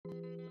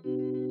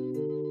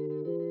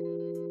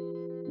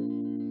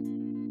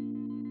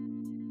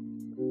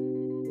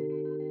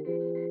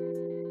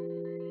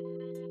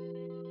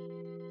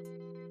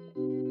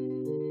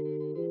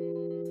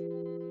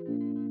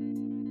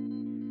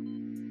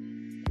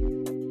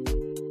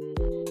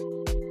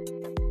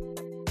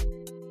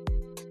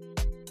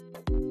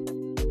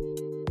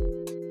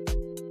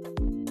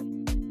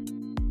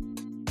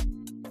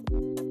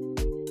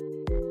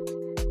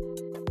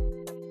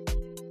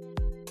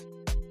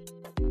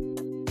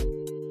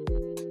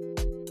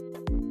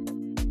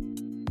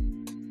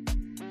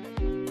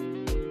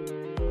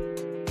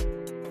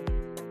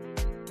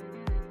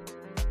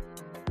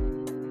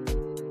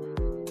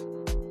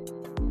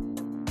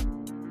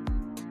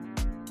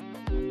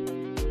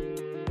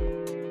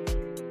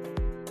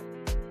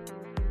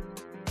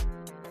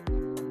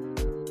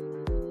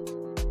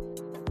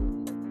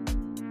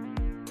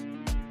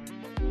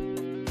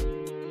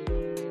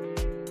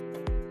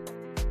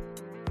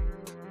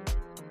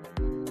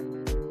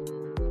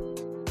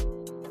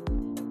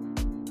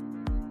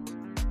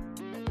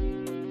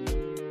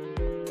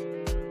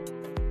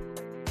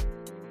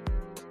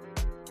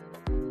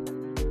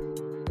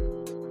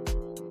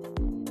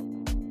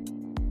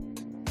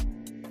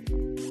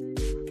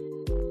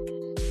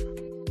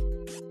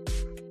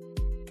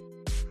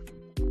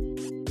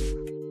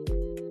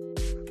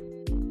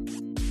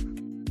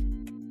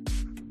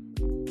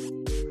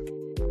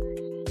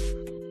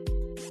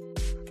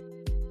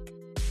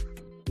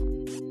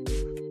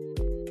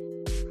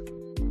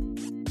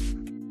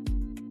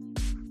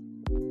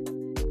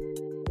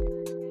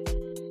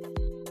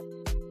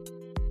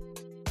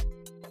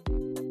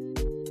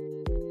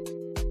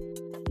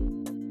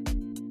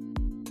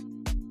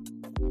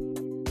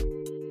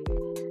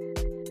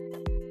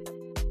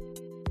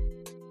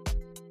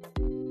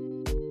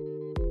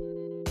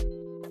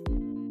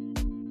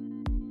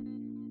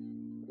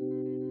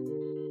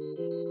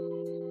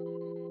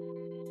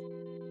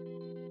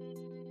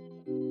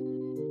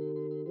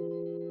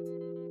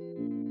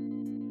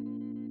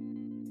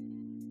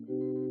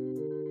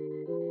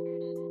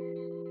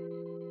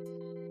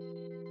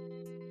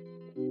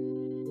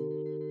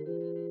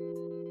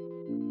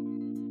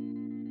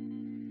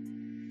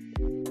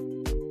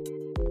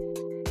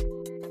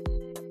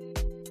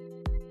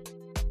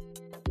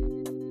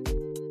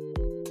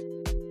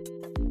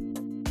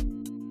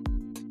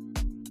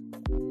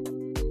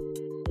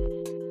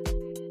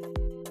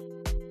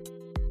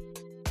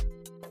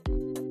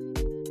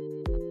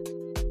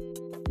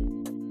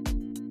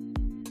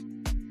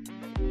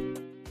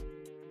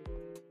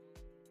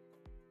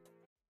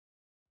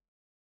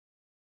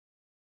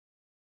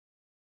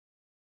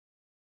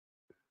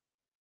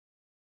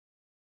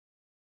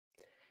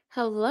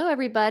Hello,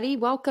 everybody.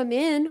 Welcome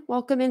in.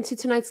 Welcome into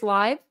tonight's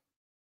live.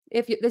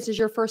 If this is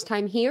your first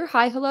time here,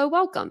 hi, hello,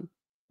 welcome.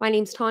 My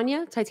name's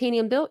Tanya,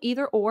 TitaniumBuilt,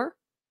 either or.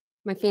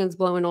 My fan's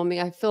blowing on me.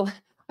 I feel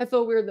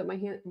weird that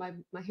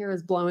my hair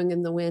is blowing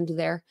in the wind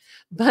there.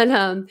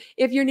 But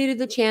if you're new to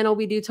the channel,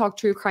 we do talk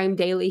true crime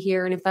daily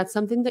here. And if that's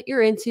something that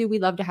you're into,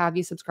 we'd love to have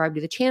you subscribe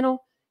to the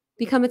channel,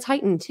 become a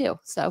Titan too.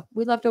 So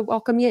we'd love to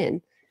welcome you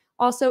in.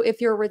 Also,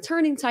 if you're a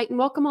returning Titan,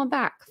 welcome on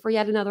back for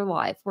yet another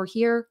live. We're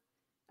here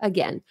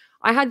again.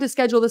 I had to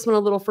schedule this one a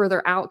little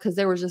further out because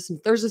there's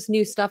just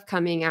new stuff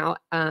coming out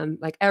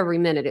like every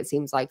minute, it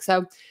seems like.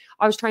 So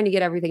I was trying to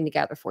get everything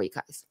together for you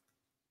guys.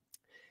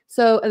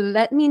 So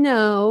let me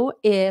know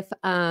if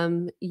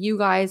you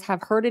guys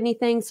have heard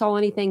anything, saw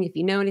anything, if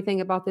you know anything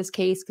about this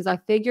case, because I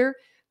figure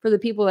for the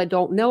people that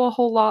don't know a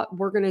whole lot,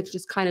 we're going to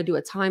just kind of do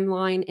a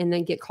timeline and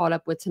then get caught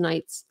up with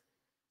tonight's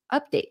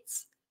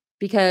updates,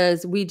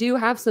 because we do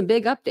have some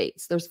big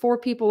updates. There's 4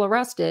 people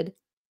arrested.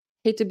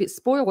 Hate to be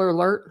spoiler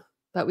alert,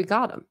 but we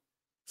got them.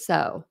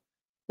 So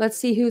let's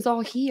see who's all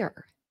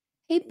here.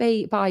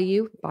 Hey,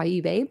 Bayou,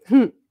 babe.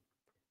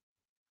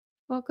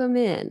 Welcome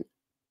in.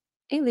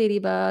 Hey,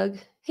 Ladybug.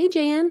 Hey,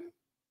 Jan.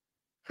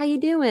 How you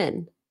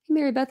doing? Hey,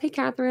 Mary Beth. Hey,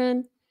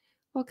 Catherine.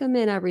 Welcome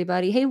in,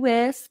 everybody. Hey,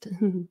 Wist.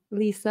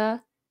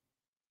 Lisa.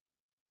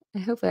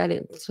 Hopefully I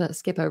didn't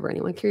skip over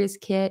anyone. Curious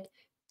Kit.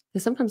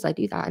 Because sometimes I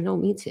do that. I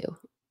don't mean to.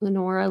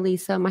 Lenora,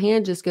 Lisa. My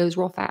hand just goes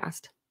real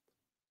fast.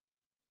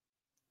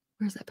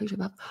 Where's that picture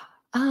of?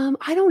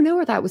 I don't know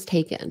where that was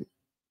taken.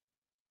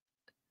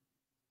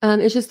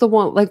 It's just the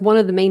one, like one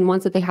of the main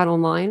ones that they had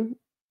online.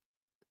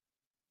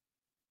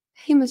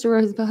 Hey, Mr.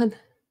 Rosebud.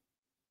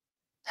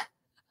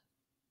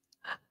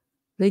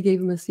 They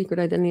gave him a secret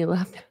identity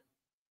left.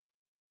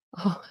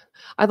 Oh,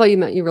 I thought you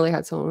meant you really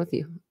had someone with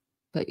you,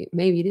 but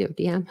maybe you do.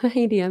 DM.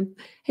 Hey, DM.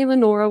 Hey,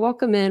 Lenora.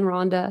 Welcome in,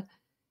 Rhonda.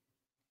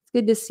 It's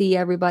good to see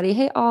everybody.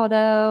 Hey,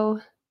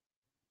 Otto.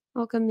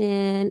 Welcome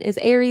in. Is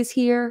Aries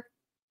here?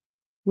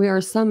 We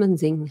are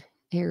summoning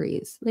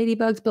Aries.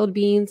 Ladybugs build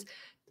beans.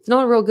 It's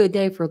not a real good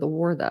day for the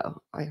war,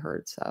 though, I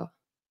heard. So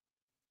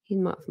he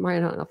might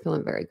not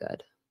feeling very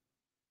good.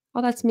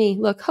 Oh, that's me.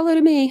 Look, hello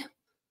to me.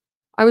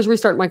 I was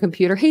restarting my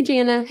computer. Hey,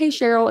 Jana. Hey,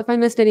 Cheryl. If I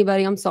missed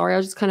anybody, I'm sorry. I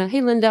was just kind of,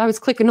 hey, Linda. I was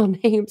clicking on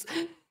names.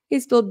 Hey,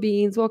 spilled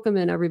beans. Welcome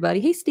in, everybody.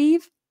 Hey,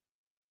 Steve.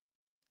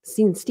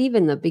 Seen Steve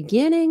in the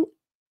beginning.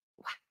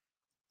 Wow.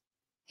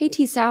 Hey,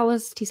 T.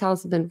 Salas. T.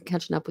 Salas has been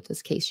catching up with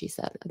this case, she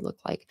said, it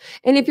looked like.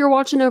 And if you're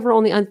watching over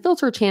on the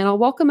Unfiltered channel,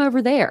 welcome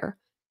over there.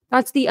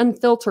 That's the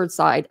unfiltered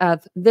side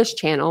of this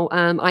channel.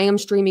 I am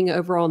streaming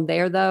over on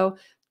there, though,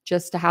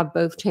 just to have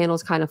both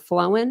channels kind of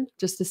flowing,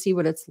 just to see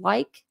what it's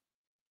like.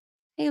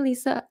 Hey,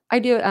 Lisa. I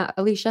do,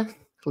 Alicia.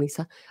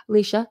 Alicia.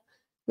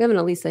 We have an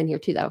Elisa in here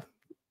too, though.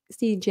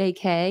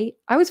 CJK.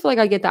 I always feel like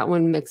I get that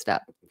one mixed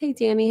up. Hey,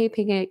 Tammy.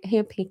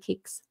 Hey,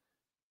 pancakes.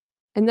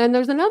 And then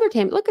there's another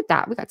Tammy. Look at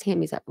that. We got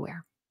Tammys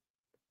everywhere.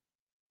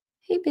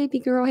 Hey, baby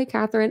girl. Hey,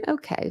 Catherine.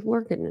 Okay,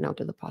 we're getting out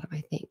to the bottom,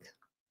 I think.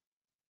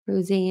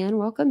 Roseanne,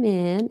 welcome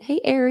in. Hey,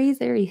 Aries.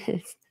 There he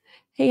is.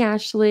 Hey,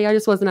 Ashley. I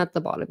just wasn't at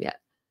the bottom yet.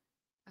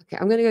 Okay,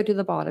 I'm going to go to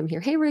the bottom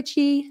here. Hey,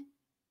 Richie.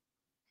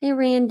 Hey,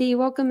 Randy.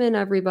 Welcome in,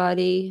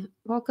 everybody.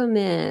 Welcome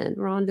in.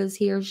 Rhonda's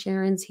here.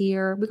 Sharon's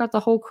here. We got the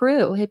whole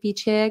crew. Hippie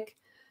Chick.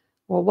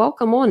 Well,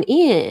 welcome on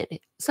in.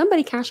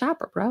 Somebody cash out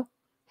her, bro.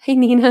 Hey,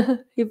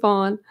 Nina. Hey,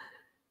 Vaughn.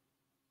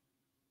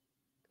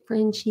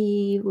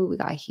 Frenchie. What we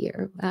got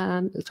here?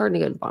 It's starting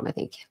to go to the bottom, I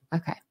think.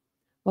 Okay.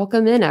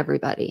 Welcome in,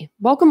 everybody.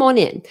 Welcome on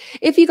in.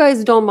 If you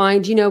guys don't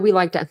mind, you know, we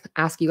like to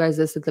ask you guys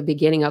this at the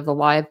beginning of the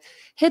live.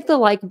 Hit the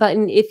like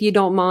button if you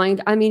don't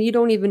mind. I mean, you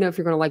don't even know if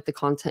you're going to like the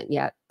content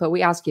yet, but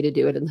we ask you to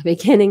do it in the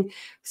beginning.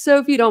 So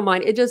if you don't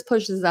mind, it just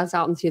pushes us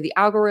out into the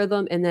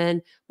algorithm, and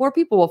then more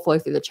people will flow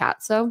through the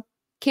chat. So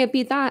can't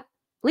beat that. At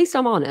least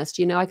I'm honest.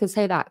 You know, I can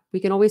say that. We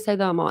can always say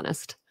that I'm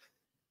honest.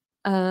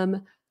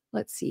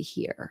 Let's see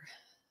here.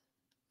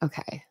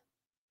 Okay.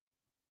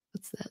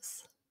 What's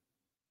this?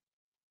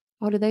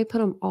 Oh, did they put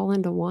them all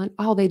into one?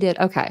 Oh, they did.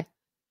 Okay.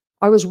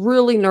 I was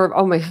really nervous.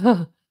 Oh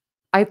my,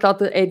 I thought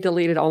that it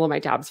deleted all of my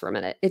tabs for a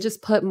minute. It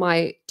just put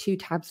my 2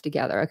 tabs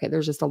together. Okay.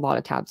 There's just a lot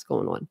of tabs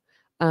going on.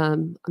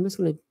 I'm just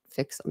going to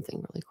fix something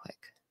really quick.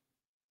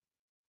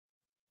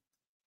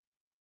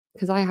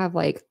 Because I have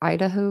like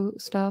Idaho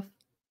stuff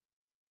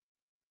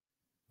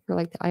for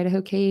like the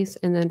Idaho case.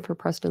 And then for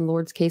Preston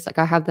Lord's case, like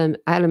I had them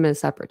in a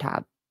separate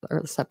tab or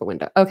a separate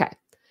window. Okay.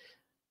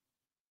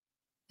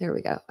 There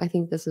we go. I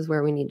think this is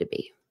where we need to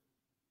be.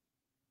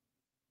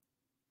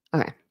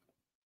 Okay.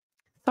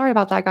 Sorry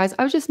about that, guys.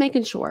 I was just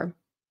making sure.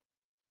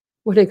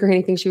 What did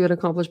Granny think she would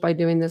accomplish by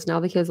doing this? Now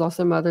the kids lost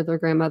their mother, their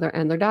grandmother,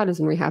 and their dad is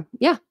in rehab.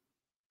 Yeah.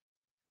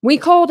 We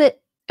called it,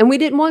 and we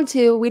didn't want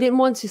to. We didn't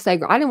want to say,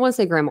 I didn't want to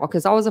say grandma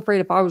because I was afraid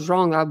if I was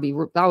wrong, that'd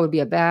be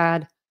a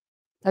bad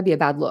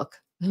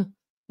look. You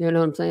know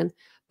what I'm saying?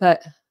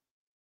 But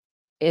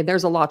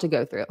there's a lot to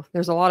go through.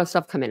 There's a lot of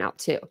stuff coming out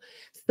too.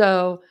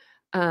 So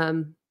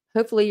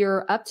hopefully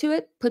you're up to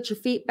it. Put your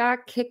feet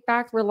back, kick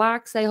back,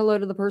 relax, say hello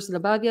to the person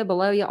above you,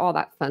 below you, all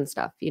that fun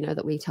stuff, you know,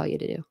 that we tell you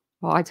to do.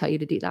 Well, I tell you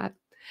to do that.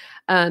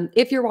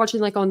 If you're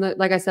watching like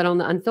like I said, on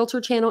the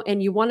Unfiltered channel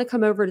and you want to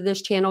come over to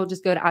this channel,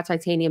 just go to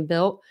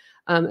 @TitaniumBuilt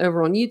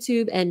over on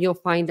YouTube and you'll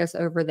find us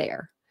over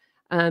there.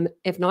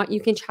 If not,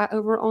 you can chat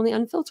over on the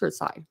Unfiltered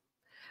side.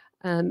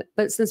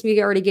 But since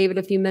we already gave it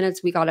a few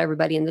minutes, we got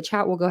everybody in the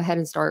chat. We'll go ahead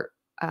and start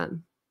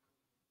on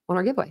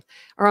our giveaway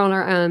or on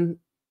our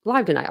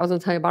live tonight. I was going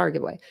to tell you about our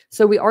giveaway.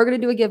 So we are going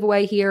to do a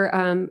giveaway here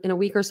in a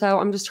week or so.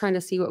 I'm just trying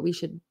to see what we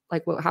should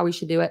how we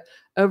should do it.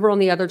 Over on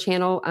the other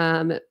channel,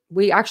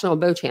 we actually on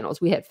both channels,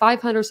 we hit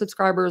 500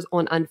 subscribers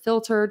on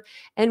Unfiltered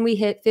and we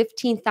hit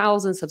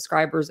 15,000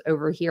 subscribers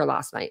over here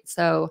last night.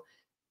 So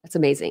that's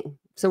amazing.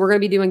 So we're going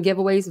to be doing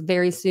giveaways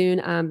very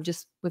soon,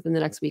 just within the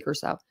next week or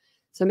so.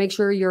 So make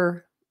sure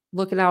you're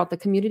looking out at the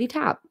community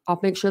tab. I'll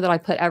make sure that I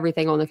put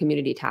everything on the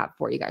community tab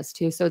for you guys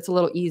too. So it's a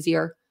little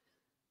easier,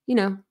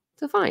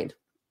 to find.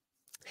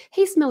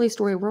 Hey, Smelly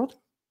Story World.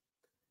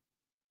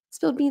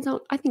 Spilled beans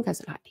out. I think I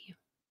said hi to you.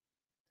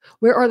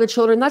 Where are the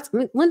children?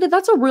 Linda,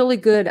 that's a really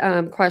good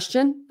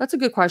question. That's a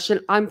good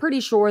question. I'm pretty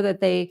sure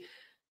that I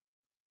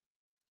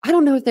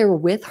don't know if they were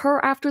with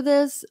her after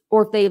this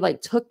or if they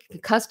like took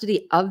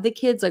custody of the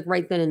kids like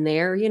right then and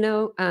there,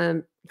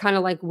 kind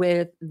of like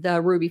with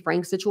the Ruby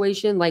Frank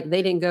situation. Like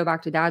they didn't go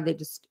back to dad. They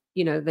just,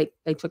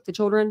 they took the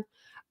children.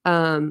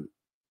 But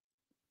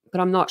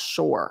I'm not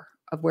sure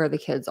of where the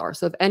kids are.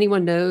 So if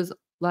anyone knows,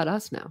 let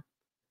us know.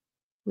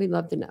 We'd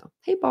love to know.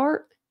 Hey,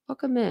 Bart,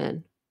 welcome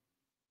in.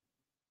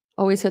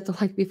 Always hit the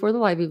like before the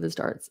live even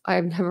starts.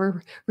 I've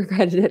never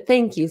regretted it.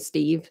 Thank you,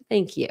 Steve.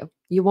 Thank you.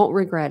 You won't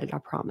regret it, I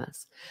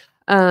promise.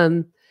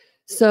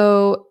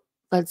 So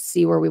let's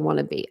see where we want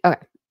to be.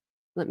 Okay.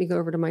 Let me go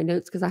over to my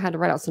notes because I had to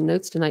write out some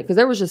notes tonight because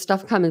there was just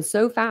stuff coming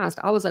so fast.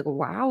 I was like,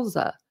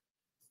 wowza.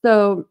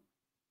 So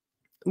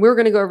we're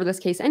going to go over this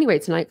case anyway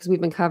tonight because we've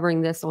been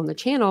covering this on the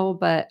channel,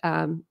 but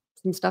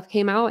some stuff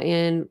came out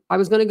and I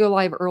was going to go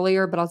live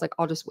earlier, but I was like,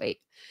 I'll just wait.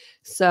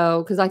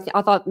 So, because I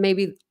thought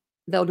maybe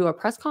they'll do a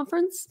press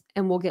conference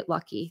and we'll get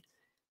lucky.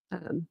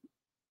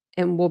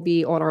 And we'll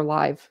be on our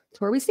live to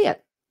where we see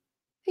it.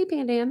 Hey,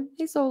 Pandam.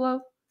 Hey,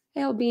 Solo.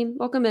 Hey, Albine.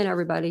 Welcome in,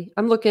 everybody.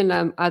 I'm looking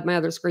at my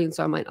other screen,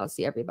 so I might not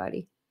see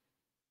everybody.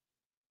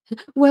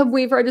 Web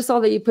Weaver, I just saw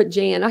that you put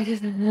Jan.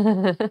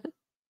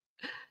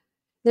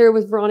 There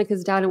was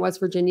Veronica's dad in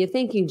West Virginia.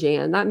 Thank you,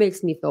 Jan. That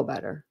makes me feel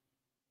better.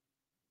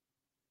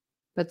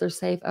 But they're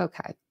safe.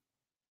 Okay.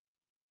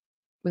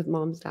 With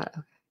mom's dad.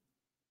 Okay.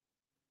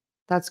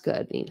 That's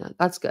good, Nina.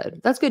 That's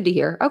good. That's good to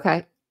hear.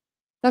 Okay.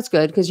 That's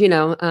good because,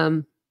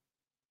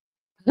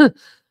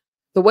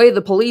 the way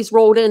the police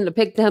rolled in to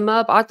pick them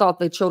up, I thought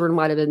the children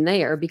might have been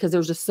there because there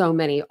was just so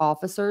many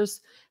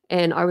officers.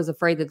 And I was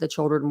afraid that the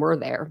children were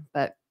there.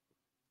 But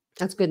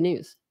that's good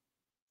news.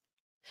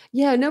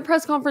 Yeah, no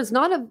press conference.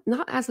 Not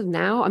as of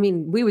now. I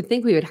mean, we would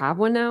think we would have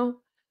one now.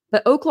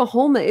 But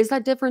Oklahoma, is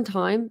that different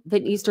time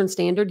than Eastern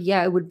Standard?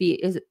 Yeah, it would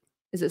be.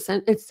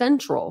 It's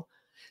Central.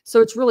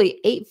 So it's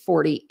really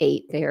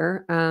 8:48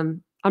 there.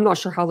 I'm not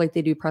sure how late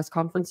they do press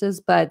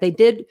conferences, but they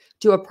did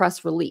do a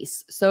press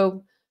release.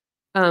 So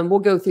we'll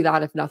go through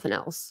that if nothing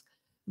else.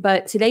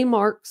 But today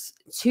marks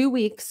 2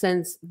 weeks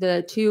since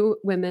the two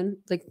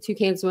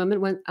Kansas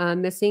women went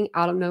missing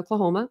out of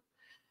Oklahoma.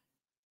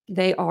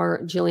 They are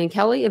Jilian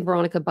Kelley and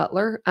Veronica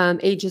Butler,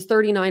 ages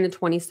 39 and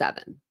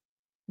 27.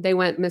 They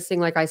went missing,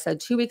 like I said,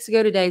 2 weeks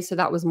ago today. So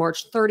that was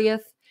March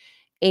 30th.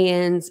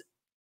 And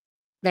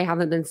they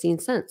haven't been seen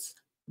since.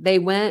 They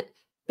went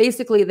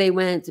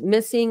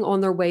missing on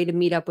their way to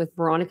meet up with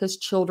Veronica's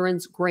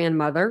children's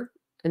grandmother.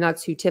 And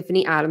that's who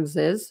Tiffany Adams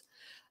is,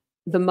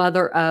 the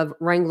mother of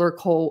Wrangler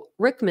Cole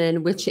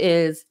Rickman, which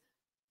is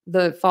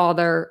the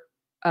father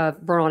of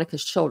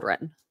Veronica's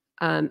children.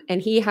 And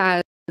he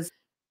had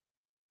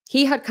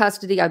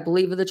custody, I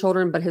believe, of the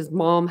children, but his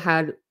mom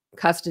had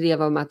custody of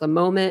them at the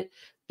moment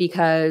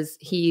because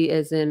he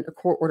is in a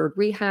court-ordered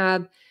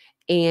rehab.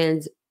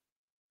 And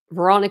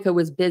Veronica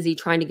was busy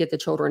trying to get the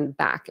children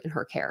back in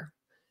her care.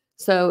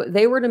 So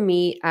they were to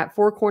meet at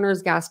Four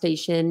Corners gas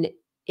station.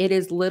 It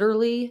is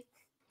literally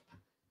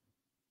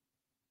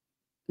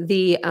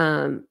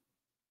I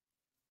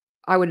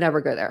would never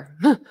go there.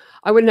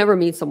 I would never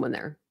meet someone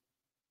there.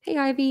 Hey,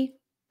 Ivy.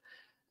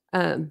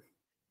 And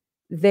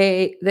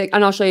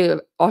I'll show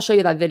you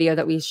that video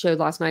that we showed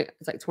last night.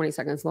 It's like 20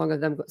 seconds long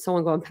of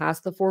someone going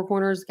past the Four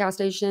Corners gas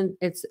station.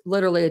 It's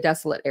literally a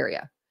desolate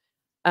area.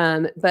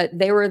 But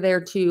they were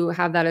there to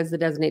have that as the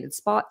designated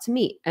spot to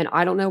meet. And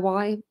I don't know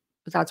why,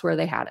 but that's where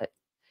they had it.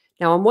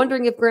 Now I'm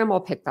wondering if grandma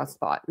picked that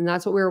spot. And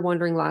that's what we were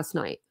wondering last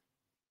night.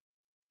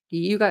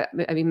 You got,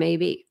 I mean,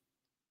 maybe.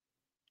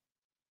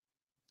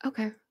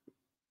 Okay.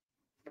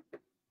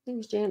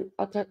 Thanks, Jan.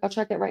 I'll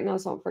check it right now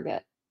so I don't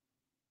forget.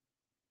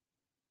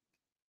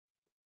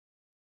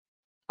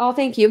 Oh,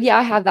 thank you. Yeah,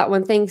 I have that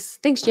one. Thanks,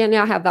 Jan.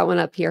 Yeah, I have that one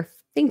up here.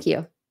 Thank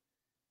you.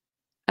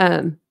 Yeah,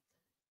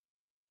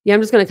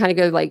 I'm just going to kind of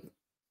go like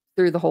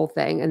through the whole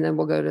thing and then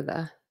we'll go to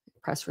the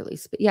press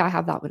release. But yeah, I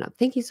have that one up.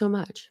 Thank you so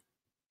much.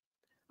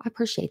 I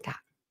appreciate that.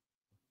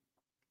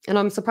 And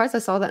I'm surprised I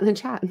saw that in the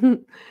chat.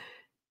 Did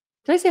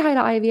I say hi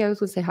to Ivy? I was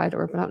going to say hi to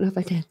her, but I don't know if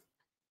I did.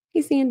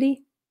 Hey,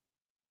 Sandy.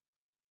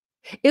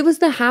 It was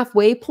the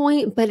halfway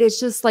point, but it's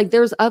just like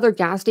there's other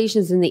gas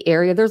stations in the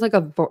area. There's like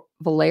a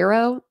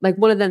Valero, like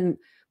one of them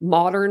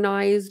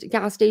modernized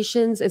gas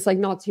stations. It's like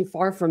not too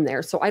far from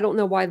there. So I don't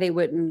know why they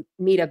wouldn't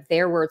meet up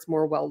there where it's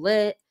more well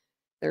lit.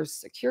 There's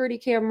security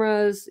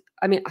cameras.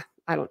 I mean,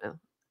 I don't know.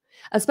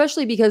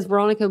 Especially because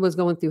Veronica was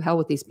going through hell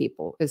with these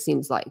people, it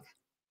seems like.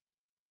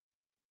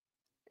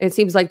 It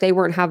seems like they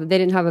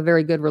didn't have a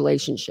very good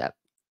relationship.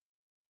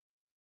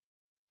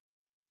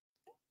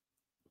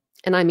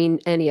 And I mean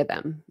any of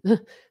them.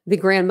 The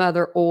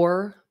grandmother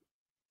or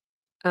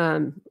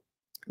um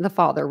the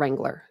father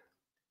Wrangler.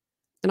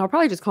 And I'll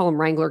probably just call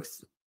him Wrangler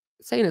 'cause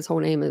saying his whole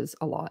name is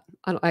a lot.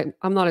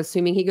 I'm not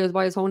assuming he goes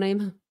by his whole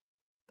name,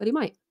 but he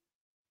might.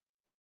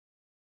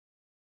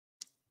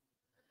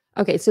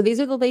 Okay, so these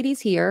are the ladies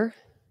here.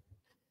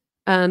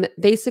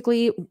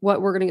 Basically,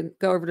 what we're gonna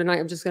go over tonight,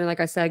 I'm just gonna, like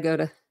I said, go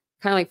to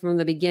kind of like from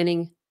the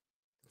beginning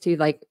to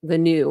like the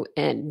new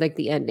end, like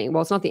the ending.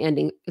 Well, it's not the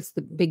ending, it's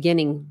the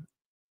beginning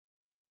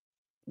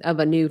of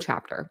a new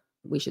chapter,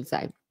 we should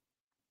say.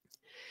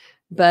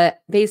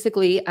 But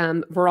basically,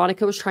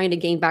 Veronica was trying to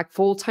gain back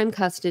full-time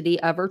custody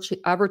of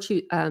her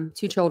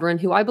two children,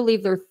 who I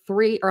believe they're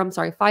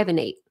 5 and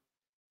 8.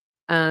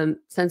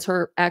 Since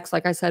her ex,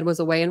 like I said, was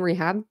away in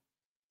rehab,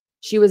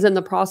 she was in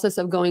the process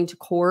of going to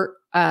court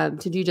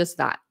to do just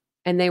that.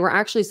 And they were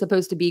actually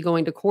supposed to be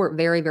going to court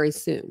very, very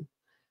soon.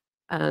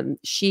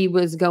 She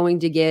was going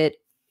to get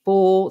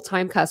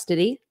full-time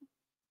custody.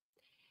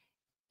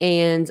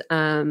 And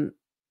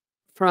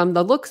from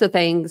the looks of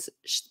things,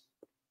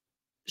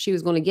 she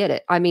was going to get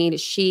it. I mean,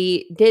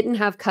 she didn't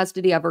have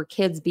custody of her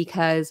kids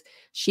because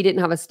she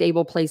didn't have a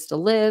stable place to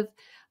live.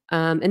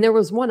 And there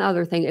was one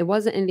other thing. It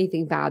wasn't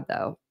anything bad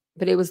though,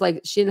 but it was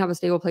like she didn't have a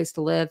stable place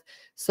to live.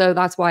 So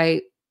that's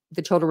why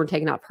the children were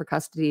taken out of her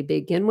custody to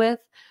begin with.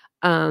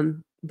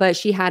 But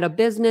she had a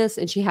business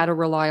and she had a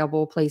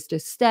reliable place to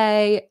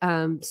stay.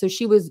 So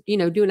she was,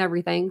 doing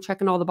everything,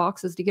 checking all the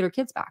boxes to get her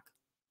kids back.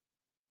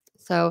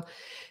 So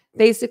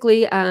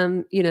basically,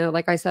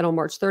 like I said, on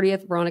March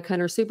 30th, Veronica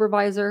and her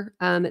supervisor,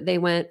 they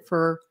went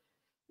for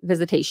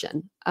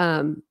visitation.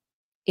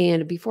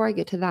 And before I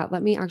get to that,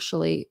 let me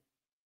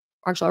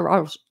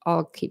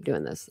I'll keep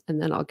doing this and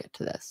then I'll get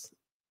to this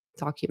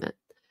document.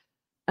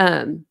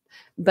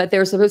 But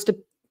they're supposed to,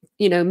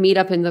 meet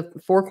up in the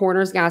Four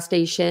Corners gas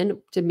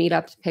station to meet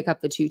up to pick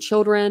up the two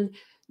children.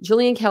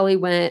 Jilian Kelley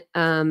went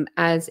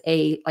as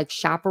a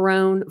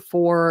chaperone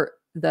for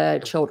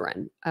the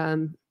children,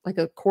 like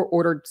a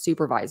court-ordered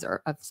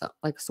supervisor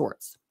of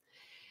sorts.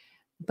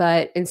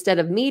 But instead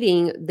of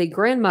meeting the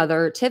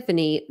grandmother,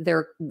 Tiffany,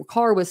 their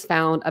car was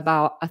found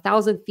about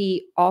 1,000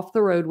 feet off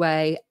the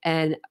roadway,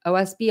 and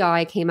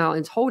OSBI came out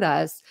and told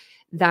us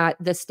that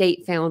the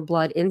state found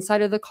blood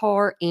inside of the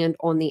car, and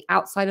on the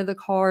outside of the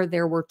car,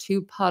 there were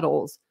 2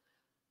 puddles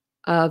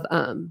of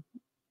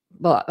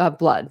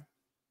blood.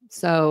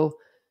 So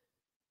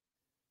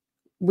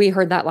we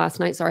heard that last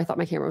night. Sorry, I thought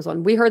my camera was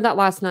on. We heard that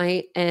last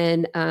night,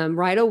 and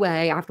right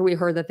away after we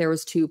heard that there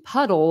was 2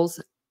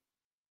 puddles,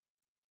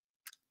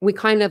 we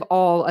kind of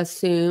all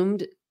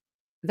assumed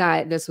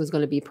that this was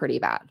going to be pretty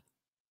bad.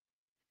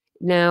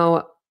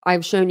 Now,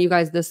 I've shown you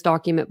guys this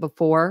document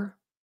before.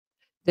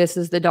 This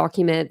is the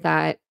document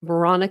that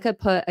Veronica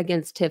put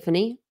against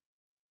Tiffany,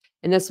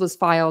 and this was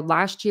filed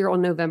last year on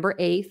November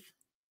 8th,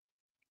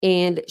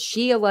 and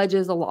she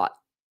alleges a lot.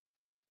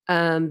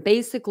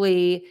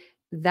 Basically,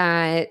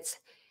 that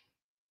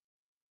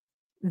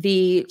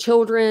the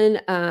children,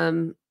 let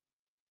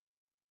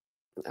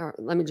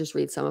me just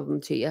read some of them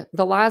to you.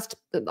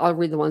 I'll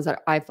read the ones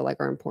that I feel like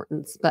are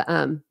important, but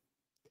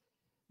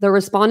the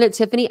respondent,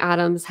 Tiffany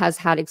Adams, has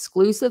had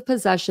exclusive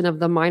possession of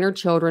the minor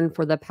children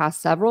for the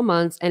past several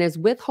months and is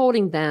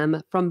withholding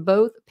them from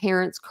both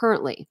parents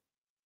currently.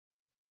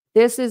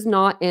 This is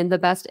not in the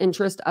best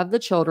interest of the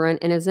children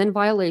and is in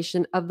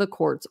violation of the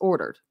court's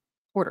orders.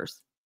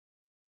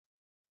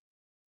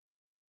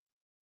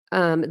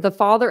 The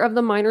father of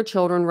the minor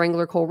children,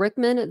 Wrangler Cole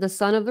Rickman, the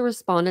son of the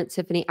respondent,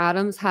 Tiffany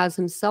Adams, has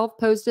himself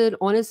posted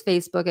on his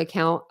Facebook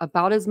account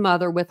about his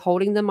mother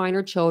withholding the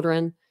minor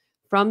children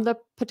from the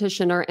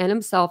petitioner and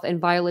himself in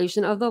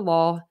violation of the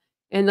law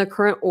and the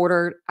current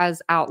order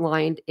as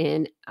outlined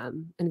in,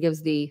 and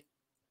gives the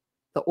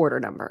order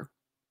number.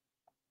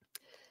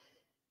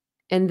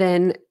 And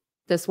then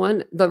this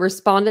one, the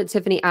respondent,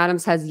 Tiffany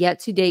Adams, has yet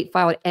to date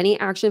filed any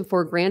action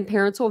for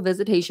grandparental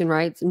visitation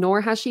rights,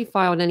 nor has she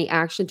filed any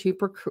action to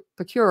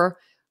procure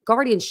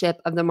guardianship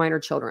of the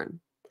minor children.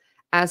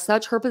 As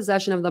such, her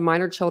possession of the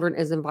minor children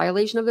is in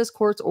violation of this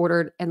court's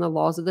order and the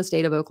laws of the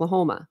state of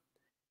Oklahoma.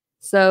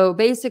 So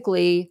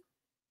basically,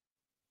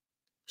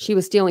 she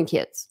was stealing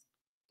kids.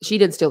 She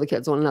did steal the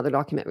kids on another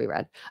document we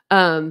read.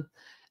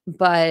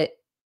 But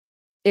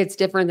it's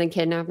different than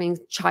kidnapping.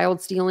 Child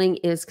stealing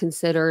is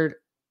considered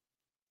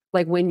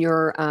like when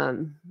your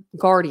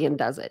guardian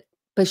does it.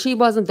 But she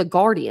wasn't the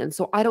guardian,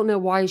 so I don't know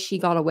why she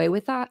got away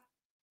with that.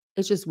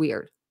 It's just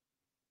weird.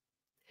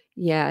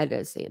 Yeah, it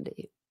is,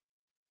 Sandy.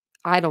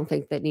 I don't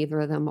think that neither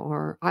of them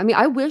are. I mean,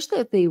 I wish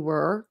that they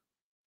were.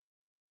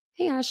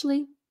 Hey,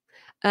 Ashley.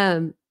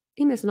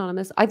 Amos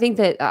Anonymous. I think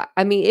that,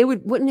 I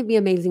mean, wouldn't it be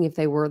amazing if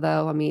they were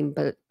though? I mean,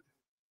 but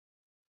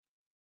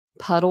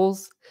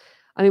puddles.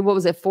 I mean, what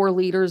was it? 4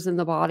 liters in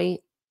the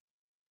body.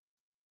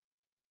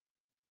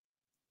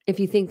 If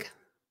you think,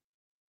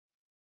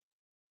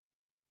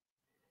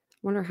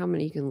 wonder how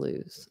many you can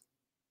lose.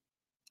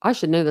 I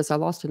should know this. I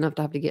lost enough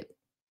to have to get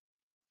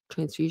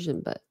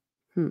transfusion, but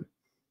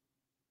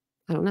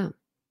I don't know.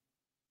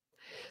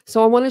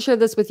 So I want to share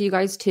this with you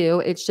guys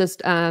too. It's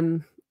just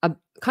a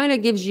kind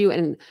of gives you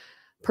an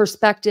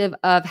perspective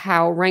of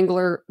how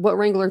what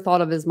Wrangler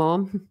thought of his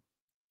mom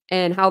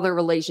and how their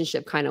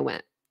relationship kind of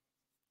went.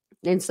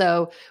 And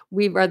so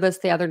we read this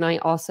the other night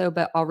also,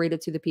 but I'll read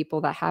it to the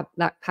people that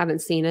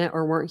haven't seen it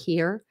or weren't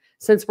here.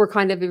 Since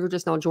if you're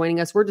just now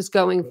joining us, we're just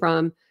going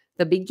from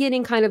the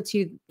beginning kind of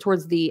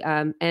towards the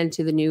end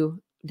to the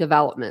new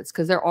developments,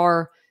 because there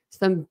are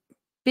some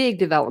big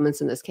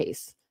developments in this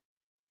case.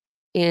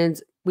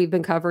 And we've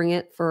been covering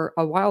it for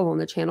a while on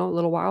the channel, a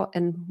little while,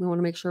 and we want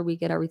to make sure we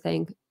get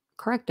everything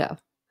correcto.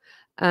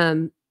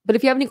 But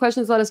if you have any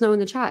questions, let us know in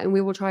the chat, and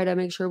we will try to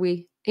make sure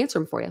we answer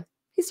them for you.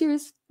 Hey,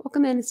 Sirius,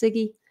 welcome in,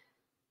 Siggy.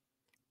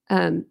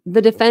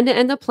 The defendant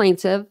and the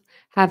plaintiff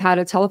have had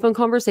a telephone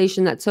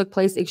conversation that took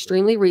place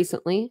extremely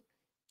recently,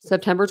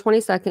 September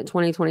 22nd,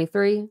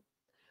 2023,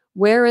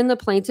 wherein the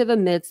plaintiff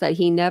admits that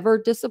he never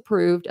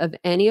disapproved of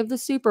any of the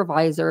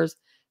supervisors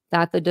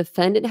that the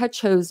defendant had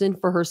chosen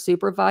for her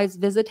supervised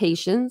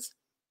visitations,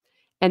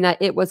 and that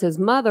it was his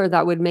mother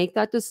that would make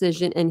that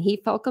decision, and he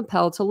felt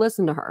compelled to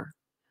listen to her.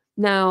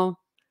 Now,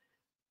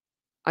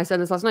 I said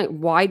this last night.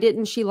 Why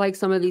didn't she like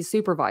some of these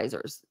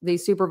supervisors? They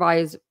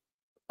supervise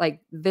like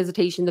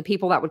visitation, the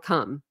people that would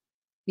come,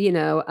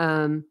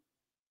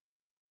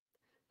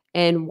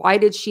 and why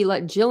did she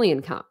let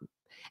Jilian come?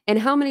 And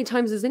how many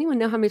times, does anyone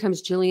know how many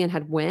times Jilian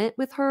had went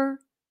with her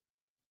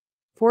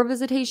for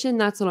visitation?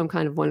 That's what I'm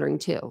kind of wondering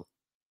too.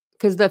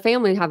 Because the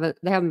family haven't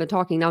been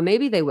talking. Now,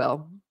 maybe they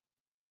will.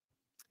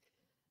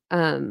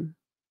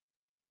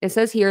 It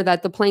says here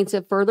that the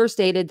plaintiff further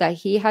stated that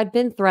he had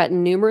been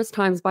threatened numerous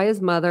times by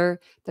his mother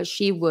that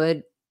she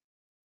would,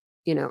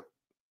 kill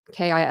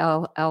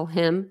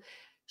him,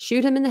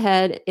 shoot him in the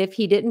head if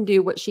he didn't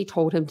do what she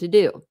told him to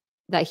do.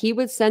 That he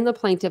would send the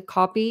plaintiff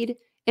copied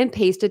and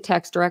pasted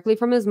text directly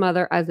from his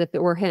mother as if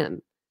it were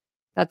him.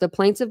 That the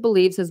plaintiff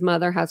believes his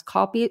mother has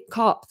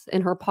cops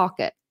in her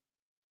pocket.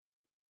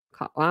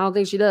 Well, I don't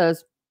think she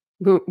does.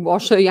 I'll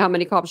show you how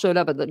many cops showed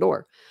up at the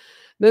door.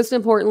 Most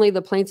importantly,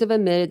 the plaintiff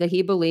admitted that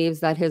he believes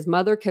that his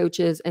mother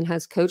coaches and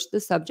has coached the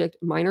subject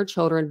minor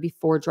children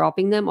before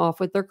dropping them off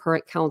with their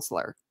current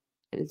counselor.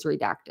 And it's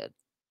redacted.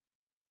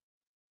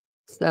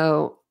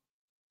 So,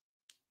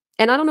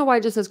 and I don't know why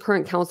it just says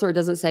current counselor. It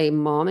doesn't say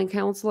mom and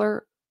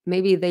counselor.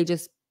 Maybe they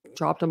just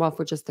dropped him off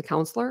with just the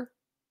counselor.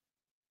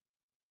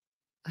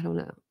 I don't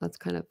know. It's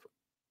kind of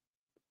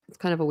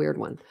a weird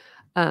one.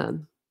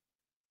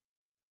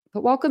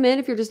 But welcome in.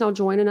 If you're just now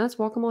joining us,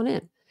 welcome on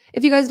in.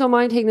 If you guys don't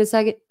mind taking a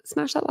second,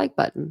 smash that like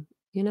button,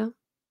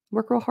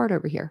 work real hard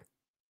over here.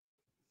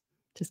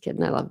 Just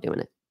kidding. I love doing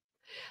it.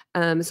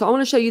 So I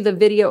want to show you the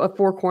video of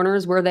Four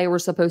Corners where they were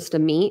supposed to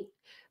meet,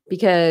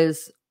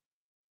 because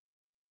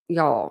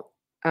y'all,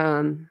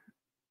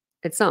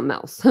 it's something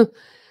else.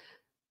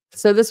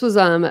 So this was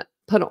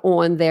put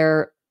on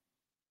their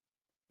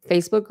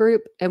Facebook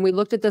group, and we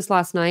looked at this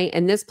last night,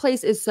 and this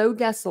place is so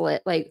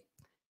desolate. Like,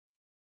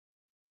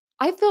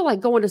 I feel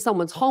like going to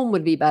someone's home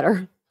would be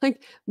better.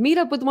 Like, meet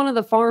up with one of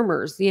the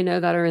farmers,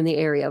 that are in the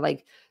area.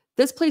 Like,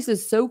 this place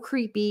is so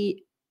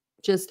creepy.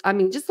 Just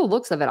the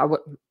looks of it.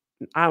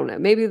 I don't know.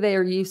 Maybe they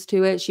are used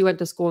to it. She went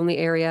to school in the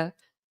area.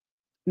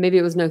 Maybe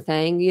it was no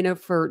thing,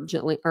 for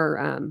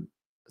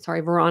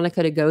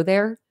Veronica to go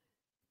there.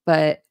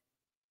 But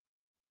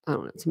I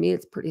don't know. To me,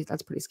 that's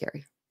pretty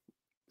scary.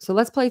 So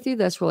let's play through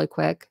this really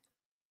quick.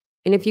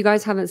 And if you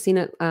guys haven't seen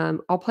it,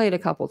 I'll play it a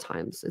couple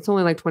times. It's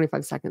only like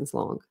 25 seconds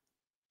long.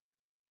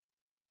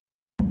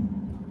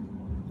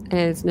 And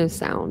it's no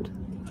sound.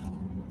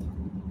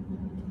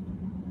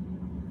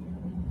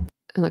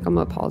 And I'm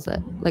going to pause it.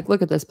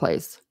 Look at this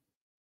place.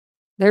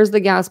 There's the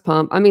gas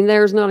pump. I mean,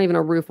 there's not even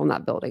a roof on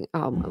that building.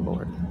 Oh, my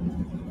Lord.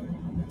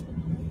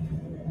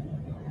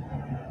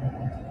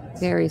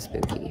 Very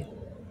spooky.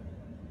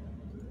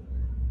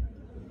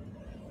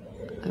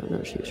 I don't know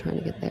if she was trying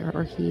to get there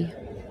or he.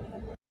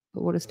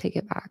 But we'll just take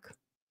it back.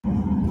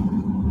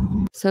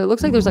 So it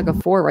looks like there's a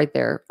 4 right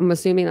there. I'm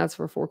assuming that's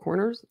for Four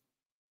Corners.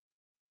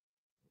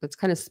 It's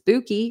kind of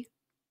spooky.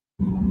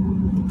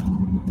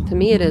 To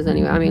me, it is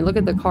anyway. I mean, look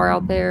at the car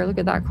out there. Look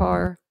at that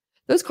car.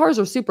 Those cars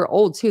are super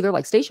old, too. They're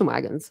like station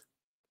wagons.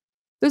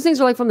 Those things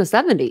are from the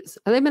 70s.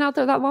 Have they been out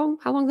there that long?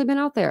 How long have they been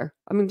out there?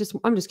 I mean,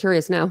 I'm just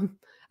curious now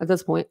at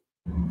this point.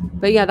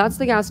 But yeah, that's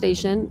the gas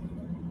station.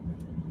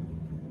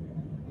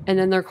 And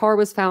then their car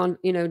was found,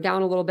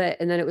 down a little bit.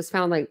 And then it was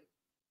found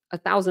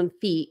 1,000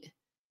 feet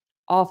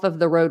off of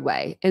the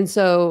roadway. And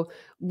so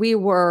we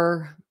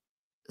were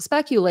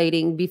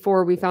speculating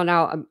before we found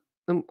out,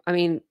 I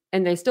mean,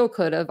 and they still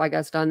could have, I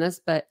guess, done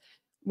this, but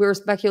we were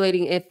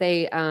speculating if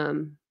they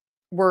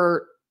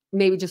were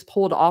maybe just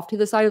pulled off to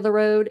the side of the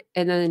road,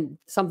 and then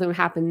something would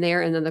happen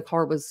there, and then the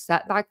car was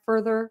set back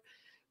further.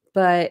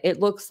 But it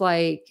looks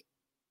like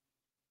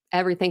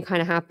everything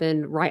kinda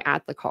happened right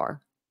at the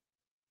car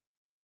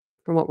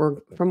from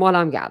what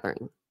I'm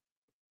gathering.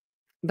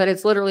 But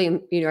it's literally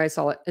in, I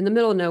saw it in the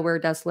middle of nowhere,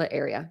 desolate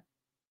area.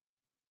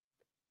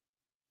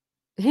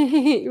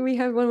 We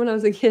had one when I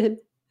was a kid.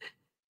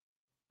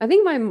 I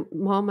think my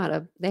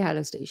mom they had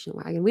a station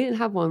wagon. We didn't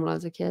have one when I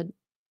was a kid.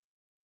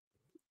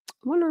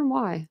 I'm wondering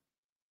why.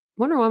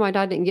 Wonder why my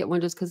dad didn't get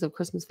one just because of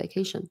Christmas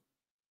Vacation,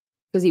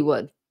 because he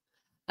would.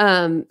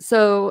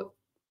 So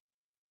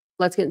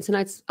let's get into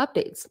tonight's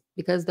updates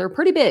because they're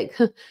pretty big.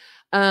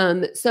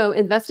 So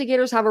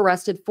investigators have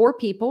arrested 4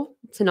 people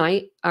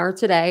tonight or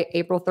today,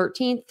 April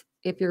 13th,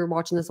 if you're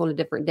watching this on a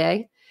different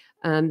day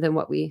than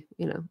what we,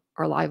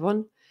 are live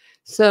on.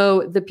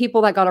 So the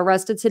people that got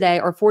arrested today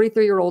are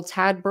 43-year-old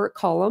Tad Burt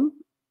Collum,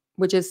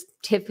 which is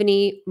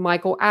Tiffany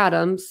Michael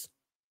Adams.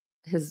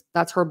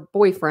 That's her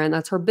boyfriend.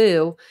 That's her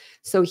boo.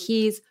 So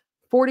he's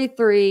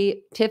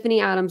 43. Tiffany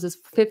Adams is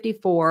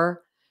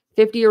 54.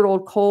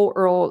 50-year-old Cole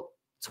Earl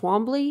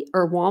Twombly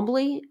or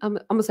Wombly. I'm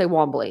gonna say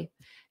Wombly,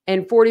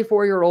 and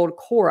 44-year-old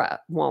Cora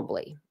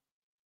Wombly.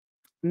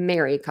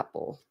 Married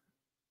couple.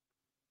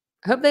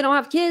 I hope they don't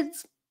have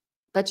kids.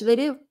 Bet you they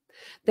do.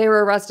 They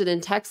were arrested in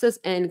Texas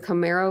and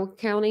Camaro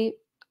County.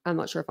 I'm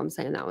not sure if I'm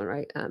saying that one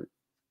right.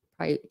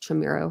 Probably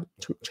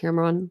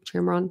Cameron.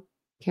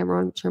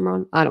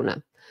 I don't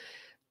know.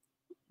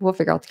 We'll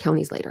figure out the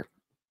counties later.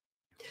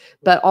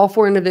 But all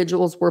 4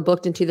 individuals were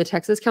booked into the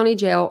Texas County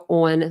Jail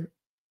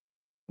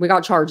we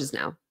got charges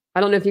now. I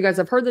don't know if you guys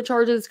have heard the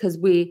charges because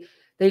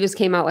they just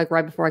came out like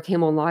right before I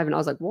came on live and I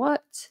was like,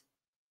 what?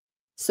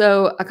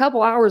 So a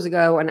couple hours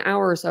ago, an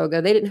hour or so ago,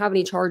 they didn't have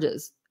any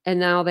charges. And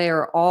now they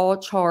are all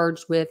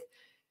charged with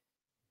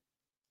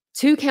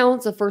 2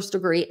 counts of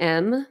first-degree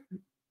M,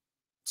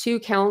 2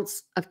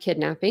 counts of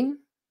kidnapping,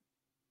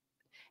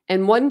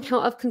 and 1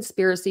 count of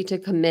conspiracy to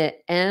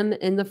commit M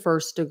in the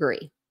first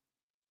degree.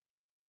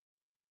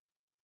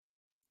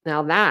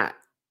 Now that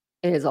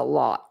is a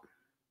lot.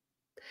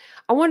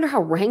 I wonder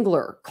how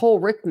Wrangler Cole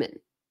Rickman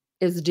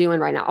is doing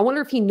right now. I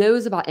wonder if he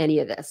knows about any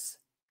of this.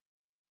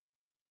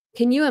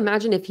 Can you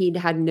imagine if he'd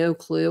had no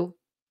clue?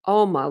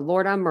 Oh my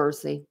Lord, have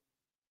mercy.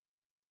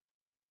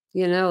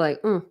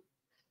 M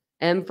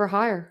for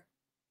hire.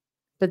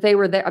 But they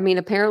were there. I mean,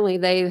 apparently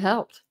they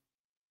helped.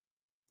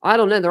 I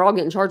don't know. They're all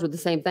getting charged with the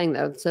same thing,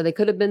 though. So they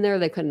could have been there.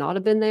 They could not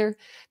have been there.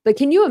 But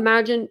can you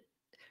imagine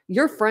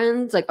your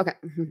friends? Like, okay,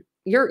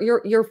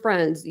 your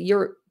friends,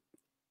 your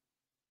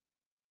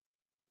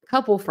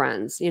couple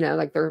friends,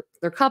 like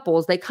they're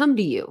couples. They come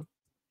to you.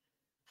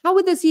 How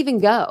would this even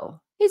go?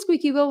 Hey,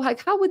 Squeaky Will,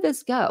 like, how would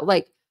this go?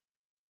 Like,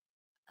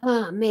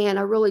 oh man,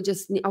 I really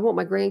I want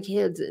my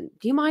grandkids. And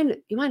do you mind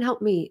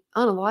help me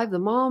unalive the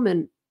mom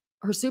and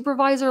her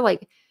supervisor?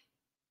 Like,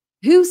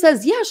 who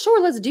says, yeah,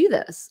 sure, let's do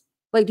this?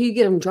 Like, do you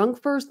get them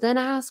drunk first, then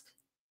ask?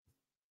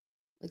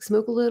 Like,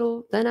 smoke a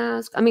little, then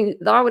ask? I mean,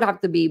 I would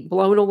have to be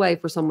blown away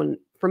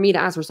for me to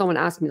ask, or someone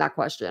to ask me that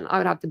question. I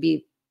would have to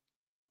be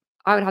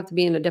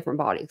in a different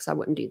body because I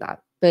wouldn't do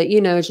that. But,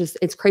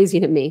 it's crazy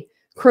to me.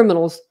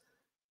 Criminals,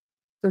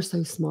 they're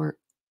so smart.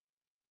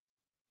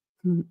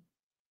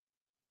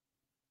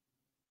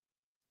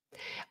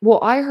 Well,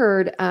 I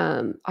heard,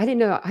 I didn't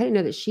know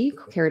that she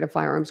carried a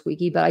firearm,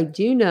 Squeaky, but I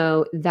do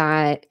know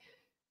that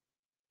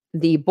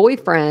the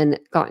boyfriend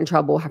got in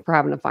trouble for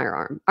having a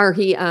firearm, or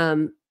he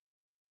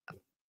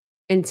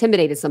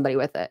intimidated somebody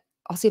with it.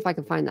 I'll see if I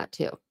can find that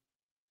too.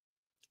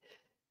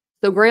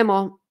 So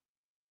grandma,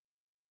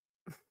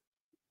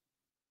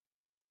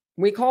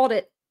 we called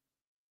it.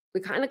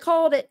 We kind of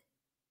called it.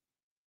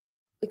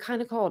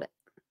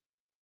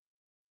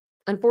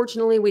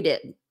 Unfortunately, we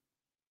did.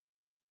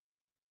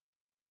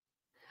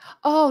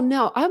 Oh,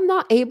 no, I'm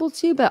not able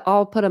to, but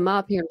I'll put them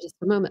up here in just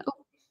a moment. Oh.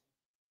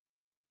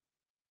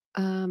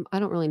 I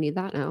don't really need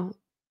that now,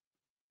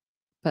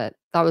 but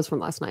that was from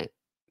last night.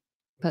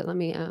 But let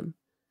me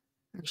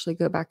actually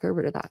go back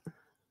over to that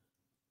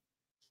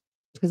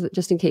because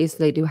just in case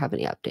they do have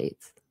any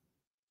updates.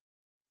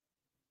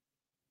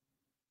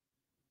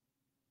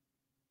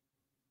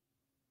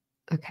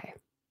 Okay.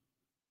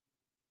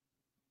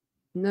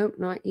 Nope,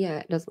 not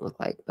yet. It doesn't look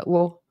like, but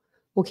we'll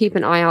keep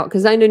an eye out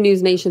because I know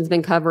News Nation's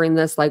been covering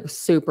this like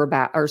super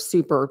bad or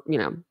super,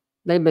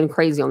 they've been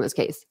crazy on this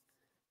case.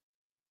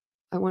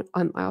 I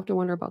often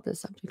wonder about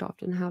this subject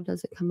often. How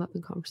does it come up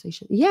in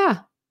conversation? Yeah,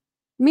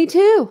 me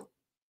too.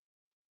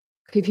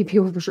 Creepy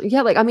people for sure.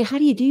 Yeah, like, I mean, how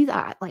do you do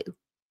that? Like,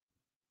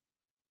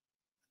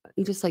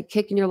 you just like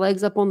kicking your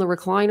legs up on the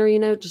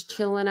recliner, just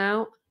chilling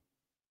out,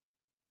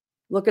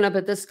 looking up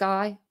at the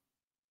sky.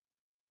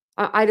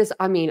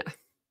 I mean,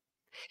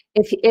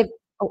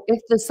 if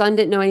the son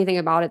didn't know anything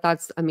about it,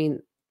 that's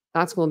going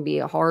to be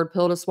a hard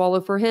pill to swallow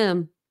for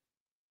him.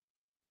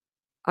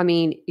 I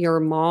mean,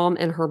 your mom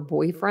and her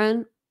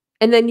boyfriend,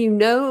 and then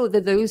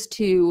that those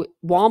 2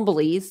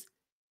 Womblies,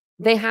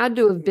 they had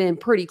to have been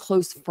pretty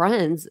close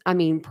friends. I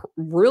mean,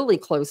 really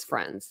close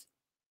friends.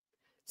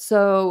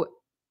 So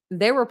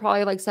they were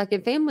probably like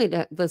second family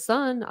to the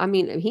son. I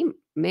mean,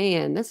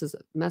 man, this is a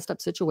messed up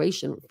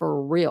situation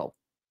for real.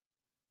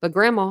 But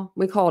grandma,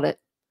 we called it.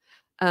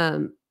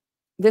 Um,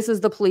 this is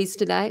the police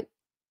today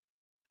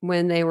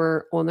when they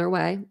were on their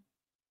way.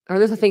 Or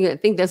there's a thing, I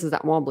think this is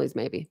at Wombley's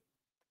maybe.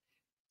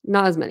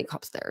 Not as many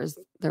cops there as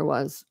there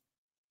was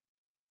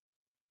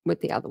with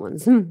the other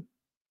ones.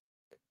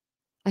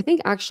 I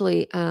think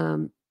actually, I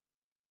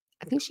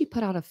think she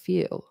put out a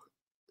few.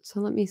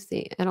 So let me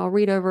see. And I'll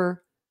read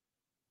over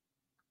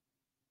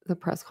the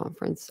press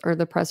conference or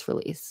the press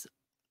release.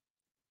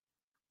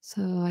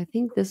 So I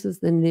think this is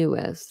the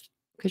newest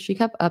because she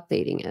kept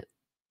updating it.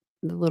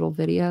 The little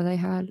video they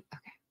had.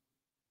 Okay.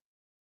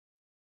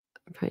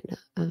 I'm trying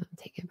to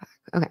take it back.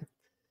 Okay.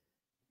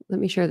 Let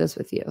me share this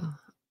with you.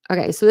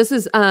 Okay. So this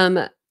is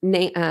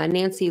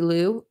Nancy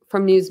Liu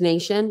from News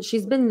Nation.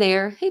 She's been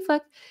there. Hey,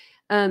 Fleck.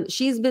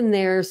 She's been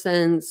there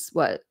since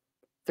what,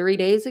 3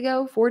 days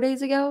ago, 4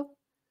 days ago?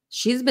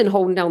 She's been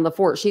holding down the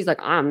fort. She's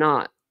like, I'm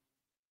not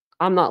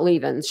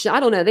leaving. I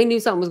don't know. They knew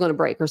something was going to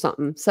break or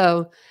something.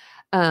 So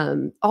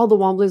all the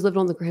Wombleys lived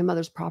on the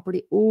grandmother's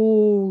property.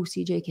 Ooh,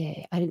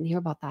 CJK. I didn't hear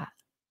about that.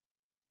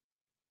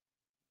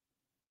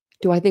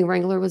 Do I think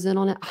Wrangler was in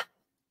on it?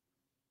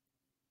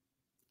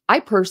 I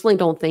personally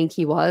don't think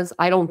he was.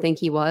 I don't think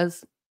he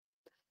was.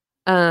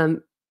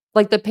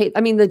 Like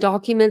the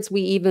documents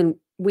we even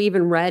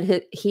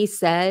read, he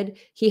said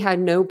he had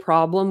no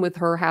problem with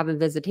her having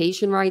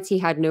visitation rights. He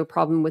had no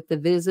problem with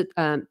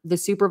the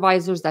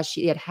supervisors that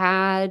she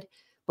had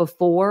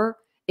before.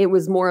 It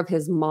was more of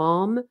his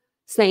mom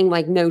saying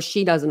like, no,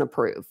 she doesn't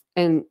approve.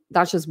 And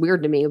that's just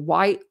weird to me.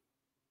 Why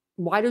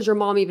does your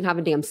mom even have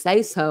a damn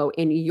say so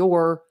in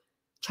your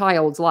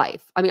child's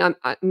life? I mean,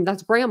 I mean,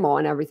 that's grandma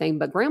and everything,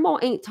 but grandma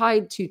ain't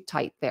tied too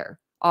tight there,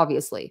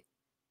 obviously.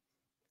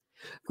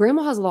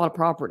 Grandma has a lot of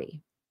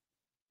property.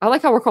 I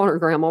like how we're calling her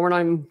grandma. We're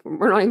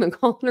not even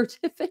calling her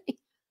Tiffany. I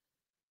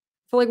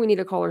feel like we need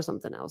to call her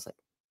something else, like,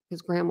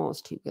 because grandma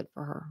is too good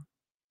for her.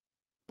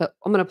 But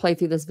I'm gonna play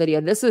through this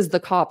video. This is the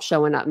cop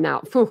showing up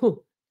now.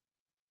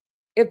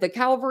 If the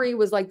cavalry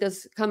was like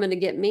this coming to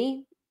get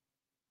me,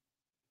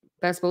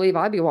 best believe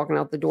I'd be walking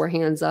out the door,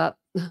 hands up.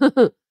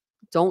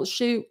 Don't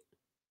shoot.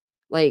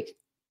 Like,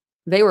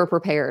 they were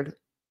prepared.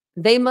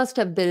 They must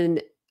have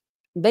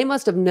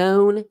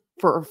known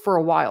for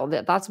a while.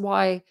 That's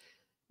why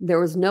there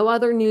was no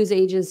other news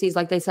agencies.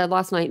 Like they said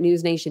last night,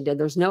 News Nation did.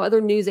 There's no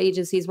other news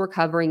agencies were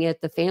covering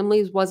it. The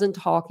families wasn't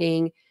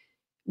talking.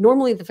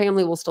 Normally the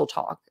family will still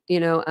talk,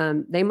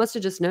 they must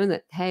have just known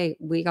that, hey,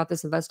 we got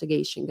this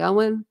investigation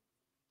going.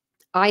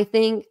 I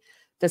think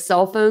the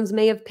cell phones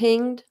may have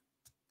pinged.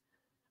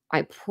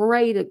 I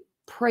pray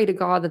to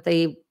God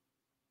that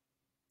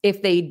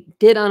if they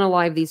did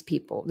unalive these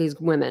people, these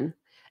women,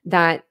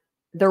 that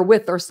they're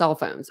with their cell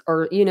phones,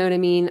 or you know what I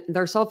mean?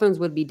 Their cell phones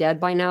would be dead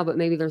by now, but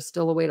maybe there's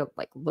still a way to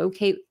like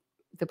locate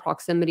the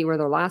proximity where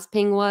their last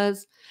ping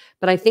was.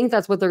 But I think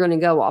that's what they're going to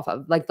go off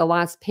of. Like the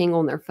last ping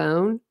on their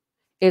phone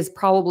is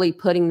probably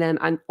putting them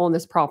on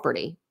this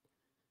property.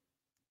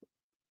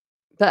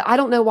 But I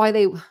don't know why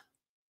they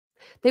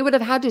would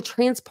have had to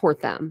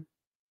transport them.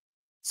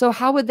 So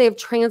how would they have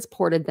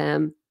transported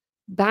them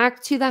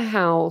back to the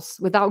house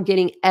without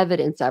getting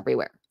evidence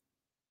everywhere?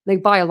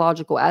 Like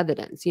biological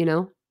evidence,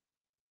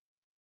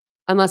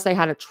 Unless they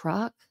had a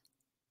truck.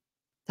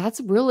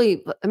 That's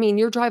really, I mean,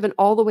 you're driving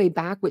all the way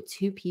back with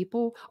 2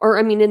 people, or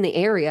I mean, in the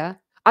area.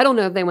 I don't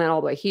know if they went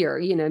all the way here,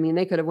 I mean,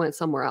 they could have went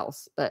somewhere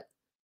else, but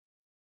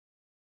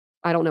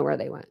I don't know where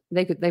they went.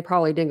 They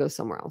probably did go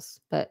somewhere else,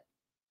 but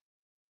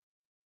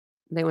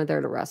they went there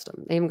to arrest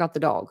them. They even got the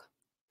dog.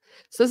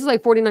 So this is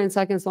like 49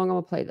 seconds long. I'm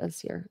gonna play this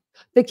here.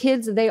 The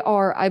kids, they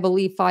are, I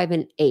believe, 5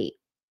 and 8.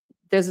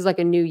 This is like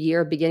a new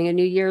year, beginning a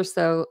new year,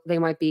 so they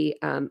might be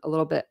a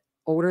little bit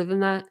older than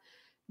that.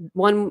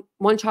 One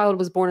child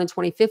was born in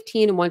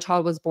 2015 and one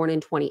child was born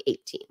in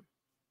 2018.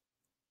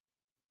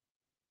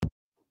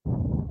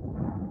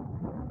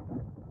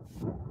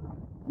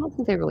 I don't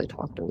think they really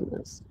talked during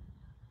this.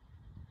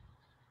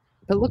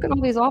 But look at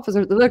all these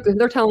officers. Look,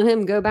 they're telling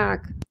him, go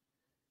back.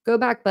 Go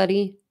back,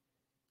 buddy.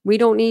 We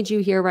don't need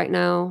you here right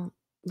now.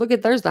 Look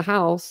at, there's the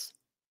house.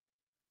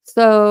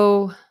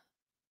 So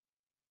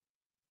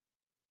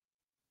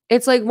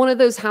it's like one of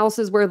those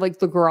houses where like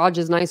the garage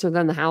is nicer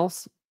than the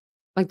house,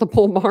 like the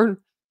pole barn.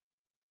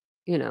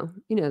 You know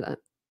that.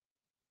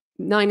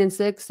 9 and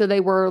 6. So they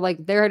were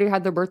like, they already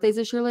had their birthdays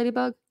this year,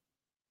 Ladybug?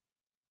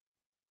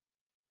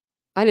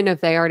 I didn't know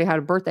if they already had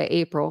a birthday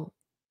April.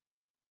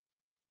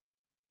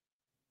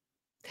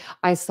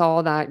 I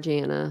saw that,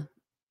 Jana.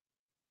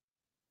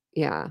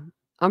 Yeah.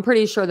 I'm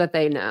pretty sure that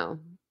they know.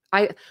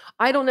 I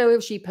don't know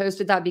if she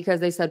posted that because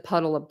they said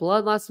puddle of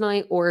blood last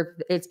night, or if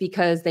it's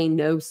because they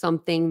know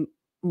something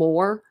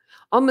more.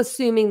 I'm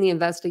assuming the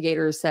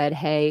investigators said,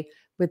 hey,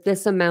 with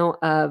this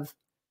amount of,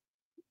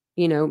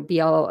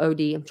 BLOD,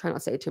 I'm trying not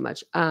to say it too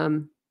much.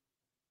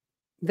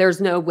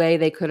 There's no way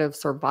they could have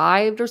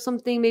survived or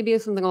something. Maybe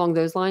something along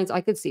those lines.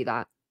 I could see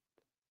that.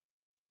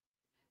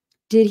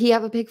 Did he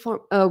have a pig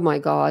farm? Oh my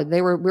God.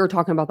 We were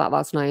talking about that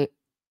last night.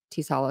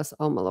 T. Salas.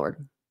 Oh my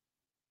Lord.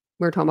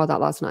 We were talking about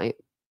that last night.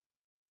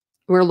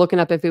 We were looking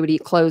up if it would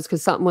eat clothes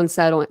because someone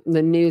said on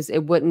the news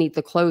it wouldn't eat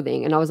the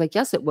clothing, and I was like,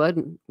 "Yes, it would."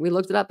 And we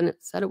looked it up, and it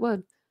said it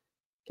would.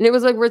 And it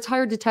was like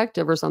retired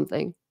detective or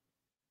something.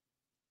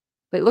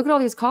 But look at all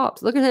these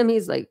cops. Look at him.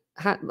 He's like,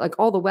 like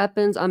all the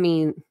weapons. I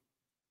mean,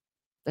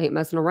 they ain't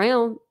messing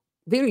around.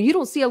 You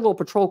don't see a little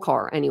patrol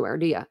car anywhere,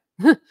 do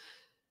you?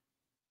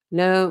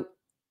 No,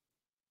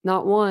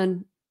 not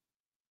one.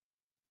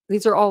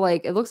 These are all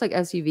like, it looks like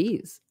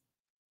SUVs.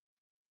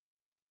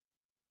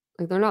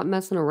 Like they're not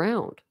messing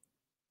around.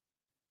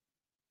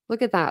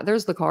 Look at that.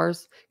 There's the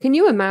cars. Can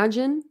you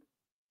imagine?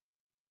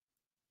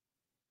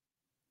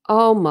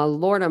 Oh my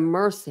Lord of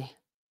mercy.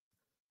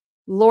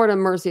 Lord of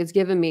mercy. It's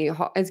giving me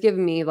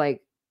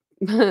like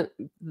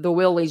the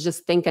willies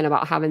just thinking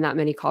about having that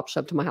many cops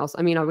show up to my house.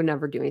 I mean, I would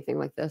never do anything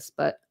like this,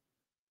 but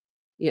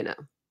you know,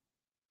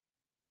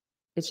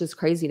 it's just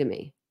crazy to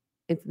me.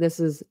 This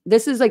is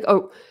like,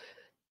 oh,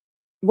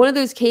 one of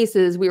those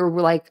cases we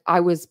were like, I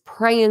was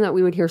praying that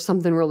we would hear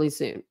something really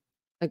soon.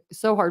 Like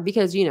so hard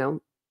because,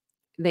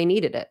 they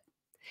needed it.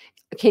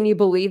 Can you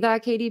believe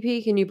that,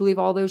 KDP? Can you believe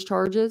all those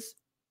charges?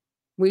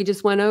 We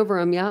just went over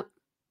them. Yep.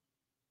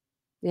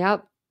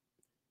 Yep.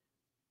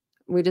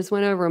 We just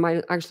went over them.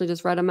 I actually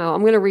just read them out.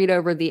 I'm going to read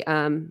over the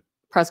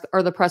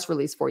press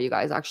release for you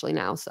guys actually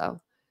now. So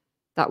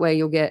that way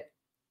you'll get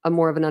a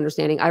more of an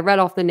understanding. I read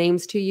off the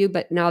names to you,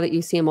 but now that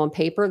you see them on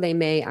paper, they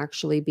may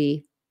actually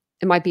be,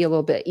 it might be a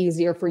little bit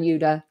easier for you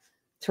to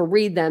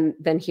read them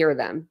than hear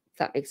them, if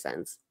that makes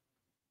sense.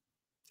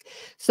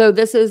 So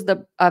this is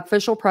the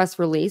official press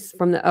release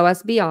from the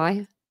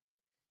OSBI.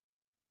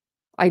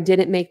 I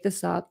didn't make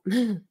this up.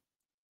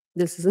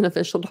 This is an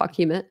official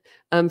document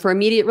for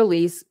immediate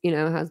release,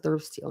 has the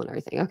seal and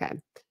everything. Okay.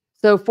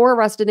 So 4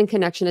 arrested in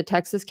connection to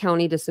Texas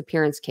County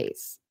disappearance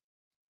case.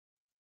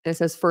 It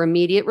says for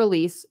immediate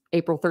release,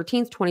 April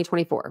 13th,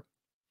 2024.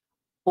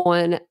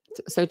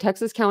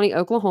 Texas County,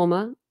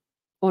 Oklahoma,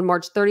 on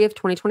March 30th,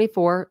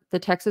 2024, the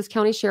Texas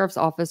County Sheriff's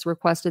Office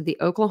requested the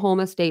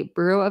Oklahoma State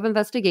Bureau of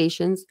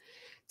Investigations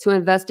to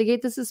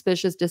investigate the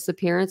suspicious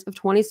disappearance of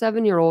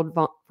 27-year-old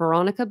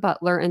Veronica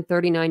Butler and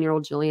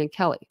 39-year-old Jilian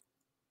Kelley.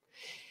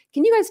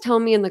 Can you guys tell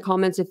me in the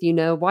comments if you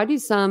know, why do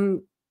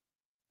some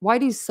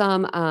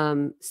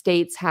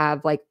states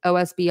have like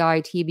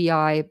OSBI,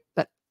 TBI,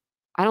 but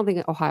I don't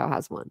think Ohio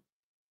has one.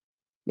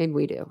 Maybe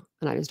we do,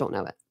 and I just don't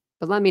know it.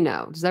 But let me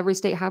know. Does every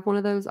state have one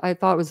of those? I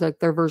thought it was like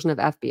their version of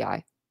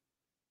FBI.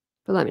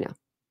 But let me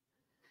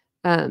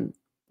know.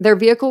 Their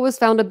vehicle was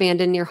found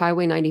abandoned near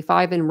Highway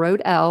 95 in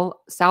Road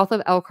L, south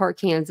of Elkhart,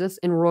 Kansas,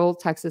 in rural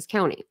Texas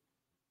County.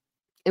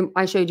 And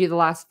I showed you the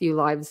last few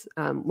lives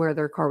where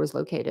their car was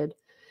located.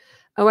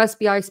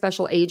 OSBI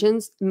special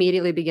agents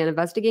immediately began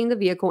investigating the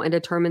vehicle and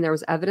determined there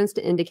was evidence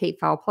to indicate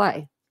foul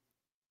play.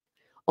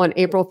 On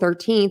April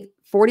 13th,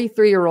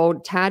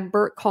 43-year-old Tad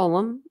Burt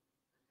Collum,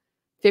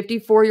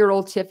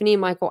 54-year-old Tiffany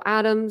Michael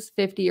Adams,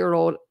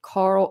 50-year-old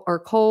Cole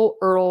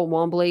Earl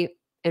Wombley,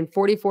 and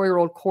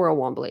 44-year-old Cora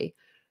Wombley.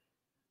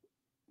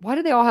 Why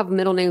do they all have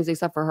middle names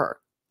except for her?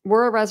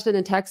 Were arrested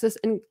in Texas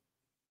and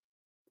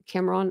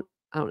Cameron,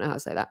 I don't know how to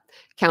say that,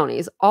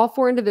 counties. All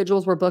 4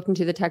 individuals were booked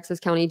into the Texas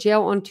County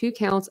Jail on 2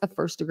 counts of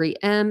first-degree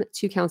M,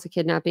 2 counts of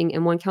kidnapping,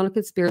 and 1 count of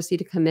conspiracy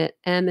to commit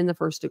M in the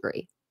first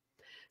degree.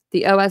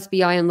 The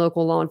OSBI and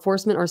local law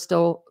enforcement are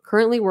still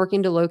currently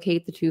working to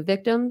locate the 2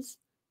 victims.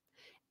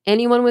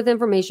 Anyone with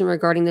information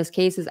regarding this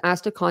case is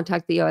asked to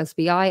contact the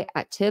OSBI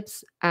at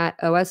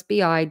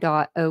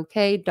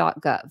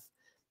tips@osbi.ok.gov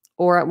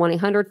or at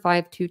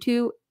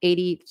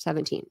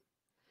 1-800-522-8017.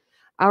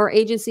 Our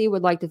agency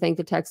would like to thank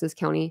the Texas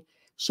County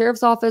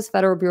Sheriff's Office,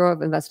 Federal Bureau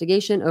of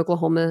Investigation,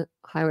 Oklahoma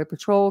Highway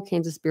Patrol,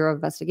 Kansas Bureau of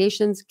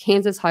Investigations,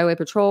 Kansas Highway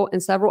Patrol,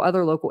 and several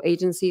other local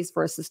agencies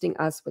for assisting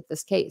us with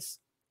this case.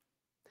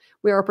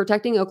 We are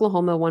protecting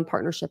Oklahoma one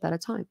partnership at a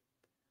time.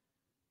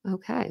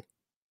 Okay.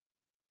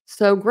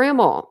 So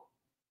grandma.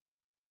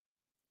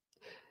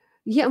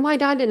 Yeah, my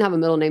dad didn't have a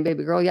middle name,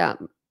 baby girl. Yeah.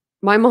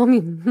 My mom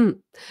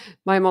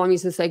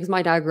used to say, because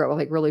my dad grew up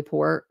like really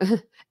poor,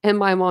 and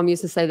my mom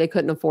used to say they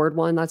couldn't afford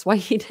one. That's why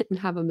he didn't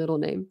have a middle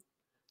name.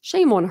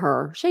 Shame on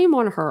her. Shame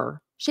on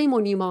her. Shame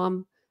on you,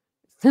 Mom.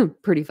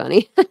 Pretty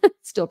funny.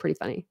 Still pretty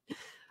funny. I'm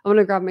going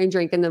to grab my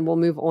drink and then we'll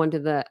move on to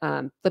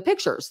the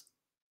pictures.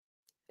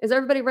 Is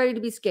everybody ready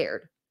to be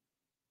scared?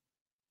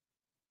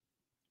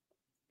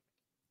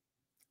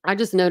 I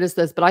just noticed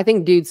this, but I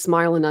think dude's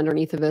smiling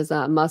underneath of his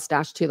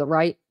mustache to the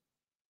right.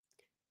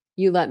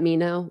 You let me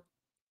know.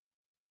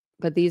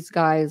 But these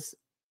guys,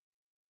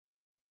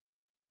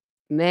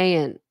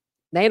 man,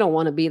 they don't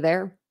want to be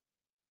there.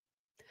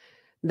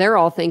 They're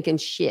all thinking,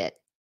 shit.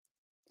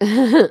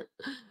 Shouldn't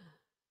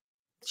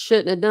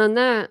have done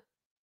that.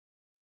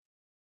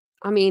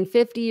 I mean,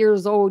 50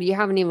 years old, you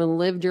haven't even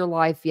lived your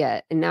life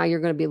yet, and now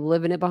you're going to be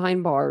living it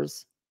behind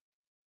bars.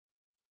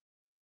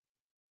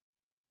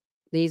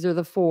 These are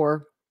the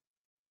 4.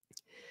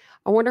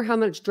 I wonder how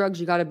much drugs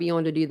you got to be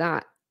on to do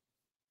that.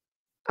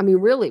 I mean,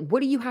 really,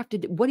 what do you have to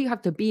do? What do you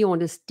have to be on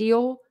to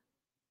steal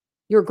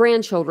your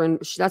grandchildren?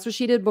 That's what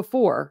she did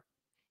before.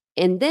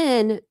 And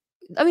then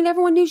I mean,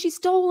 everyone knew she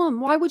stole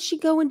them. Why would she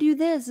go and do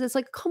this? It's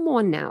like, come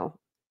on now.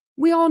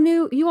 We all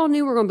knew, you all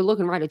knew we are going to be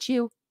looking right at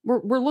you.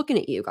 We're looking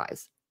at you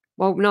guys.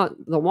 Well, not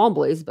the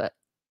Womblies, but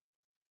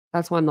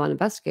that's why I'm not an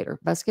investigator.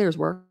 Investigators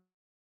work.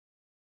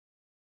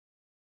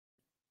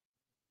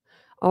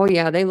 Oh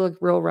yeah, they look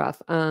real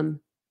rough. Let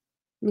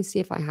me see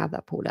if I have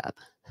that pulled up.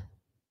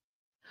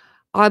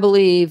 I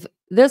believe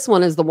this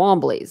one is the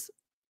Womblies,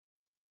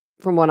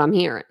 from what I'm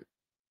hearing.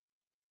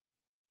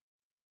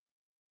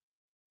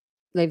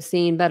 They've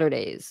seen better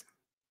days.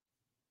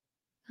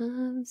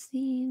 I've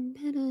seen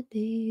better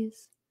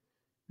days.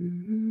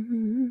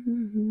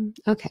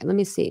 Okay, let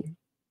me see.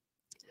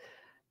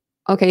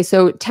 Okay,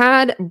 so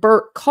Tad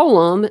Burt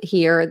Cullum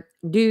here,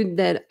 dude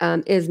that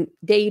is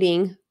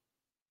dating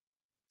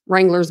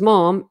Wrangler's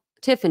mom,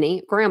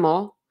 Tiffany,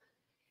 grandma,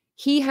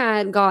 he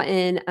had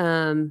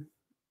gotten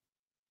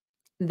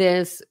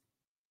this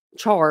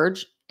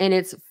charge, and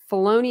it's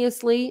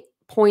feloniously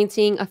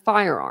pointing a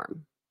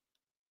firearm.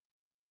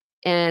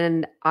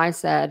 And I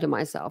said to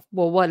myself,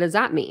 well, what does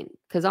that mean?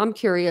 Because I'm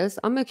curious.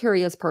 I'm a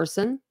curious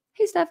person.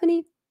 Hey,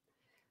 Stephanie.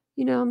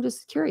 I'm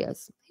just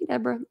curious. Hey,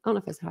 Deborah. I don't know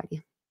if I said hi to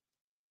you.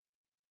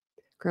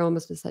 Grandma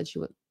must have said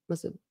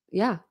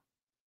yeah.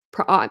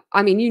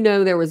 I mean,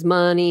 there was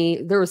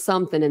money. There was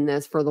something in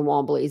this for the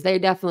Womblies. There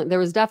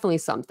was definitely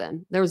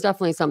something. There was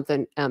definitely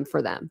something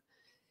for them.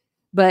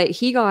 But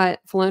he got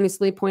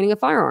feloniously pointing a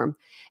firearm.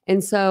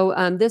 And so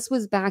this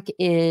was back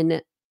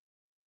in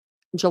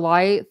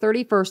July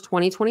 31st,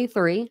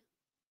 2023.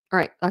 All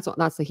right,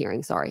 that's the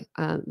hearing. Sorry.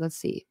 Let's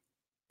see.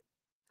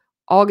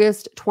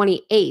 August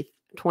 28th,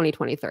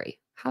 2023.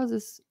 How's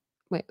this?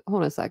 Wait,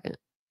 hold on a second.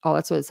 Oh,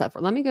 that's what it said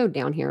for. Let me go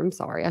down here. I'm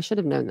sorry. I should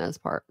have known this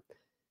part.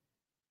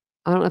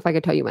 I don't know if I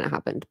could tell you when it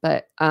happened,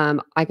 but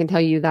I can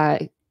tell you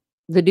that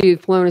the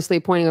dude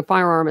feloniously pointing a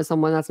firearm at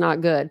someone, that's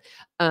not good.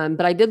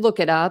 But I did look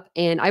it up,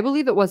 and I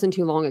believe it wasn't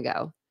too long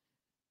ago.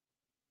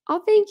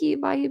 Oh, thank you.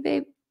 Bye, you,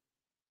 babe.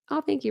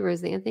 Oh, thank you,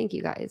 Roseanne. Thank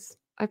you, guys.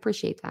 I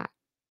appreciate that.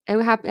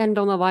 It happened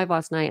on the live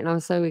last night, and I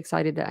was so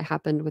excited that it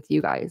happened with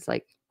you guys,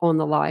 like on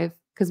the live.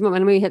 Because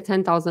when we hit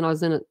 10,000, I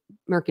was in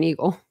American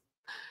Eagle.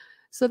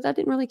 So that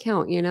didn't really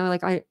count,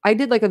 Like I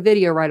did like a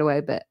video right away,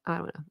 but I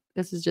don't know.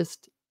 This is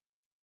just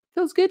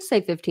feels good to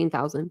say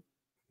 15,000.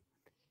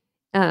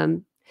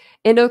 In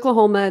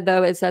Oklahoma,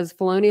 though, it says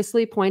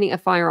feloniously pointing a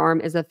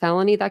firearm is a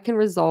felony that can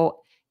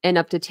result in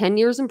up to 10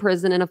 years in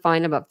prison and a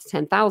fine of up to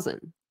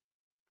 10,000.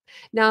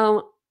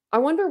 Now, I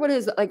wonder what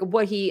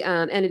he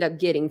ended up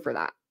getting for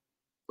that,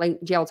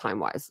 like jail time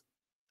wise.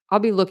 I'll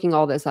be looking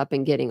all this up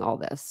and getting all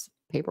this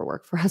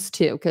paperwork for us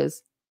too,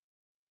 because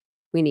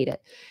we need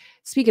it.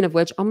 Speaking of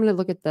which, I'm going to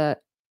look at the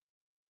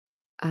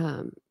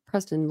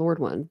Preston Lord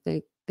one.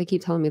 They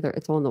keep telling me that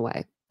it's on the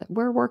way.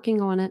 We're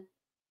working on it.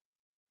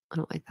 I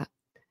don't like that.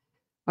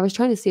 I was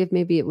trying to see if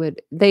maybe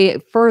they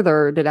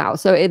furthered it out.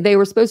 So they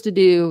were supposed to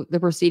do the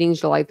proceedings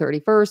July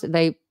 31st.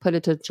 They put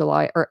it to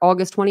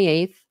August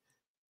 28th.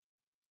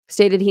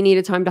 Stated he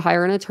needed time to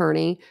hire an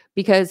attorney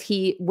because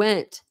he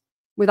went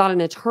without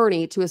an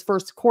attorney to his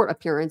first court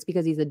appearance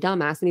because he's a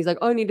dumbass. And he's like,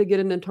 oh, I need to get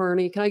an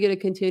attorney. Can I get a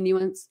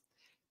continuance?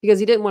 Because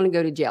he didn't want to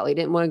go to jail. He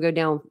didn't want to go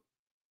down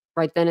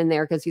right then and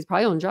there because he's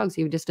probably on drugs.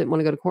 He just didn't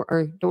want to go to court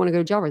or don't want to go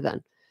to jail right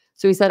then.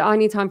 So he said, I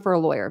need time for a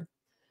lawyer.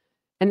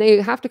 And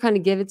they have to kind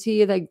of give it to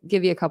you. They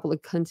give you a couple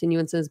of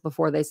continuances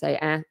before they say,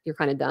 you're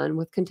kind of done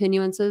with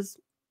continuances.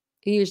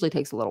 It usually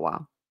takes a little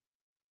while.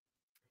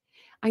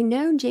 I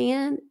know,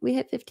 Jan. We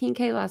hit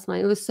 15K last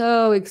night. It was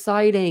so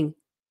exciting.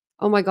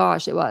 Oh my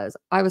gosh, it was.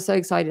 I was so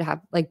excited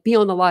to be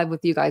on the live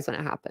with you guys when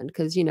it happened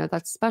because,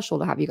 that's special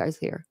to have you guys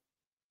here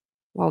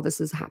while this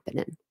is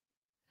happening.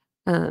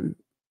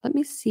 Let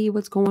me see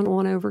what's going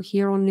on over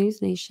here on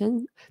News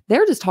Nation.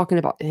 They're just talking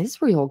about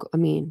Israel. I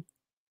mean,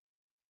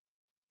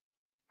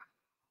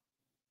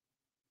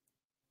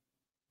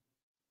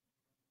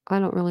 I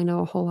don't really know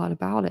a whole lot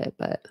about it,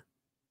 but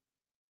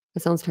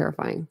it sounds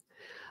terrifying.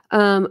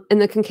 And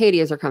the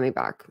Kincadias are coming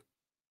back.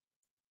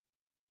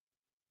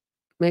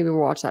 Maybe we'll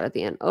watch that at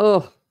the end.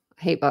 Oh,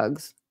 I hate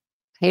bugs.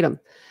 Hate them.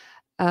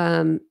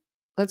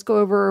 We'll go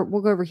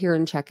over here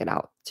and check it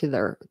out to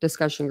their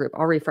discussion group.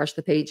 I'll refresh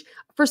the page.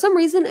 For some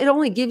reason, it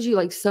only gives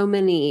you so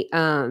many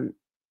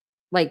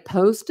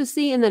posts to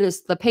see, and then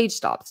the page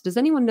stops. Does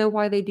anyone know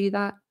why they do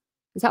that?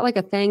 Is that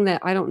a thing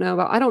that I don't know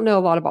about? I don't know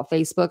a lot about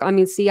Facebook. I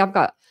mean, see, I've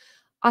got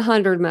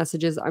 100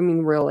 messages. I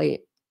mean,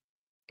 really,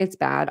 it's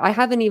bad. I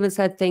haven't even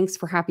said thanks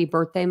for happy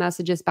birthday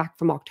messages back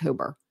from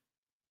October.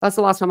 That's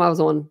the last time I was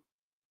on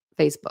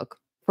Facebook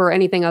for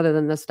anything other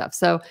than this stuff.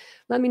 So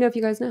let me know if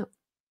you guys know.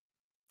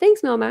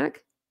 Thanks, Melmac.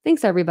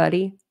 Thanks,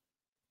 everybody.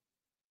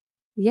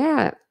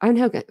 Yeah, I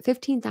know.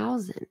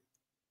 15,000.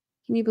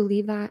 Can you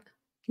believe that?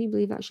 Can you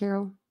believe that,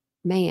 Cheryl?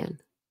 Man.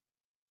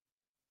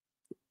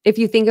 If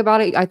you think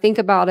about it, I think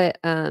about it,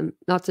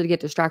 not to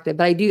get distracted,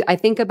 but I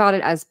think about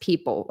it as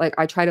people.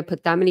 I try to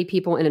put that many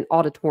people in an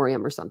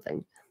auditorium or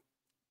something.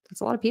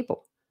 That's a lot of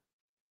people.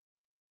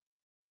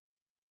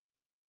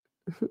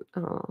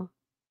 Oh,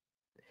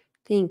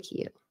 thank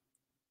you.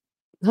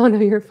 Oh, no,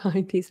 you're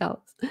fine. Peace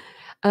out.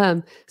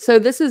 So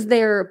this is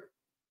their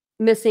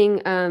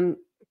missing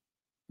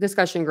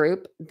discussion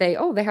group. They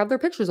have their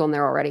pictures on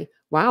there already.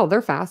 Wow,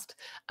 they're fast.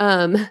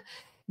 Um,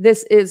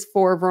 this is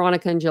for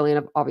Veronica and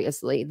Jillian,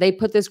 obviously. They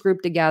put this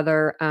group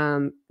together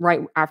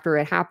right after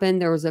it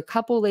happened. There was a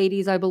couple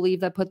ladies, I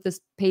believe, that put this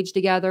page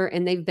together,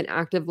 and they've been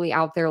actively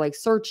out there like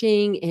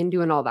searching and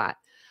doing all that.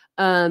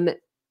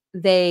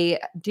 They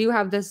do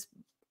have this,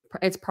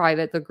 it's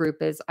private, the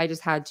group is. I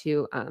just had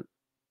to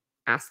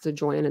ask to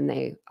join, and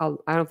I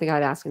don't think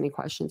I'd ask any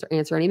questions or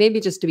answer any, maybe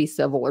just to be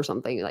civil or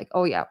something, like,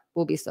 oh yeah,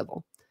 we'll be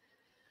civil.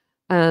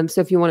 So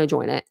if you want to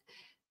join it.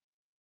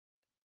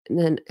 And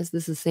then is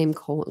this the same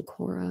Cole and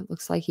Cora?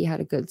 Looks like he had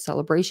a good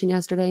celebration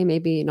yesterday.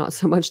 Maybe not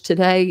so much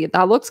today.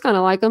 That looks kind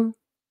of like him.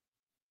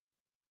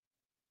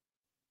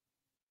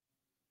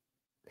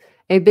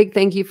 A big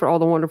thank you for all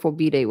the wonderful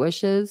birthday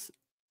wishes.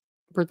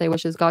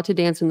 Got to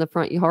dance in the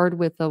front yard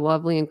with the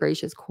lovely and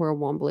gracious Cora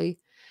Wombley.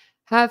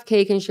 Have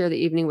cake and share the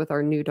evening with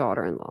our new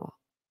daughter-in-law.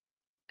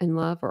 In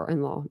love or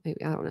in-law,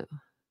 maybe. I don't know.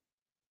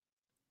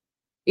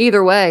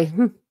 Either way,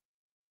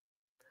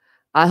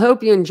 I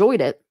hope you enjoyed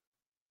it.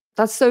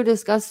 That's so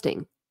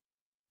disgusting.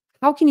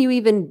 How can you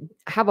even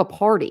have a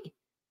party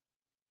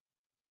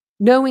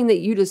knowing that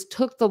you just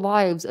took the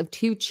lives of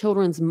 2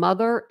 children's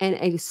mother and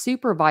a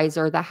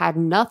supervisor that had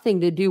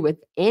nothing to do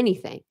with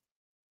anything?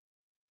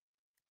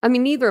 I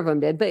mean, neither of them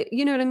did, but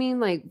you know what I mean?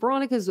 Like,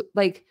 Veronica's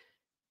like,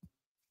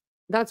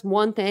 that's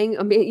one thing.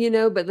 I mean,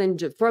 but then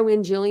throw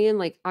in Jillian,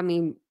 like, I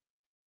mean,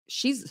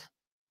 she's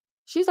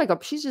she's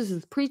just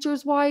his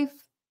preacher's wife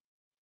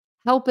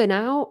helping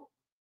out.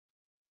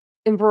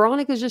 And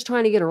Veronica's just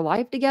trying to get her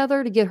life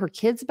together to get her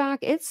kids back.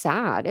 It's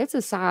sad. It's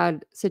a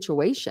sad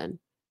situation.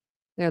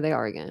 There they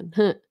are again.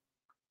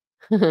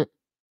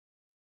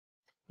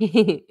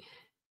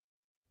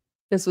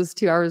 This was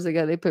 2 hours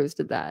ago they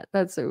posted that.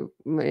 That's so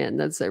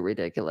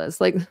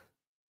ridiculous. Like,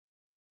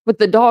 with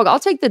the dog, I'll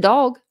take the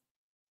dog.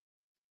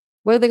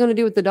 What are they gonna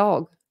do with the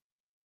dog?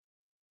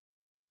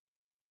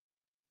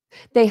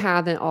 They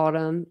haven't,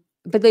 Autumn,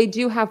 but they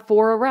do have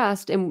 4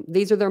 arrests, and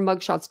these are their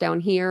mugshots down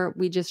here.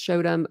 We just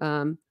showed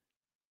them,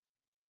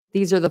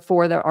 these are the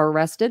 4 that are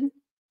arrested.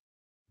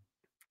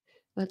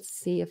 Let's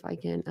see if I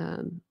can,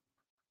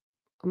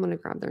 I'm gonna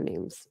grab their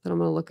names, but I'm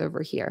gonna look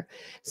over here.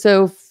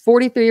 So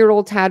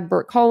 43-year-old Tad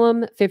Burt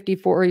Cullum,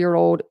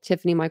 54-year-old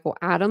Tiffany Michael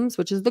Adams,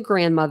 which is the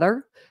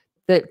grandmother.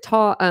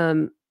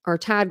 The our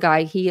Tad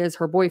guy, he is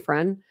her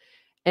boyfriend.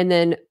 And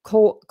then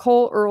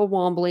Cole Earl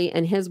Wombley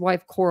and his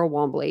wife Cora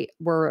Wombley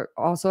were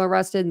also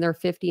arrested, and they're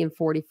 50 and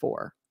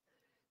 44.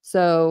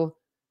 So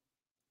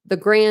the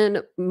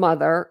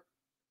grandmother's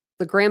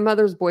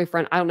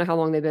boyfriend, I don't know how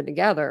long they've been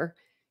together,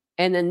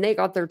 and then they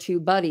got their 2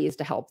 buddies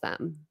to help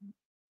them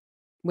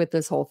with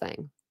this whole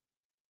thing.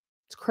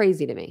 It's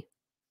crazy to me.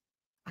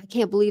 I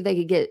can't believe they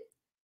could get.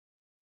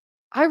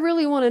 I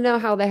really want to know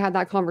how they had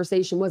that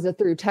conversation. Was it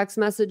through text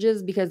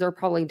messages? Because they're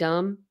probably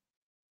dumb.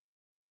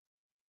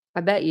 I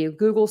bet you.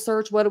 Google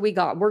search, what do we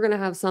got? We're going to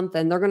have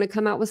something. They're going to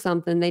come out with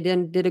something. They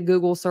did a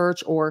Google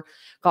search or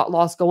got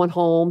lost going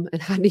home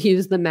and had to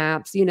use the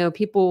maps.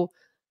 People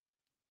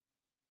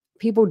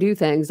do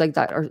things like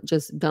that, are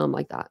just dumb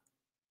like that.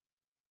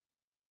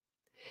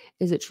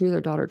 Is it true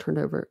their daughter turned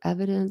over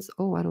evidence?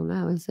 Oh, I don't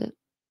know. Is it?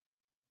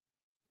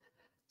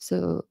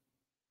 So,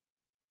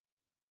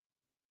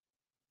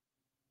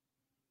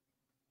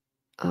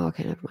 oh,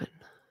 okay, never mind.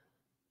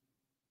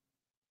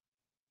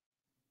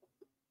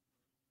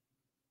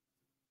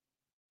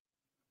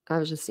 I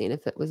was just seeing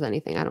if it was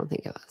anything. I don't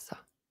think it was. So.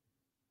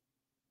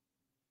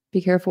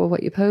 Be careful of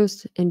what you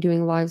post and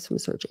doing lives from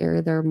search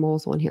area. There are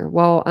moles on here.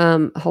 Well,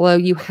 hello,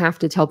 you have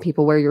to tell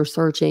people where you're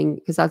searching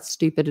because that's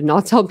stupid to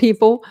not tell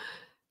people.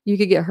 You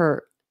could get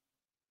hurt.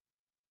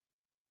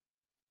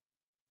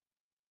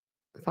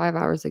 5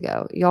 hours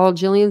ago. Y'all,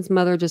 Jillian's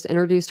mother just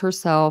introduced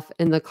herself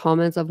in the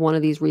comments of one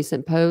of these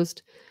recent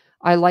posts.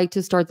 I like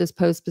to start this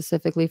post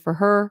specifically for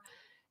her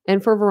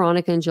and for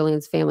Veronica and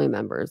Jillian's family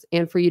members,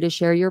 and for you to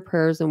share your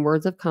prayers and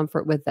words of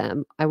comfort with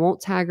them. I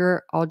won't tag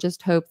her. I'll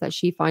just hope that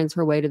she finds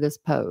her way to this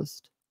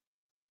post.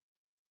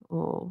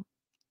 Oh,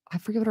 I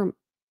forget what her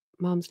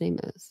mom's name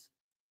is.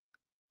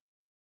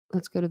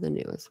 Let's go to the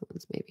newest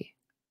ones, maybe.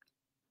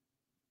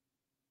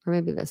 Or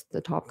maybe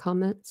the top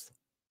comments.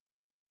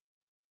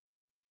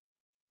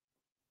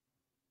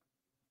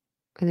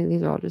 I think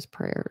these are all just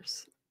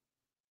prayers.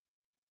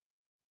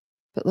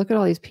 But look at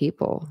all these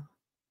people.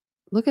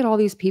 Look at all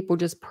these people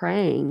just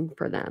praying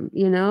for them,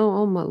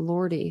 Oh my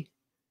lordy.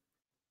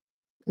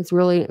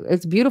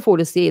 It's beautiful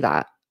to see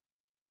that.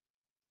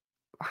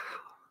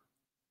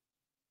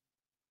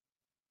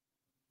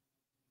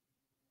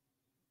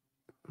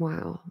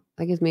 Wow.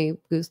 That gives me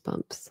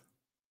goosebumps.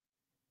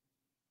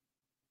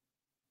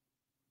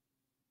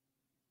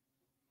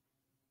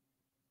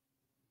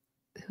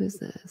 Who is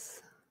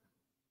this?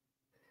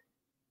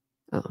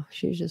 Oh,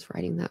 she was just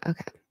writing that.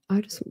 Okay.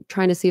 I'm just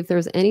trying to see if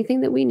there's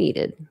anything that we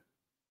needed.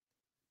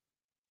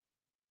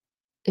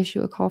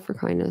 Issue a call for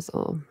kindness.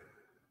 Oh.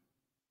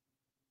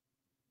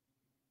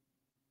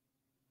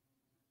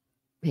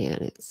 Man,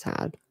 it's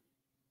sad.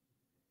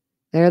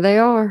 There they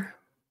are.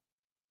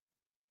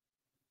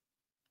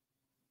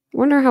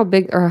 Wonder how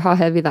big or how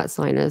heavy that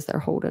sign is they're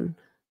holding.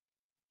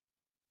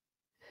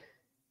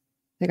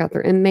 They got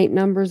their inmate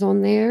numbers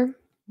on there.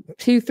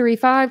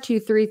 235,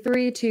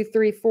 233,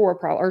 234,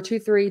 probably, or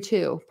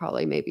 232,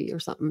 probably, maybe, or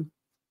something.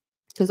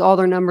 Because all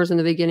their numbers in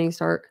the beginning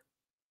start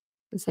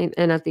the same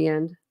and at the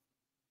end.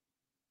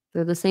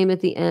 They're the same at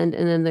the end,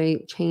 and then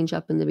they change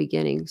up in the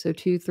beginning. So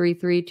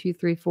 233,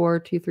 234,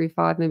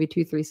 235, maybe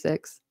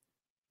 236.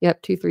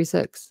 Yep,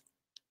 236.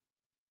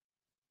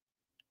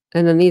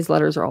 And then these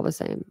letters are all the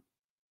same.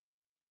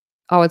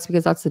 Oh, it's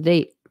because that's the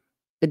date.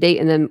 The date,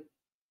 and then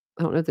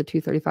I don't know if the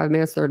 235,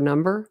 maybe it's their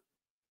number.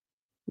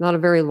 Not a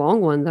very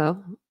long one,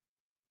 though.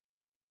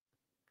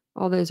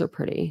 All those are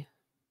pretty.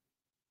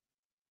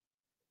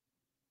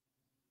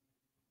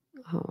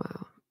 Oh,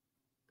 wow.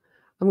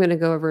 I'm gonna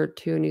go over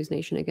to News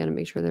Nation again and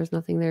make sure there's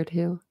nothing there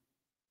too.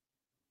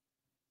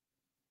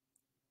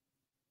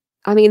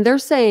 I mean, they're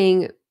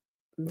saying,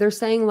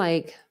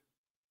 like,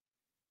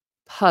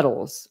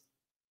 puddles.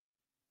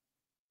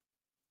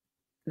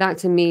 That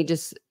to me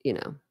just,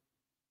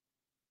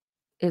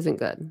 isn't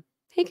good.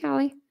 Hey,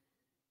 Callie.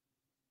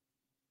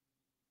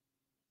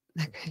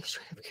 That guy's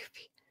straight up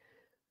goofy.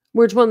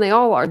 Which one they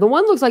all are. The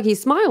one looks like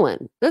he's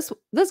smiling. This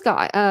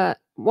guy,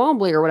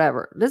 Wombly or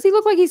whatever. Does he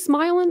look like he's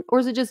smiling, or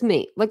is it just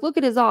me? Like, look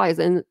at his eyes,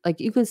 and, like,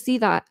 you can see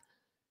that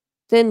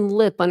thin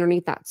lip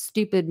underneath that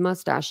stupid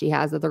mustache he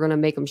has that they're gonna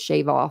make him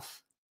shave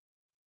off.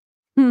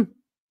 Hmm.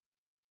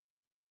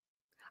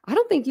 I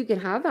don't think you can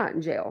have that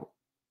in jail.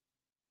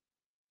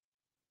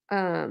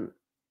 I'm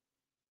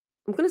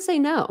gonna say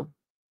no.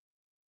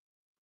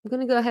 I'm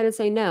gonna go ahead and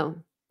say no.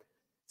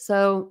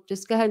 So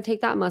just go ahead and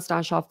take that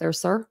mustache off there,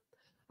 sir.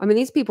 I mean,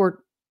 these people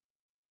are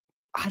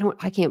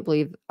I can't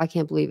believe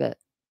it.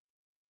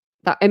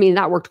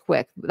 That worked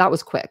quick. That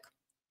was quick.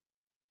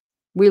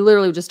 We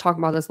literally were just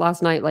talking about this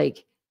last night,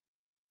 like,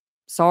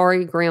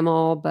 sorry,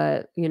 grandma,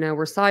 but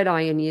we're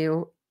side-eyeing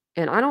you.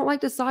 And I don't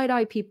like to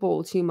side-eye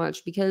people too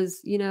much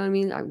because,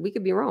 we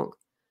could be wrong.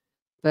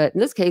 But in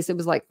this case, it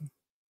was like,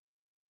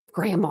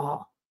 grandma.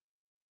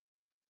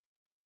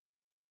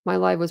 My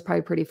life was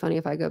probably pretty funny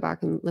if I go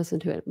back and listen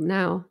to it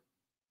now.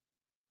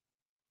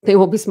 They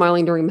will be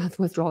smiling during meth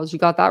withdrawals. You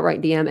got that right,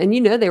 DM.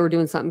 And they were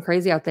doing something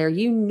crazy out there.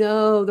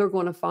 They're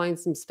going to find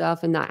some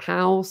stuff in that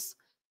house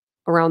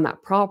around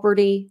that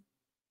property.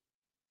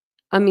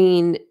 I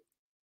mean,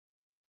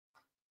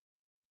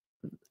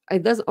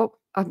 it doesn't. Oh,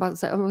 I'm about to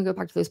say, I'm going to go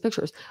back to those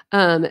pictures.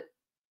 This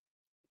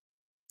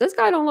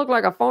guy don't look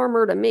like a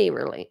farmer to me,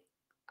 really.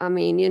 I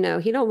mean,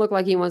 he don't look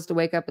like he wants to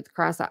wake up at the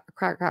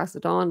crack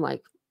of dawn,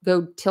 like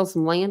go till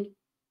some land.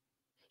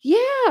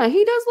 Yeah,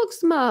 he does look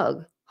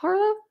smug.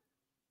 Harlow?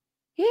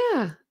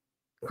 Yeah.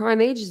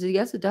 Crime agency,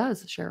 yes, it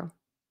does, Cheryl.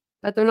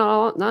 But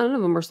none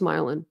of them are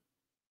smiling.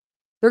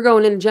 They're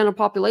going into general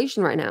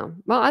population right now.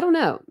 Well, I don't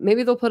know.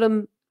 Maybe they'll put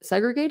them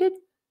segregated?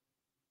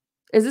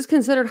 Is this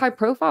considered high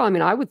profile? I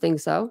mean, I would think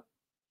so.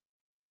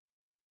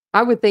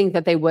 I would think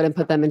that they wouldn't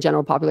put them in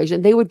general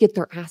population. They would get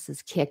their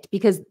asses kicked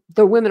because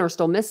the women are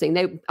still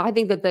missing. I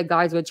think that the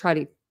guys would try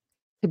to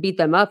beat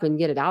them up and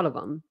get it out of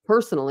them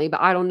personally,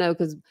 but I don't know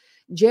because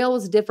jail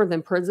is different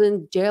than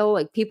prison. Jail,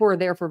 like, people are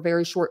there for a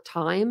very short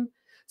time,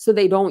 so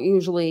they don't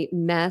usually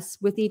mess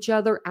with each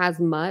other as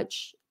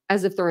much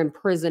as if they're in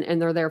prison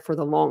and they're there for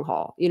the long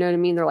haul. You know what I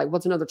mean? They're like,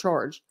 what's another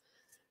charge?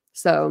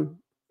 So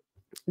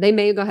they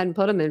may go ahead and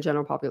put them in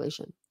general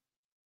population.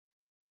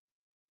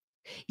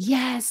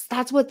 Yes,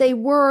 that's what they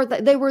were.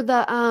 They were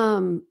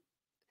the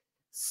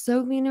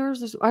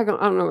Souvenirs. I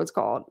don't know what it's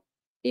called.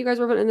 You guys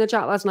were putting in the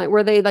chat last night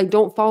where they, like,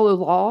 don't follow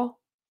law,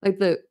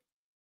 like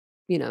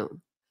you know.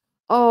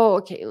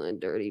 Oh, Caitlin,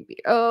 dirty beer.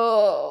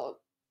 Oh,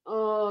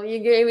 you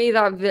gave me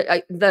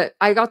that.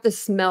 I got the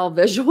smell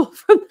visual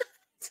from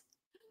that.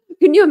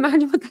 Can you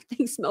imagine what that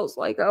thing smells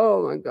like?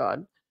 Oh my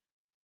god.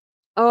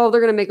 Oh,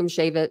 they're gonna make them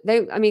shave it.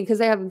 Because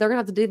they're gonna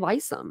have to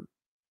de-lice them.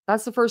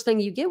 That's the first thing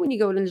you get when you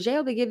go into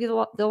jail. They give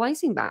you the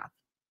licing bath.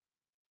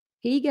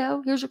 Here you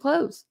go. Here's your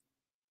clothes.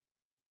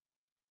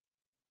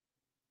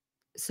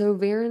 So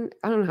Varan,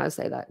 I don't know how to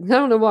say that. I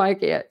don't know why I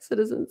can't.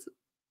 Citizens.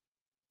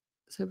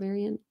 So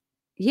Varian.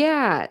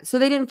 Yeah. So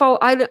they didn't follow.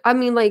 I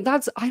mean, like,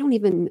 I don't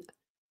even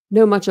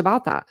know much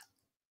about that.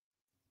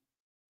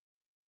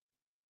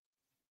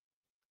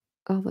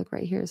 Oh, look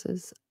right here. It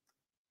says,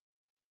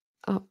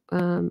 oh,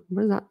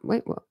 what is that?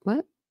 Wait,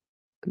 what?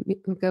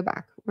 Go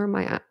back. Where am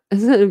I at?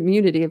 Is it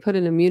immunity? I put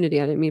in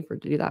immunity. I didn't mean for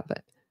it to do that,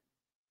 but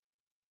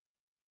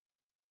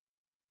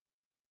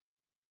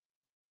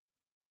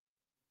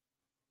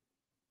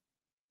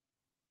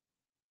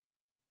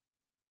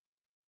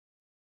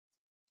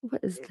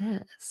what is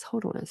this?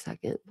 Hold on a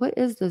second. What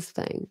is this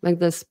thing? Like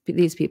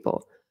these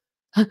people.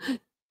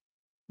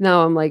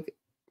 Now I'm like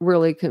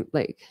really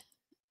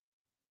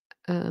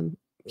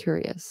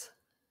curious.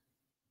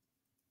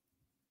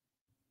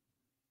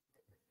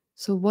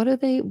 So what do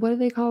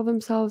they call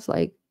themselves?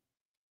 Like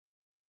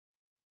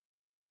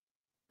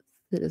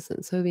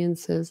citizens, Soviet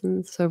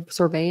citizens, so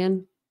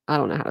surveying. I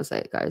don't know how to say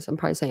it, guys. I'm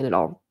probably saying it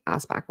all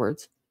ass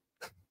backwards.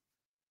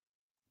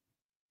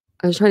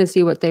 I was trying to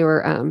see what they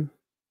were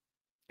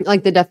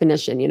like the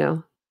definition,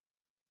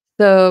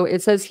 So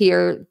it says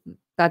here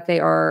that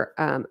they're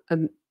a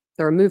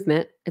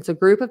movement. It's a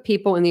group of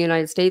people in the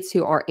United States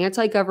who are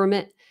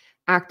anti-government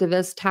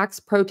activists, tax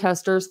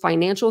protesters,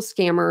 financial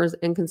scammers,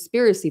 and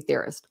conspiracy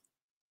theorists.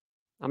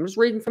 I'm just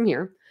reading from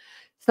here.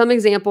 Some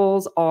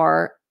examples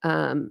are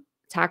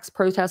tax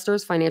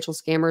protesters, financial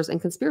scammers, and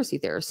conspiracy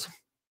theorists.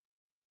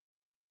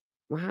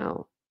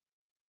 Wow.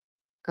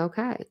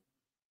 Okay.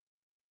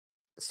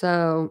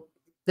 So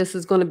this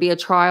is going to be a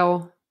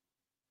trial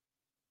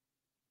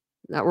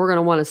that we're going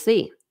to want to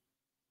see.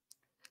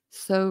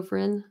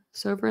 Sovereign.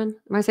 Am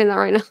I saying that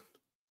right now?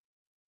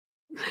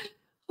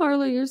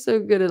 Harley, you're so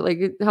good at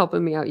like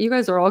helping me out. You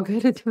guys are all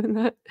good at doing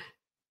that,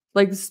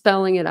 like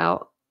spelling it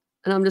out.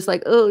 And I'm just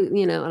like, oh,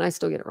 and I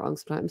still get it wrong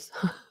sometimes.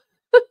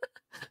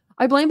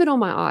 I blame it on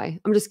my eye.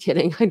 I'm just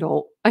kidding. I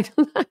don't. I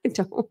don't. I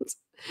don't.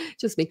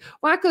 Just me.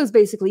 Wacko's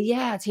basically,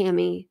 yeah,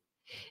 Tammy.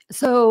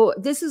 So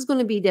this is going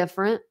to be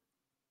different.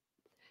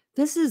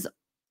 This is,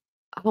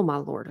 oh my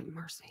Lord have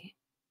mercy.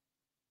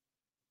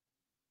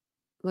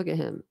 Look at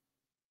him.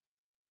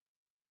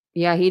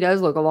 Yeah, he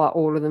does look a lot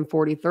older than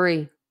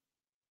 43.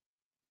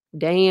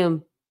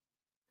 Damn.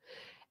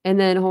 And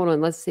then hold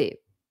on, let's see.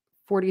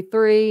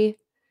 43.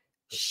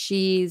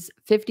 She's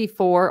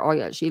 54. Oh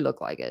yeah, she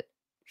looked like it.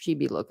 She'd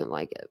be looking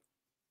like it.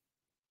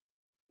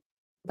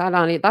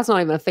 That's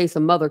not even a face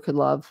a mother could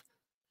love.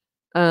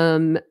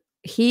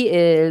 He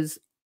is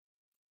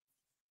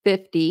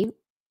 50.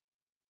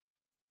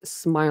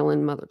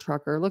 Smiling mother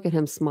trucker. Look at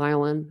him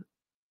smiling.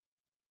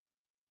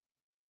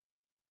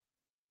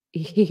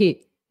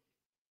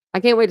 I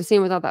can't wait to see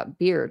him without that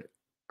beard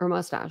or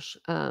mustache.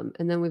 And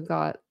then we've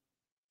got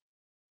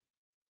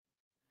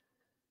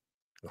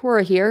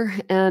Cora here,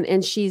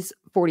 and she's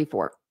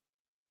 44.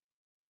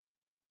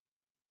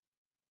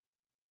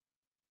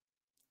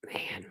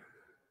 Man,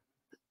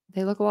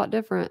 they look a lot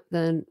different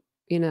than,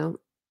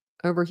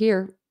 over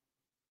here.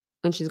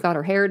 And she's got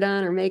her hair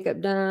done, her makeup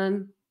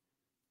done.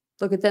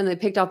 Look at them. They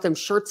picked out them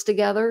shirts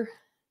together.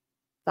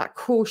 That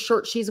cool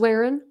shirt she's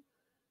wearing.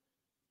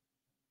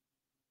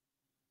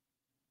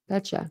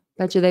 Betcha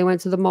they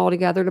went to the mall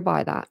together to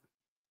buy that.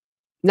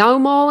 No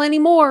mall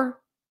anymore.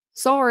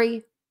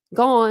 Sorry.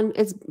 Gone.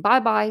 It's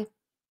bye-bye.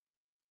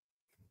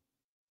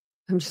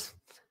 I'm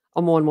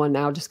on one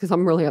now just because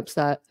I'm really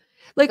upset.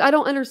 Like, I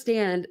don't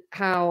understand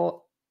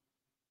how.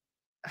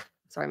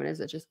 Sorry, my nose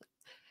itches.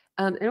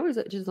 It always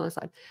itches on the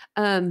side.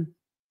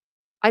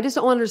 I just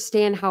don't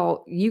understand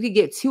how you could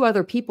get 2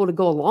 other people to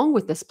go along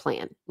with this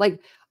plan.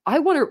 Like,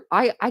 I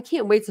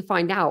can't wait to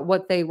find out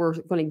what they were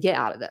going to get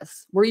out of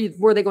this.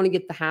 Were they going to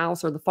get the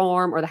house or the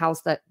farm or the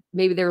house that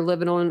maybe they were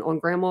living on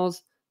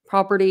grandma's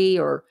property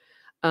or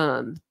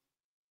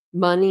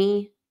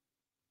money?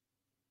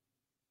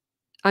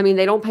 I mean,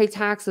 they don't pay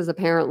taxes,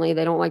 apparently.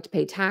 They don't like to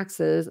pay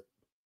taxes.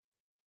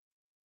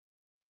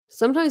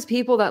 Sometimes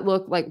people that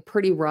look like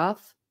pretty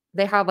rough,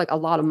 they have like a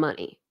lot of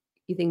money.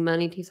 You think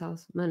money, T's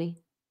house? Money?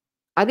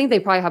 I think they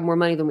probably have more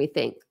money than we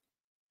think.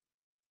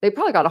 They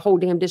probably got a whole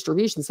damn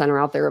distribution center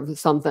out there of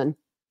something.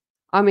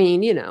 I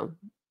mean,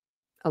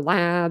 a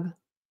lab,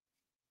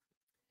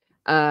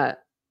 a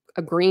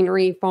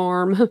greenery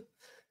farm.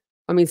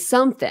 I mean,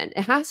 something.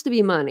 It has to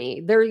be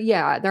money.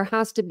 It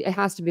has to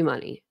be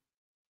money.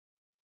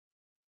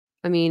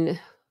 I mean,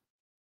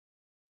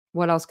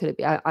 what else could it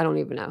be? I don't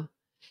even know.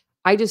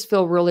 I just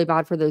feel really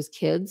bad for those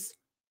kids.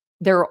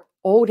 They're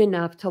old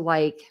enough to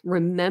like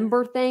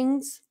remember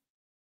things.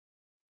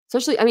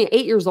 Especially,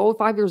 8 years old,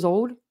 5 years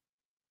old.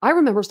 I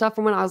remember stuff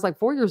from when I was like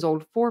 4 years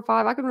old, 4 or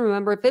 5. I can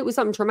remember if it was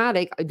something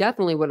traumatic, I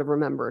definitely would have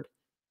remembered.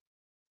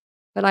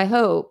 But I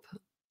hope,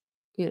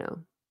 that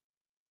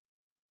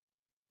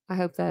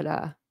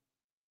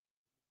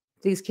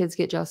these kids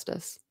get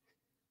justice.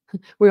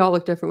 We all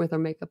look different with our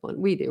makeup on.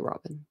 We do,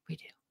 Robin. We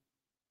do.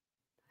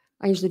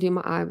 I usually do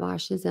my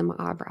eyelashes and my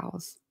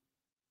eyebrows.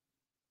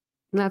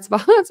 And that's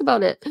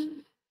about it.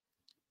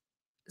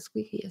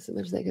 Squeaky as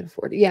much as they could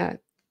afford it. Yeah.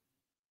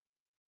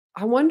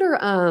 I wonder,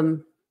 I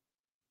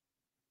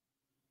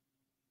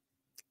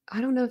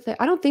don't know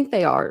I don't think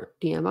they are,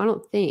 DM. I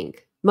don't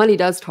think. Money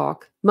does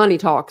talk. Money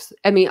talks.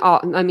 I mean,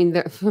 I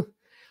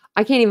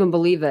can't even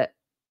believe it.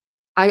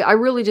 I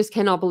really just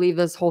cannot believe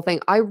this whole thing.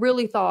 I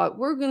really thought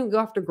we're going to go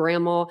after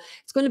grandma.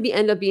 It's going to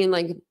end up being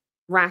like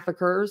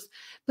Rathakers.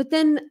 But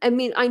then,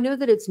 I know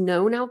that it's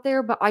known out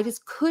there, but I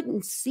just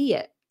couldn't see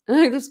it. And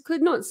I just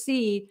could not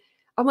see.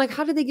 I'm like,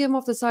 how did they get him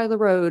off the side of the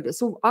road?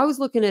 So I was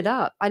looking it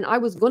up and I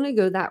was going to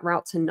go that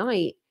route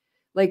tonight.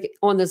 Like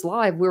on this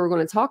live, we were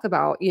going to talk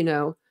about,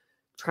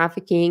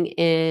 trafficking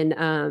and,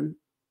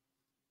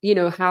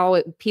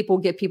 how people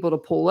get people to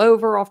pull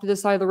over off to the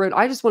side of the road.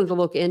 I just wanted to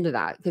look into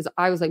that because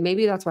I was like,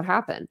 maybe that's what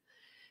happened.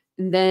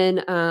 And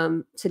then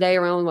today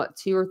around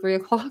 2 or 3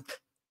 o'clock,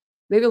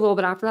 maybe a little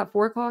bit after that,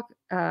 4 o'clock,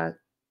 they're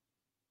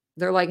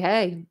like,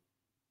 hey,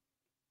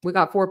 we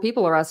got 4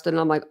 people arrested. And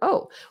I'm like,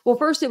 oh, well,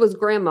 first it was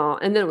grandma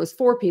and then it was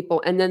 4 people.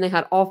 And then they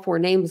had all 4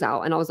 names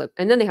out. And I was like,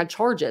 and then they had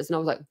charges. And I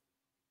was like,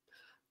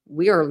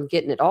 we are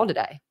getting it all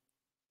today.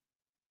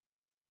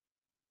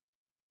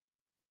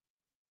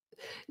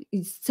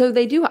 So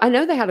they do I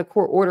know they had a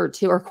court order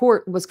too, or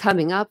court was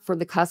coming up for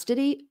the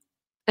custody,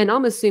 and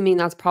I'm assuming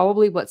that's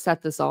probably what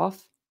set this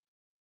off.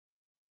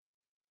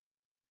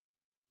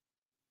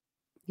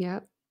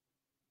 Yep,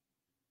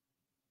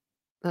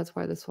 that's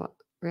why the SWAT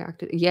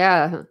reacted.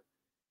 Yeah,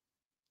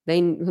 they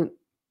n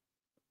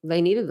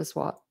they needed the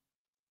SWAT.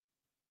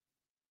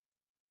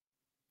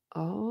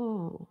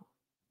 Oh,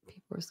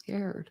 people are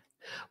scared.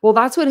 Well,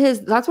 that's what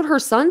her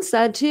son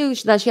said too,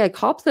 that she had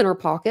cops in her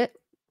pocket.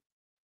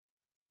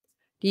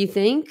 Do you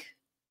think?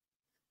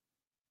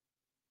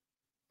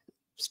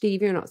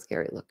 Steve, you're not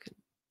scary looking.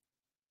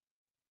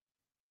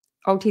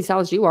 Oh, T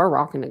Sal's, you are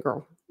rocking it,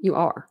 girl. You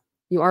are.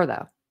 You are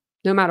though.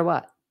 No matter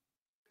what.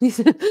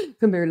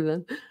 Compared to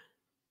them.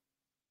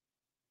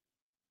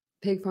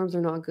 Pig farms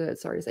are not good,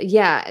 sorry to say.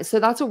 Yeah, so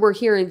that's what we're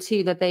hearing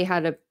too, that they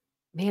had a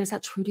man, is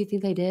that true? Do you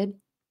think they did?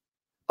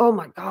 Oh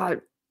my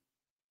God.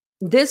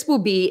 This will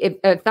be,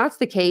 if that's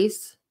the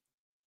case,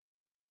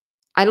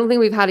 I don't think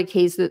we've had a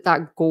case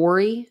that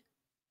gory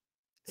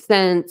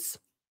since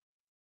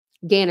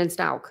Gannon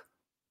Stauch.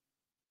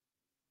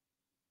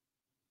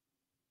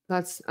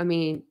 That's, I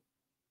mean,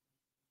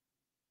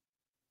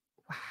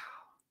 wow.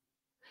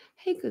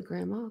 Hey, good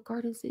grandma,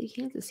 Garden City,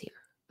 Kansas here.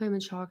 I'm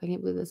in shock. I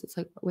can't believe this. It's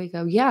like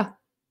Waco. Yeah,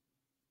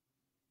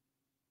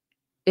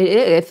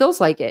 it feels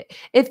like it.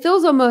 It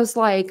feels almost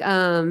like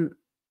the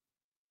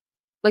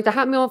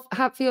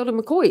Hatfield and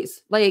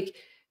McCoys. Like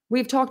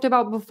we've talked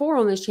about before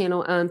on this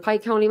channel,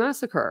 Pike County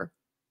Massacre.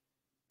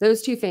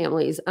 Those two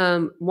families,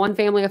 one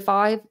family of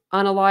 5,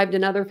 unalived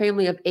another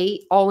family of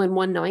 8, all in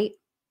one night.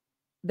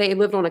 They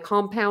lived on a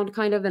compound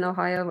kind of in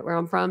Ohio, where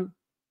I'm from.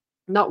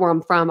 Not where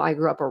I'm from. I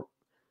grew up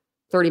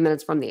 30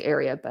 minutes from the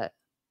area, but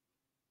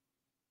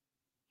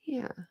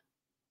yeah.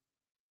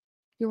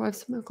 Your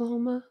wife's from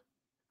Oklahoma?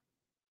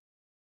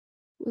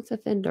 What's a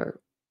fender?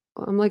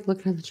 I'm like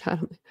looking at the chat.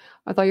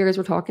 I thought you guys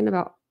were talking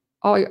about.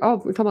 Oh,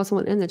 we're talking about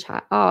someone in the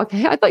chat. Oh,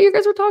 okay. I thought you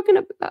guys were talking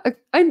about.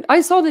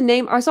 I saw the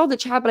name. I saw the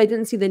chat, but I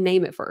didn't see the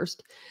name at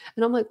first.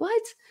 And I'm like,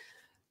 what?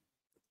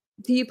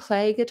 Do you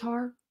play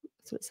guitar?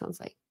 That's what it sounds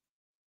like.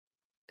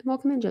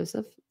 Welcome in,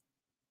 Joseph.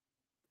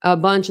 A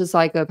bunch of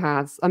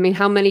psychopaths. I mean,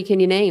 how many can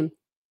you name?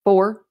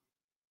 4,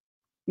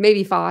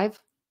 maybe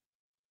 5.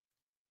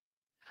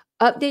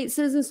 Update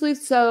Citizen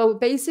Sleuth. So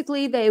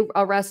basically, they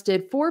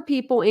arrested 4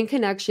 people in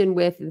connection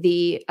with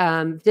the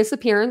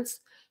disappearance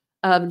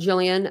of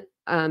Jilian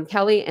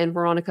Kelley and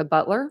Veronica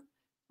Butler.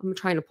 I'm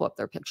trying to pull up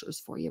their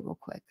pictures for you real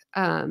quick.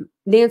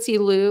 Nancy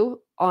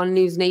Liu on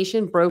News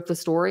Nation broke the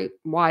story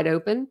wide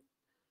open.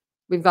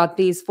 We've got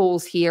these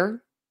fools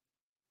here.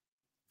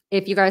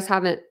 If you guys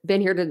haven't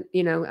been here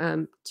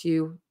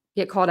to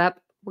get caught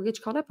up, we'll get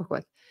you caught up real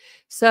quick.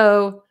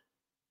 So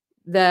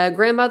the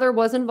grandmother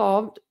was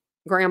involved.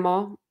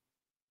 Grandma,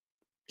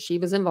 she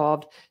was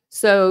involved.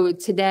 So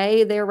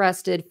today they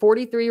arrested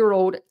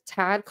 43-year-old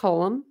Tad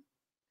Cullum,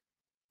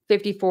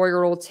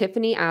 54-year-old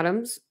Tiffany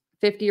Adams,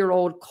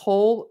 50-year-old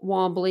Cole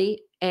Wombley,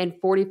 and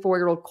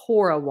 44-year-old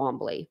Cora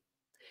Wombley.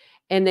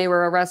 And they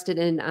were arrested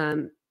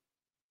in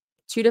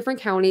 2 different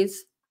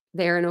counties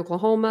there in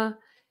Oklahoma.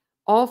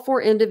 All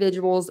 4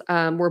 individuals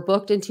were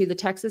booked into the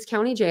Texas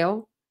County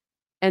Jail,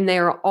 and they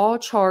are all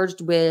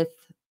charged with,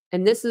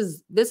 and this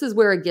is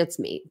where it gets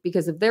me,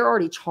 because if they're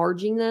already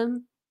charging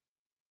them,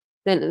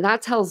 then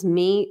that tells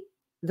me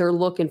they're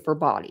looking for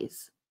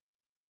bodies.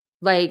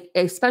 Like,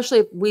 especially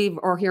if we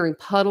are hearing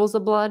puddles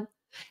of blood.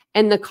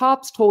 And the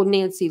cops told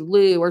Nancy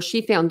Liu, or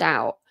she found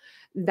out,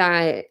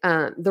 that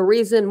the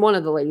reason, one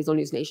of the ladies on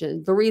News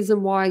Nation, the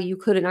reason why you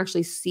couldn't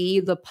actually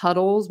see the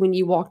puddles when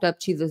you walked up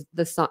to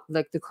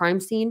the crime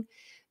scene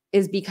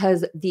is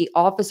because the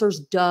officers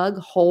dug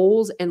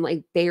holes and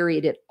like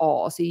buried it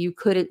all. So you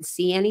couldn't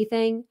see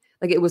anything.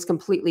 Like it was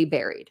completely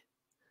buried.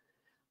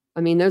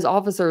 I mean, those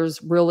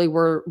officers really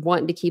were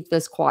wanting to keep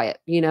this quiet,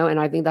 and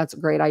I think that's a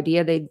great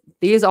idea.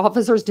 These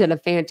officers did a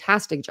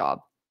fantastic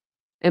job,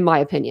 in my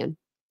opinion.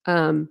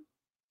 It's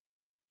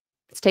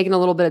taken a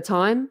little bit of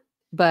time,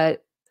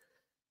 but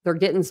they're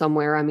getting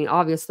somewhere. I mean,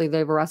 obviously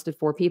they've arrested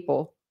 4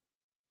 people.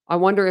 I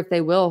wonder if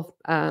they will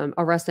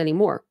arrest any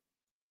more.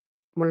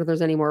 I wonder if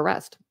there's any more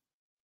arrests.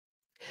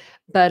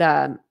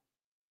 But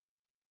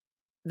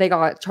they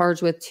got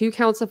charged with 2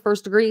 counts of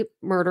first-degree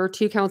murder,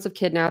 2 counts of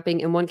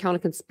kidnapping, and 1 count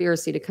of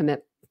conspiracy to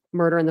commit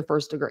murder in the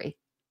first degree.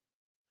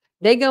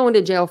 They go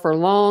into jail for a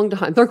long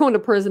time. They're going to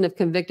prison if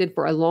convicted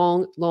for a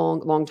long,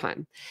 long, long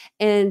time.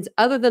 And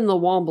other than the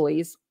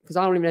Wombleys, because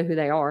I don't even know who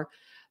they are,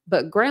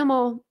 but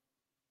Grandma,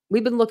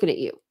 we've been looking at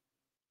you.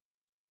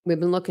 We've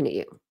been looking at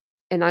you.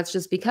 And that's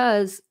just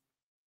because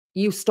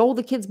you stole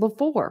the kids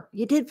before.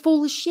 You did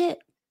foolish shit.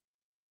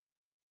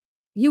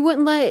 You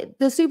wouldn't let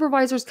the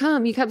supervisors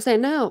come. You kept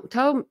saying, no,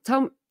 telling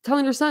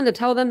your son to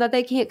tell them that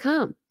they can't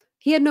come.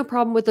 He had no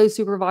problem with those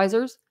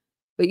supervisors,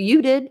 but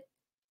you did.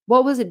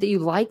 What was it? That you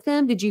liked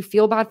them? Did you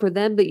feel bad for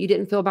them, but you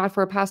didn't feel bad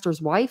for a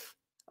pastor's wife?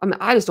 I mean,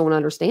 I just don't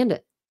understand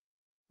it.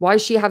 Why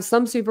she have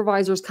some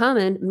supervisors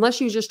coming, unless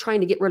she was just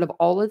trying to get rid of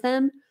all of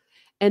them.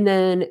 And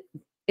then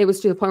it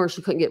was to the point where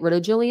she couldn't get rid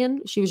of Jilian.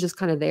 She was just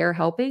kind of there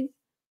helping.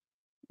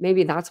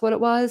 maybe that's what it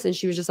was, and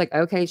she was just like,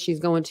 "Okay, she's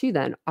going too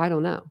then." I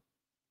don't know.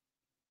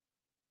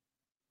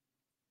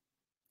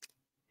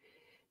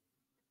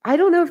 I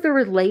don't know if they're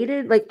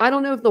related, like, I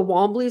don't know if the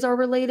Wombleys are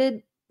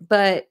related,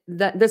 but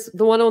the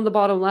one on the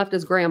bottom left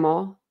is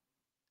grandma,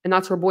 and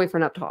that's her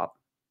boyfriend up top.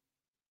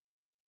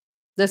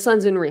 The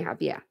son's in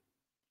rehab, yeah,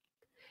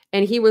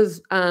 and he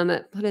was,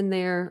 put in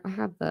there. I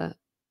have the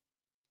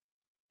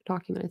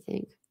document, I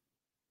think.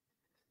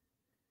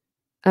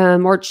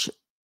 March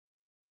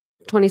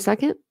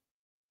 22nd,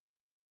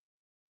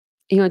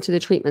 he went to the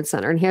treatment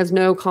center, and he has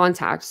no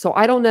contact, so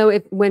I don't know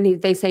if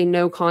when they say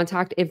no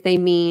contact, if they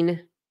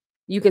mean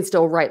you can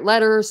still write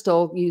letters,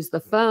 still use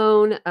the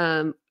phone,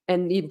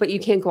 but you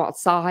can't go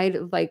outside,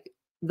 like,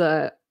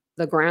 the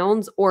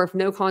grounds, or if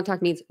no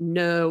contact means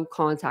no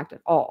contact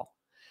at all.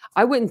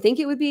 I wouldn't think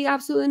it would be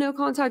absolutely no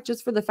contact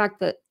just for the fact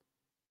that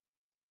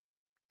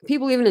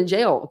people even in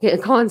jail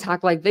get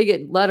contact, like, they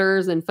get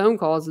letters and phone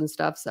calls and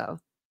stuff, so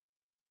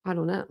I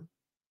don't know.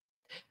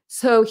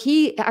 So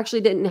he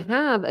actually didn't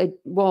have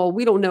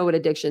we don't know what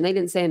addiction. They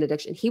didn't say an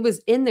addiction. He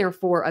was in there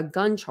for a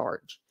gun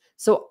charge.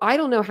 So I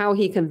don't know how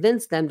he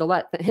convinced them to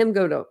let him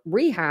go to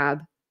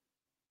rehab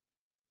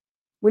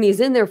when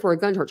he's in there for a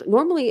gun charge.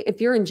 Normally, if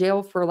you're in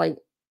jail for like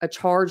a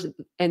charge,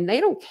 and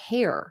they don't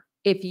care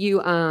if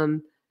you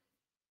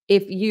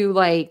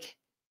like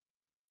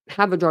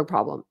have a drug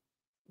problem.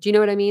 Do you know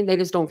what I mean? They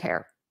just don't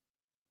care.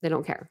 They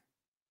don't care.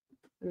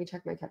 Let me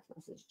check my text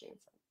message,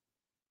 James.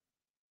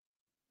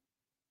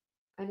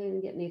 I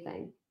didn't get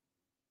anything.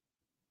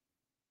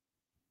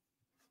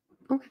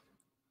 Okay.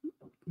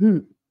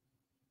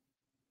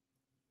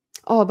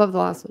 Oh, above the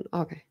last one.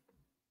 Okay.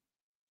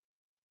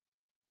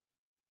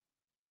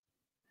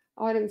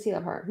 Oh, I didn't see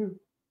that part.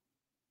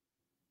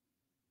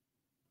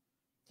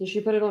 Did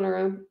she put it on her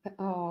own?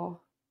 Oh,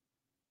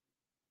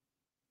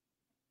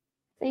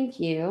 thank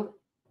you.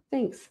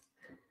 Thanks.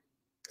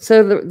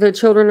 So the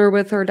children are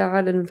with her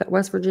dad in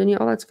West Virginia.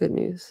 Oh, that's good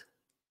news.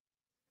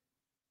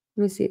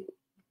 Let me see.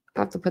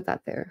 I'll have to put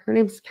that there. Her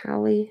name's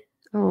Callie.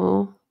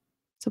 Oh,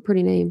 it's a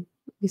pretty name.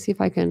 Let me see if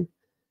I can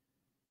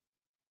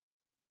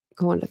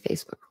go onto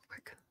Facebook real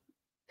quick.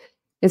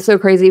 It's so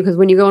crazy because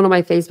when you go onto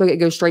my Facebook, it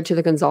goes straight to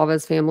the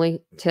Gonzalez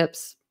family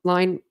tips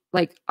line.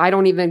 Like, I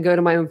don't even go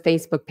to my own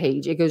Facebook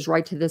page. It goes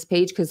right to this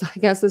page because I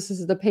guess this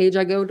is the page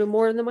I go to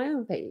more than my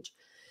own page.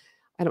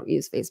 I don't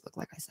use Facebook,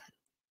 like I said.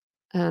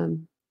 But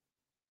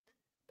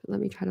let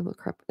me try to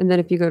look her up. And then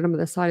if you go to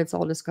the side, it's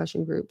all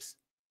discussion groups.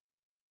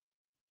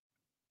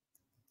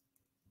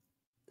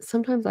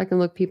 Sometimes I can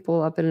look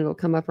people up and it'll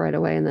come up right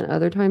away, and then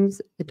other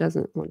times it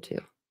doesn't want to.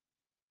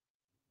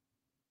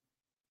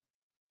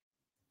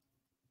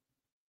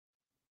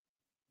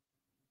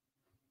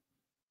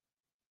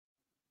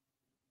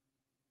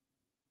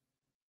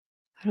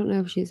 I don't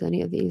know if she's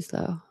any of these,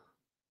 though.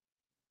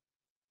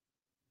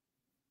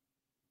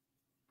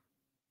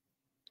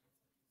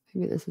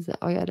 Maybe this is it.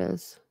 Oh, yeah, it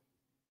is.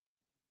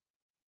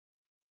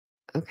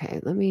 Okay,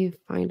 let me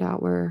find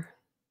out where.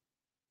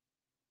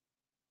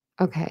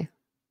 Okay.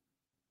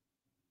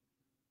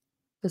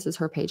 This is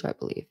her page, I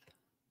believe.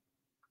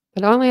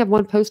 But I only have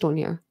one post on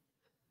here.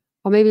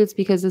 Or maybe it's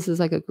because this is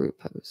like a group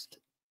post.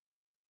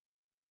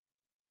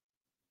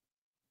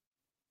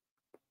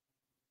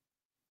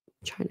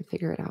 I'm trying to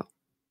figure it out.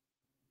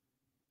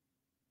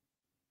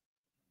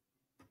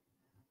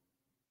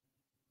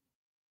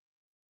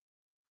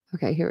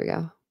 Okay, here we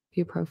go.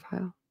 View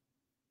profile.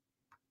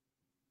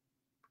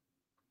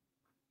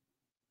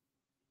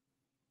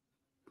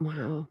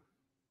 Wow.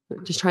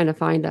 Just trying to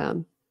find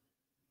the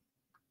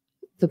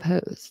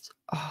post.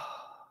 Oh.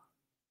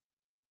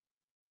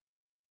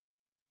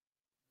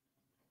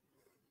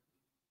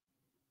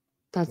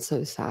 That's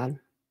so sad.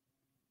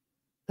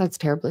 That's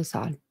terribly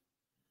sad.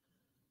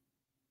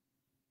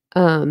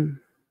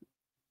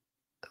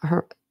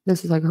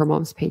 This is like her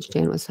mom's page,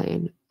 Jan was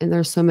saying, and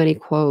there's so many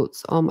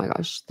quotes. Oh my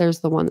gosh, there's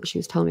the one that she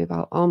was telling me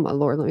about. Oh my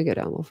Lord, let me go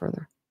down a little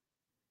further.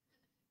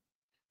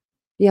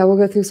 Yeah, we'll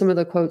go through some of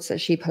the quotes that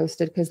she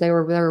posted because they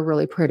were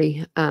really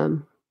pretty.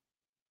 And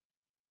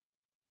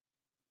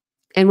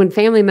when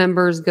family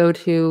members go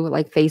to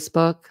like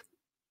Facebook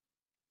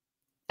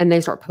and they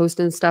start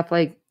posting stuff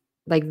like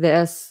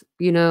this,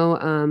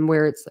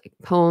 where it's like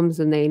poems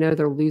and they know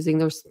they're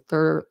losing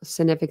their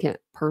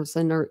significant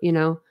person, or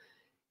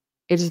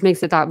it just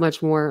makes it that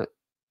much more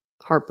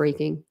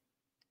heartbreaking.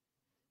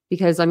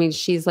 Because I mean,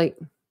 she's like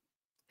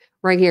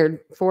right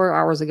here 4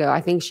 hours ago, I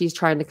think she's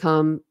trying to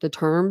come to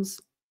terms.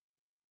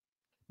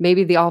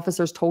 Maybe the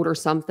officers told her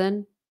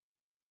something.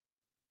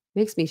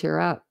 Makes me tear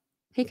up.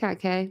 Hey, Cat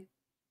K.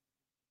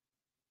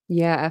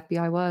 Yeah,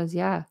 FBI was.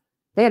 Yeah,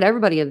 they had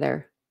everybody in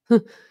there. They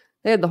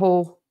had the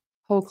whole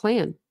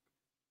clan.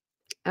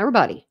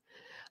 Everybody.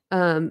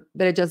 But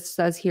it just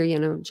says here,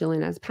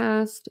 Jillian has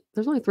passed.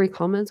 There's only 3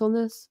 comments on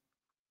this.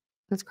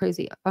 That's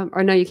crazy.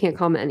 Or no, you can't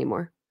comment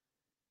anymore.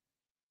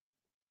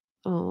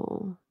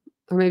 Oh,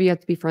 or maybe you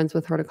have to be friends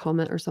with her to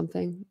comment or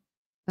something.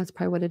 That's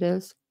probably what it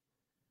is.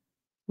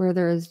 Where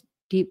there is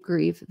deep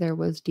grief, there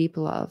was deep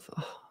love.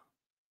 Oh.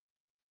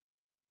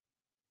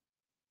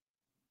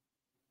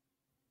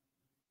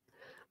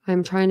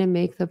 I'm trying to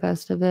make the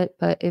best of it,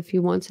 but if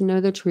you want to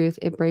know the truth,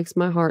 it breaks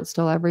my heart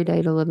still every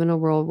day to live in a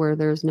world where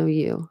there's no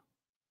you.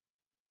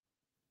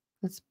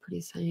 That's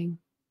pretty saying.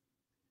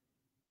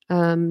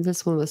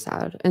 This one was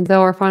sad. And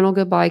though our final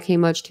goodbye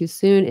came much too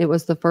soon, it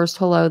was the first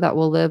hello that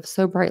will live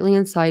so brightly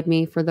inside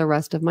me for the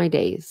rest of my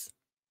days.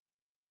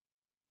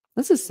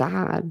 This is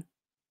sad.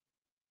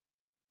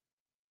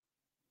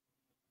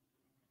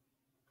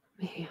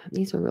 Man,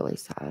 these are really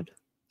sad.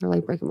 They're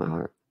like breaking my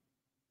heart.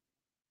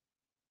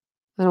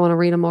 I don't want to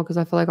read them all because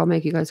I feel like I'll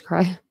make you guys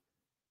cry.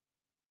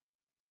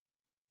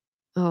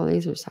 Oh,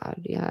 these are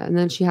sad. Yeah. And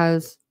then she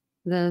has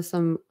this.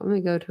 I'm going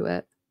to go to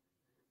it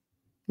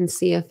and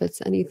see if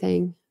it's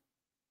anything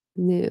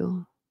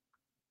new.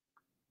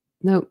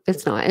 No,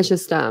 it's not. It's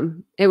just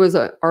it was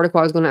an article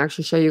I was going to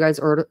actually show you guys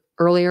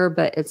earlier,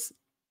 but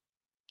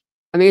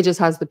it just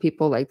has the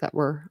people like that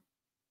were.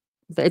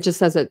 It just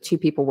says that 2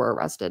 people were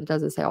arrested. It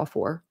doesn't say all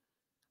 4,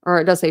 or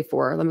it does say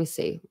 4. Let me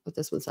see what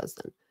this one says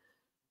then.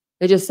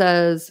 It just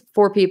says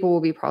 4 people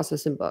will be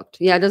processed and booked.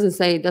 Yeah, it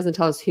doesn't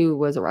tell us who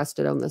was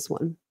arrested on this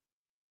one.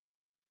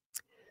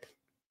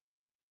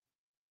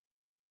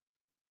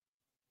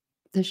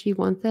 Does she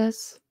want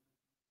this?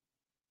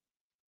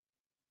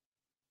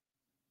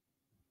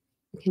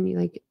 Can you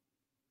like?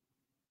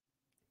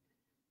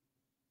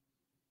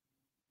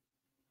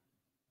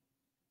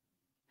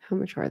 How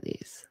much are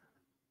these?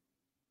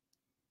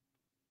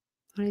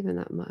 Not even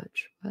that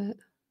much, but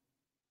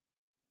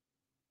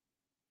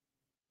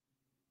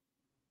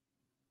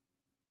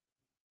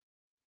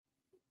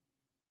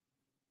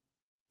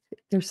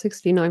there's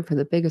 69 for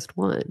the biggest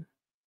one.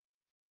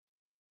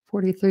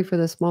 43 for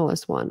the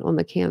smallest one on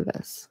the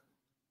canvas.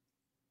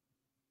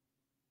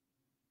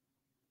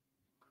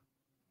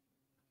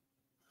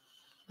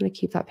 I'm gonna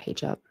keep that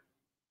page up.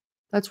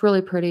 That's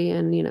really pretty,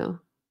 and you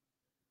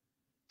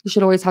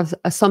should always have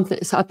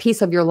a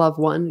piece of your loved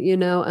one,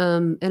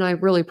 and I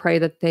really pray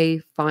that they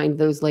find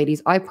those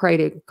ladies. I pray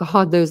to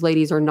God those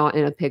ladies are not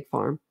in a pig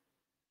farm.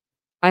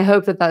 I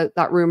hope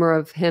that rumor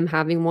of him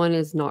having one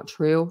is not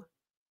true,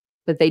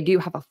 that they do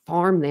have a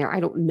farm there. I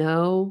don't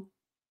know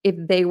if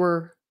they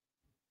were,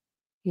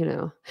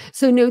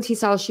 So no,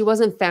 T-Style, she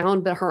wasn't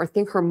found, but I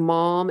think her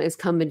mom is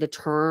coming to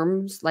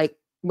terms, like,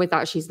 with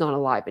that she's not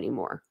alive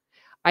anymore.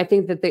 I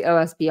think that the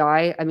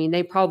OSBI,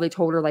 they probably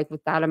told her, like,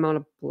 with that amount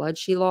of blood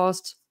she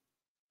lost,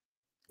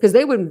 because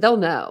they'll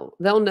know.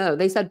 They'll know.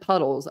 They said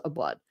puddles of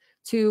blood,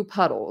 2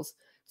 puddles.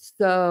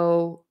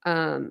 So,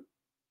 to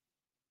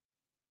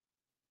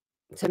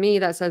me,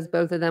 that says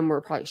both of them were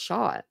probably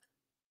shot.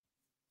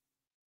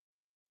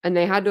 And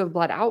they had to have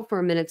bled out for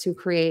a minute to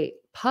create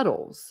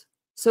puddles.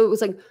 So it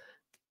was like,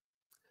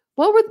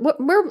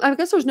 where I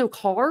guess there's no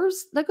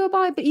cars that go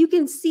by, but you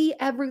can see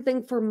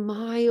everything for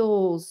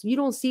miles. You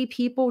don't see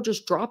people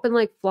just dropping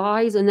like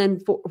flies and then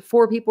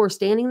 4 people are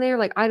standing there.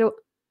 Like,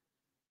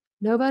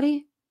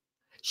 nobody?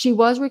 She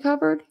was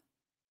recovered?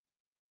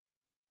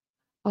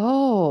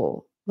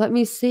 Oh, let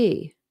me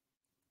see.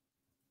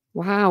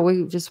 Wow,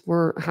 we just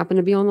happened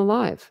to be on the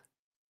live.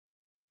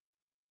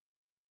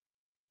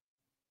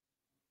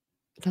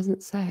 It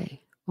doesn't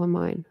say on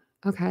mine.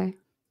 Okay.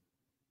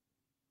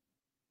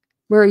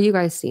 Where are you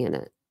guys seeing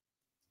it?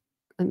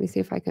 Let me see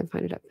if I can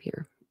find it up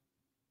here.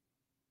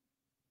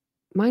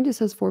 Mine just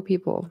says 4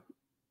 people.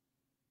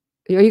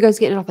 Are you guys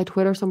getting it off like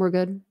Twitter somewhere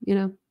good,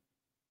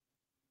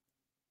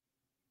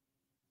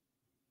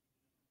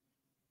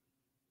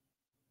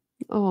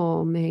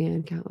 Oh,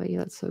 man, Kelly,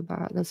 that's so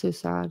bad. That's so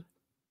sad.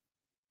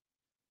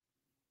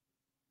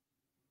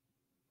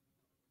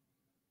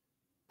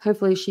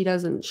 Hopefully, she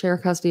doesn't share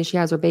custody. She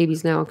has her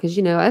babies now because,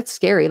 that's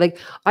scary. Like,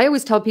 I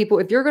always tell people,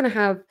 if you're gonna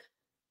have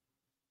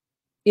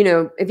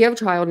if you have a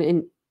child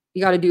and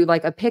you gotta do,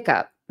 like, a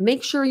pickup,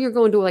 make sure you're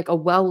going to, like, a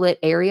well-lit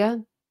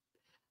area.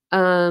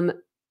 Um,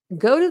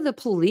 go to the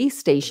police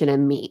station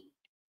and meet.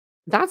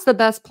 That's the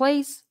best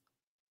place.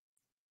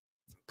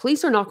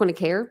 Police are not gonna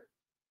care.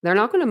 They're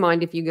not gonna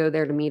mind if you go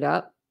there to meet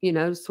up,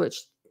 switch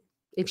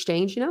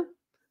exchange.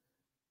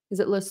 Is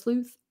it Les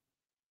Sleuth?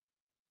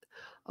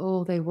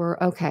 Oh, they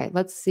were. Okay,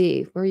 let's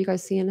see. Where are you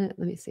guys seeing it?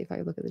 Let me see if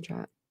I look at the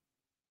chat.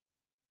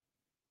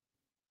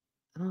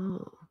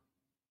 Oh,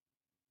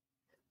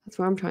 that's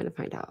where I'm trying to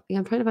find out. Yeah,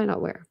 I'm trying to find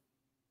out where.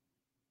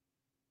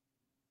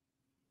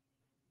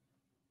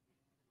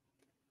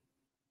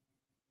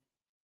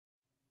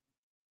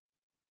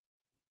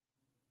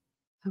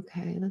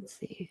 Okay, let's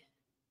see.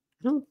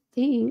 I don't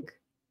think.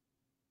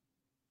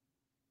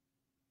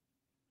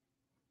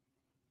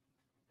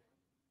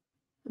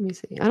 Let me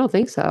see. I don't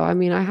think so. I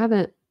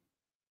haven't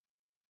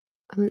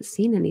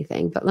seen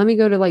anything, but let me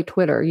go to like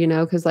Twitter,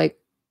 because like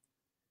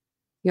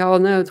y'all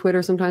know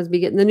Twitter sometimes be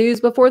getting the news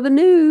before the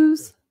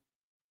news.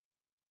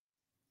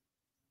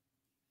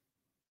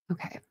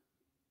 Okay.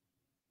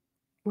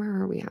 Where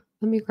are we at?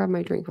 Let me grab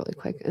my drink really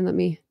quick and let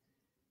me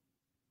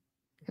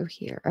go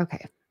here.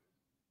 Okay.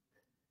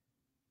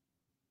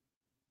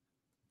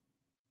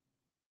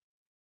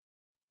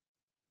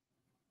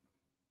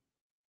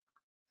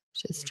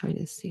 Just trying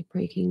to see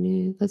breaking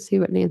news. Let's see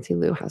what Nancy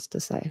Lou has to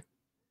say.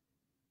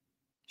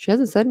 She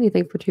hasn't said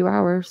anything for 2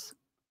 hours.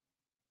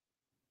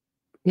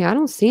 Yeah, I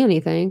don't see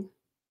anything.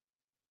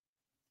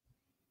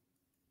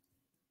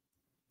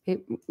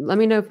 Let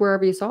me know if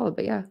wherever you saw it,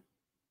 but yeah.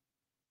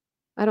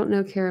 I don't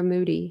know Kara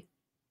Moody.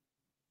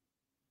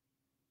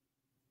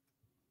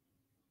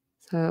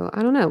 So,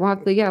 I don't know. We'll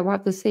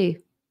have to see.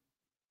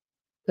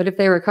 But if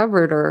they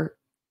recovered or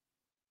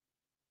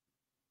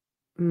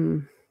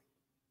mm,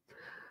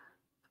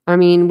 I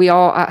mean,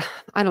 I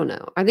don't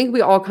know. I think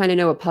we all kinda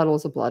know what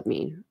puddles of blood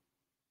mean.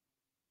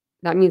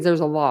 That means there's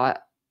a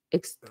lot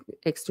ex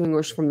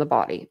extinguished from the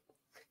body.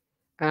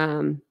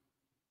 Um,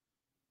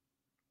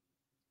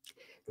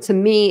 to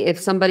me, if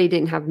somebody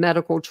didn't have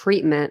medical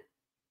treatment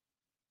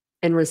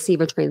and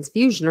receive a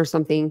transfusion or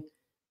something,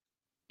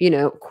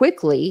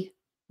 quickly,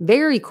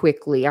 very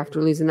quickly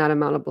after losing that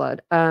amount of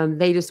blood,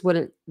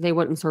 they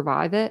wouldn't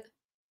survive it.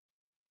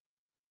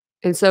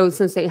 And so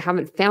since they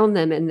haven't found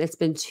them and it's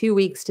been 2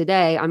 weeks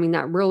today, I mean,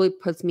 that really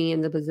puts me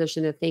in the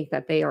position to think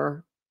that they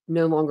are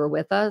no longer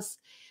with us.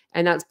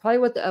 And that's probably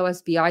what the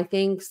OSBI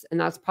thinks, and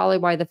that's probably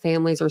why the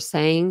families are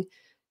saying,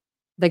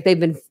 like,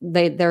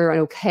 they're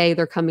okay,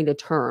 they're coming to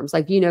terms.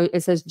 Like,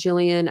 it says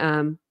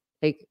Jillian,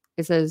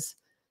 it says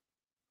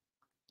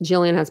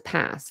Jillian has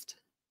passed.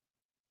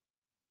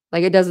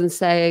 Like, it doesn't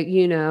say,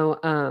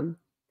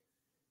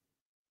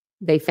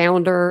 they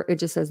found her. It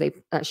just says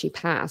that she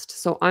passed.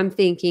 So I'm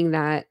thinking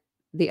that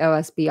the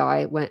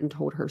OSBI went and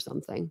told her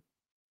something.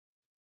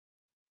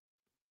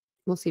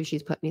 We'll see if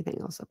she's put anything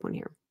else up on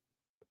here.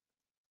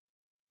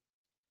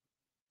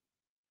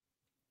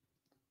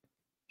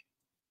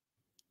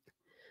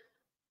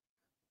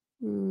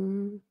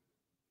 Mm.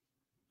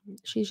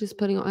 She's just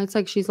it's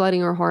like she's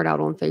letting her heart out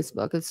on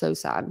Facebook. It's so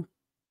sad.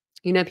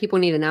 People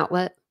need an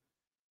outlet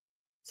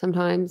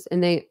sometimes,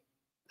 and she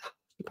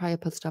probably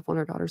put stuff on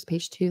her daughter's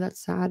page too.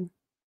 That's sad.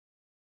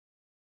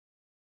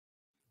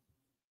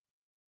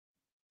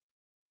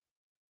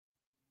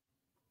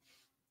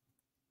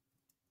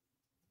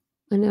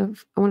 I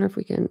wonder if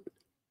we can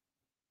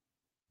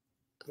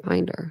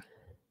find her.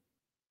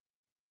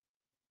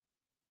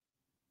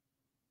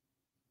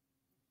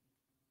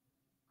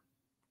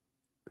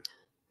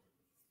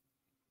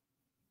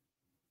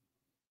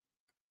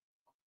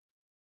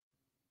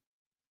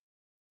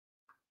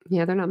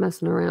 Yeah, they're not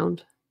messing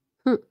around.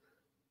 Hmm.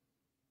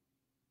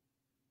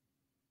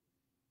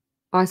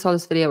 Oh, I saw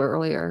this video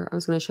earlier. I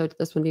was going to show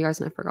this one to you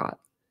guys, and I forgot.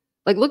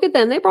 Like, look at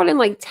them. They brought in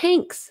like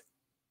tanks.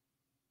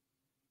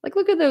 Like,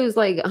 look at those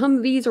like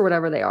Humvees or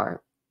whatever they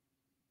are.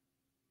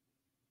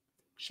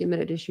 She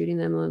admitted to shooting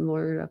them and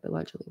lawyered up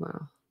allegedly.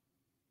 Wow.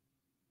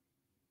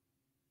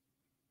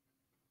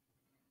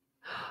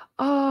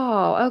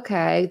 Oh,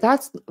 okay.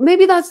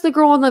 Maybe that's the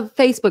girl on the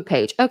Facebook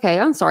page. Okay,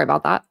 I'm sorry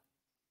about that.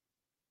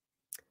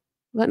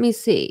 Let me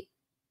see.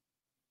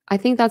 I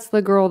think that's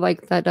the girl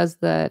like that does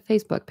the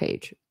Facebook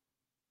page.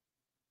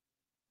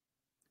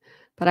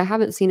 But I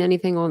haven't seen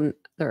anything on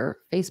their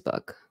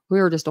Facebook.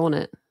 We were just on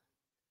it.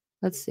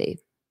 Let's see.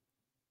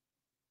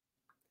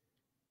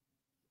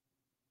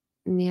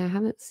 Yeah, I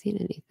haven't seen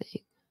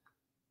anything.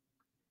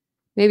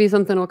 Maybe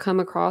something will come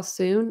across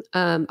soon.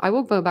 I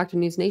will go back to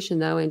News Nation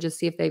though and just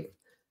see if they've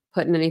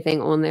put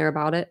anything on there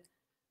about it.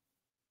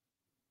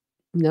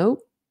 Nope.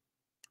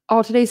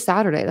 Oh, today's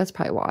Saturday. That's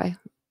probably why.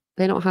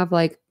 They don't have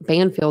like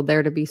Banfield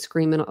there to be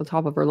screaming on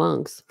top of her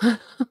lungs.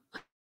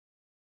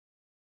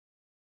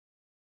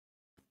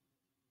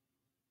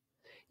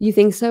 You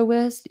think so,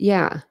 Wist?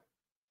 Yeah.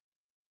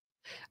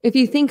 If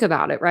you think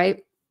about it,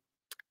 right?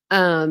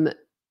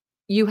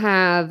 You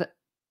have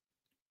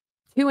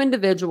two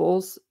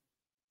individuals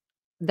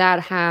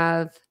that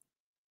have,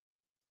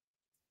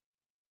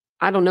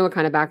 I don't know what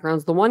kind of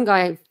backgrounds. The one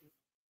guy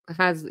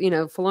has,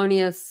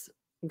 felonious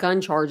gun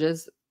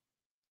charges.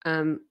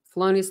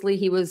 Feloniously,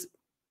 he was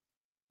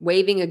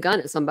waving a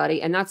gun at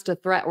somebody, and that's to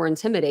threat or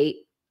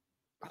intimidate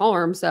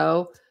harm.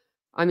 So,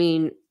 I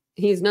mean,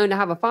 he's known to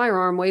have a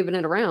firearm waving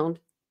it around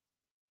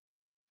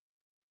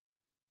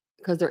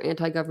because they're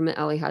anti-government.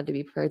 Ellie had to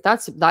be prepared.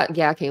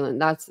 Yeah, Kaylin,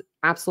 that's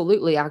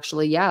absolutely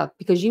actually, yeah,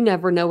 because you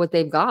never know what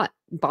they've got.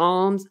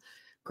 Bombs,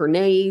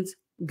 grenades,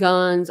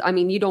 guns. I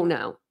mean, you don't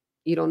know.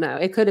 You don't know.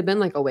 It could have been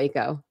like a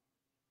Waco.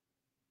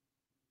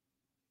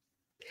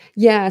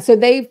 Yeah, so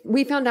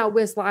we found out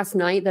last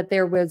night that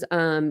there was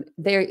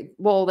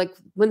like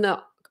when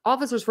the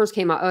officers first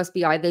came out,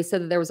 OSBI, they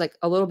said that there was like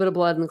a little bit of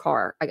blood in the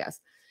car, I guess.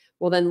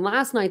 Well, then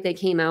last night they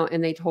came out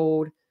and they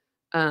told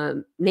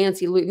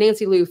Nancy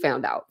Lou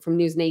found out from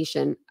News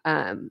Nation.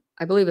 I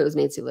believe it was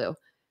Nancy Lou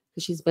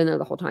because she's been there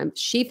the whole time.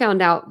 She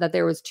found out that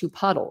there was two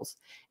puddles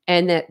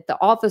and that the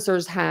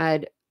officers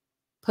had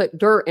put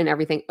dirt and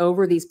everything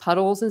over these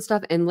puddles and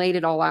stuff and laid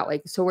it all out,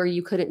 like, so where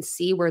you couldn't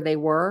see where they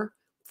were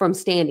from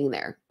standing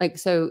there. Like,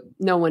 so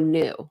no one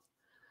knew.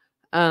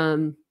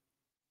 And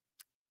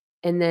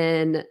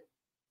then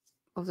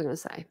what was I going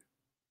to say?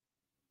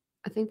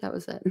 I think that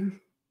was it.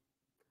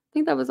 I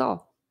think that was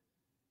all.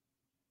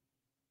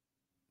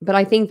 But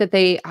I think that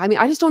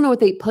I just don't know what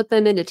they put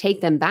them in to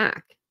take them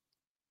back.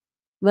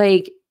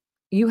 Like,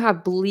 you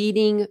have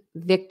bleeding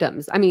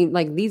victims. I mean,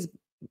 like these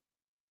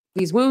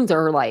wounds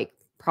are like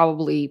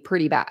probably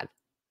pretty bad,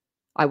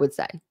 I would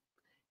say.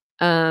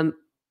 Um,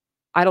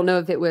 I don't know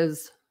if it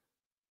was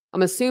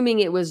I'm assuming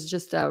it was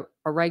just a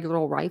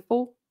regular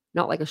rifle,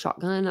 not like a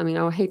shotgun. I mean,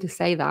 I would hate to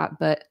say that,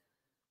 but,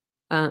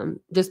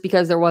 just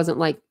because there wasn't,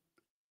 like,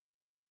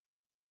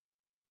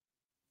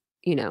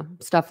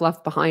 stuff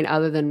left behind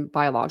other than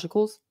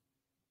biologicals.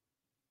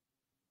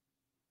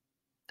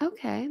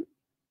 Okay.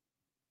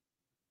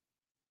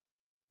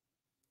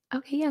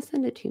 Okay, yeah,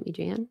 send it to me,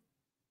 Jan.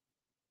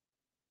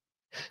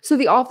 So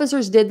the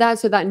officers did that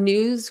so that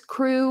news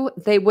crew,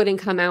 they wouldn't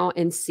come out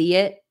and see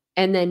it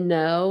and then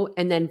know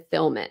and then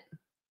film it.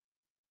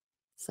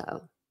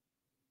 So,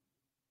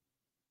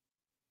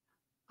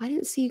 I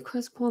didn't see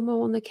Chris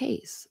Cuomo on the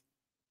case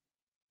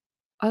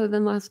other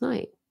than last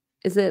night.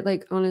 Is it,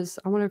 like, on his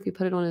I wonder if he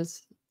put it on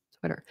his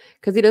Twitter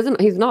because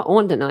he's not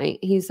on tonight.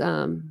 He's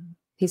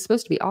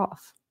supposed to be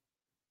off.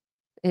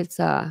 It's,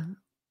 uh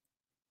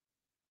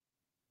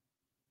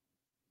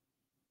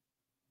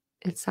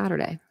it's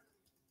Saturday.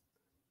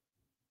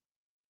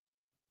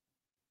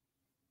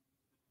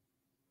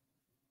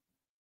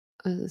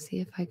 Let's see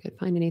if I could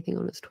find anything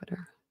on his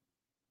Twitter.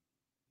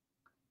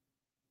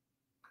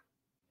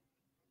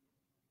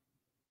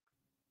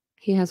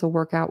 He has a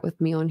workout with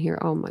me on here.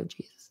 Oh my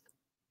Jesus.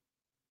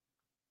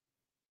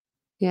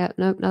 Yeah,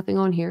 nope, nothing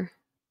on here.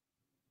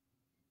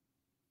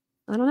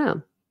 I don't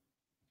know.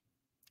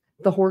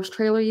 The horse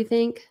trailer, you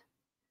think?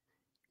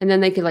 And then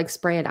they could, like,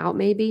 spray it out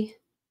maybe?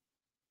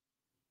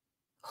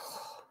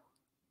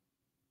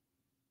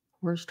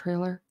 Horse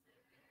trailer?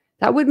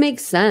 That would make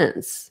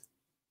sense.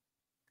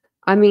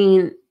 I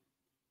mean,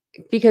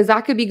 because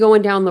that could be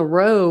going down the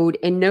road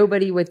and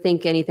nobody would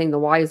think anything the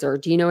wiser.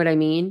 Do you know what I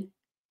mean?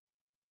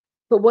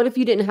 But what if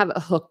you didn't have it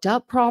hooked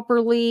up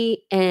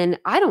properly? And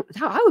I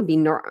would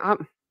be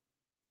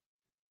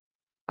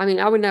I mean,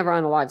 I would never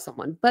unalive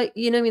someone, but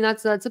you know what I mean?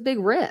 That's a big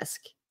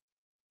risk.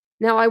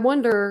 Now I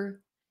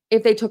wonder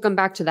if they took them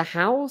back to the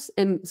house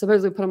and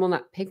supposedly put them on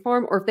that pig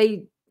farm, or if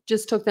they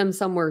just took them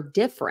somewhere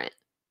different.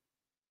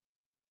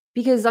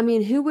 Because I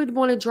mean, who would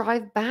want to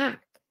drive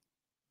back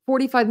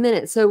 45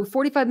 minutes? So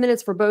 45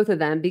 minutes for both of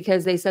them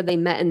because they said they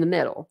met in the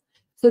middle.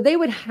 So they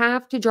would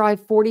have to drive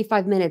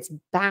 45 minutes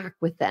back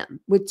with them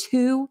with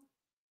two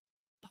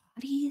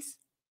bodies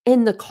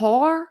in the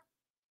car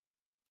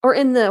or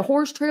in the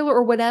horse trailer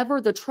or whatever,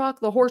 the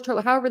truck, the horse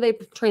trailer, however they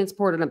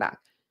transported them back.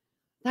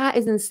 That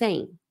is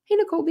insane. Hey,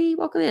 Nicole B,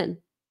 welcome in.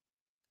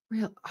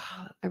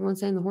 Everyone's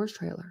saying the horse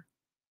trailer.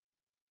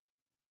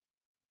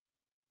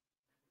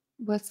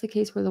 What's the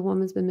case where the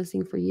woman's been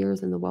missing for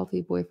years and the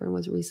wealthy boyfriend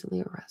was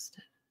recently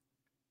arrested?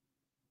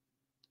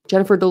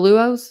 Jennifer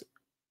DeLuo's?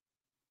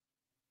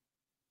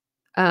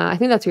 I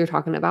think that's who you're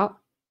talking about.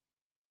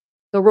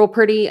 The real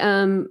pretty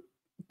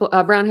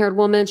brown-haired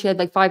woman. She had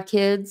like 5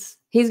 kids.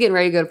 He's getting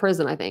ready to go to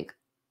prison, I think.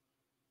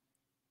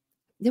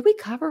 Did we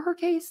cover her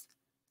case?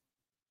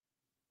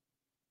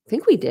 I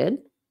think we did.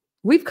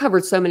 We've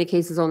covered so many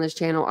cases on this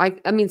channel.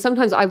 I mean,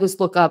 sometimes I just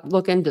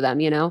look into them,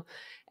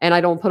 and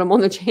I don't put them on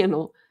the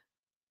channel.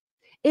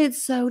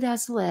 It's so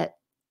desolate.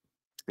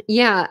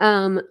 Yeah,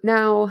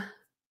 now,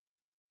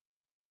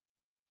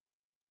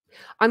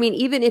 I mean,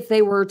 even if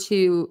they were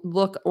to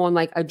look on,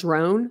 like, a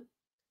drone,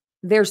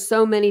 there's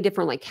so many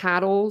different, like,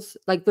 cattles,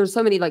 like, there's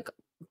so many, like,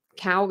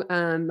 cow,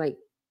 like,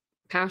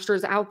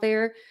 pastures out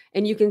there,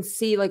 and you can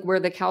see, like, where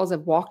the cows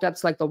have walked up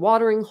to, like, the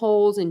watering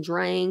holes and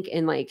drank,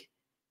 and, like,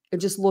 it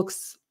just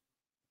looks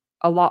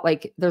a lot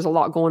like there's a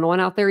lot going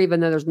on out there, even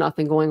though there's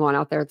nothing going on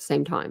out there at the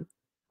same time.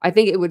 I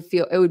think it would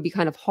be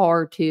kind of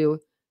hard to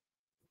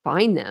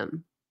find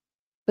them.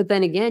 But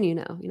then again, you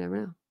never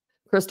know.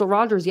 Crystal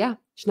Rogers, yeah,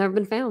 she's never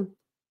been found.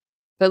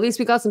 But at least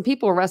we got some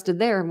people arrested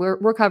there.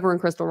 We're covering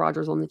Crystal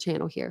Rogers on the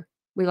channel here.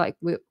 We're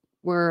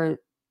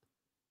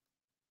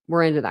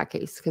into that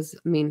case because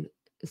I mean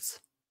it's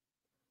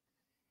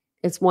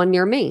one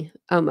near me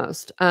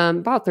almost.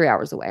 About 3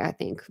 hours away, I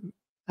think.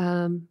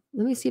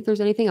 Let me see if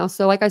there's anything else.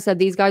 So like I said,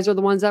 these guys are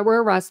the ones that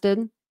were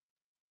arrested.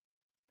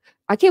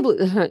 I can't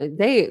believe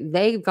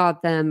they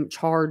got them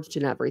charged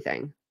and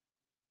everything.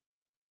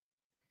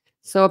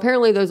 So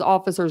apparently those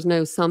officers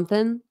know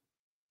something.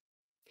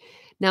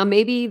 Now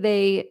maybe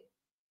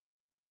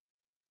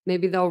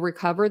they'll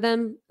recover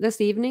them this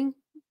evening.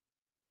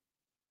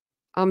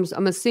 I'm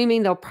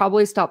assuming they'll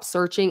probably stop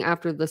searching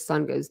after the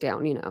sun goes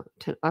down,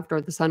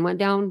 after the sun went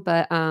down,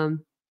 but and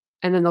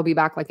then they'll be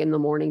back like in the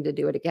morning to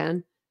do it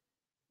again.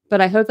 But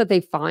I hope that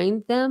they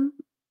find them.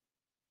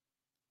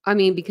 I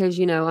mean, because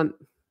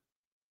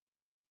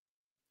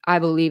I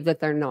believe that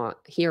they're not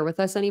here with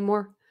us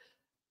anymore.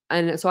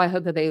 And so I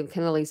hope that they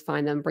can at least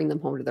find them, bring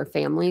them home to their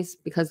families,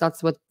 because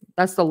that's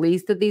the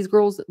least that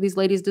these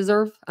ladies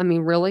deserve. I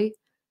mean, really?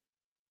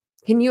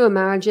 Can you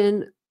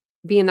imagine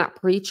being that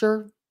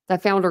preacher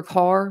that found her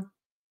car,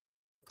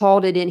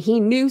 called it in? He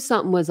knew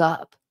something was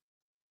up.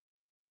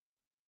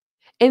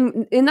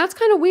 And that's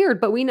kind of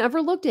weird, but we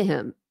never looked at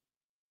him,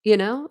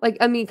 Like,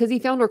 I mean, because he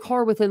found her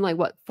car within like,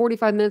 what,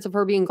 45 minutes of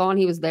her being gone,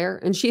 he was there.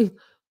 And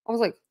I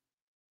was like,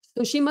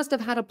 so she must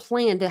have had a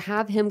plan to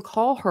have him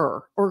call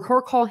her or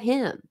her call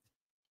him.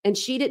 And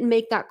she didn't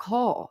make that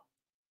call.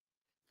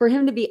 for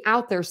him to be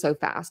out there so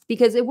fast,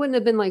 because it wouldn't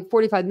have been like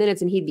 45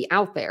 minutes and he'd be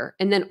out there.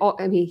 And then,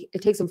 I mean,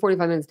 it takes him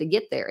 45 minutes to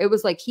get there. It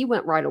was like he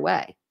went right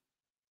away.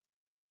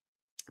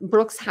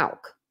 Brooks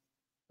Hauk,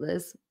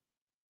 Liz.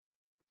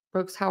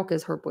 Brooks Hauk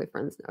is her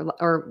boyfriend's,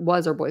 or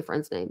was her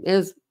boyfriend's name.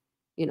 Is,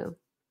 you know,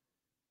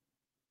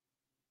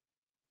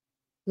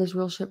 this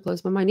real shit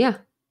blows my mind. Yeah.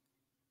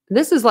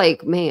 This is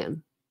like,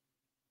 man.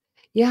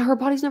 Yeah, her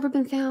body's never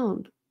been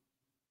found.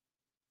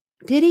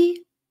 Did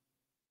he?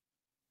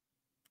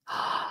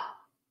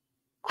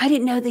 I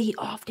didn't know that he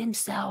offed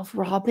himself,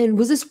 Robin.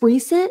 Was this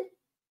recent?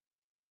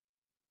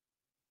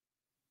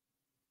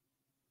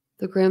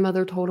 The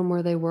grandmother told him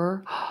where they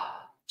were.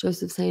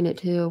 Joseph's saying it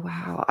too.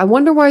 Wow. I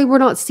wonder why we're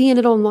not seeing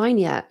it online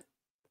yet.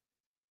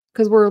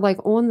 Because we're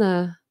like we're on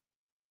the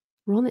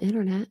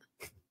internet.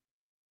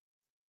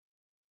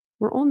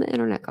 We're on the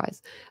internet,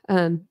 guys.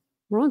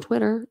 We're on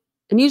Twitter.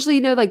 And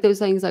usually, like those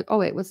things like, oh,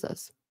 wait, what's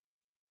this?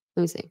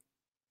 Let me see.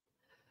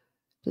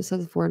 Just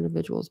says 4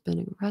 individuals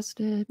been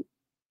arrested.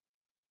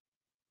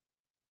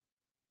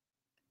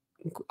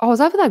 Oh, is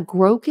that what that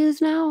Grok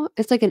is now?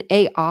 It's like an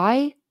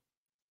AI.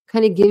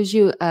 Kind of gives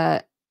you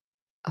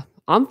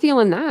I'm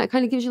feeling that. It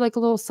kind of gives you like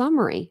a little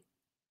summary.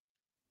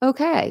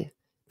 Okay.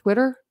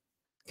 Twitter.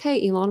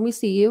 Okay, Elon, we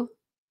see you.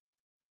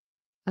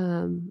 They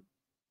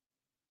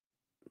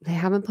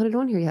haven't put it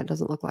on here yet,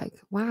 doesn't look like.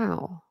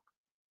 Wow.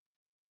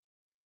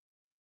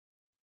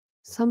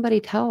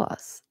 Somebody tell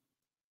us.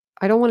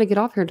 I don't want to get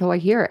off here until I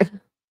hear it.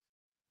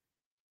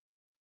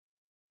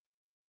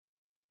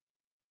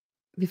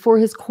 Before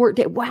his court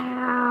date.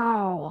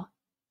 Wow.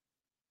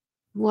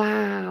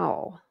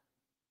 Wow.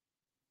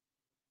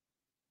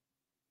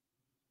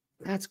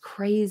 That's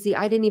crazy.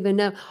 I didn't even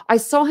know. I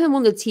saw him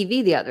on the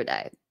TV the other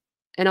day.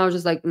 And I was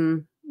just like,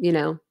 going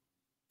to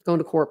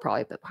court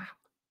probably, but wow.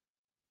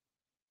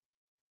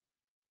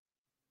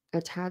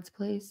 At Tad's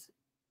place?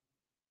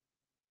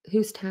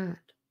 Who's Tad?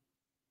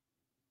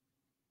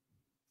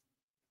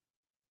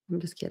 I'm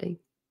just kidding.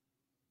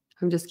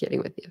 I'm just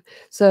kidding with you.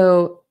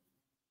 So,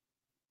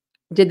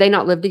 did they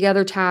not live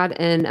together, Tad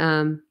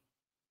and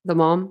the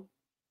mom?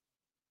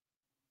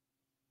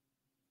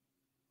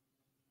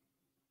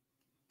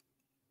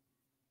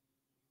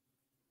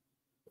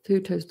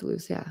 Food toast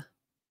loose, yeah.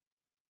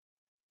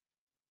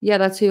 Yeah,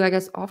 that's who I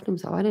guess offed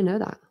himself. I didn't know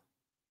that.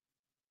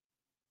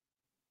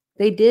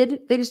 They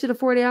did? They just did a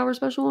 48-hour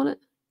special on it?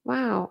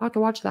 Wow, I'll have to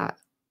watch that.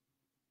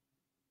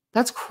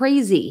 That's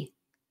crazy.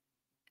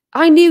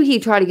 I knew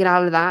he'd try to get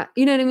out of that.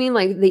 You know what I mean?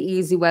 Like the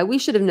easy way. We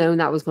should have known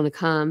that was going to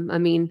come. I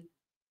mean,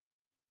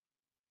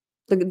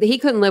 he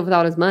couldn't live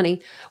without his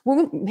money.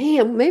 Well,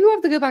 man, maybe we'll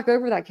have to go back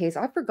over that case.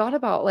 I forgot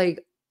about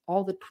like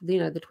all the,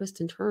 the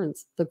twists and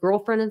turns, the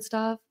girlfriend and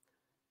stuff.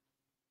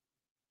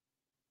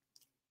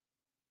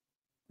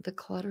 The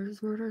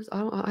Clutters murders.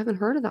 I haven't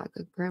heard of that,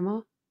 good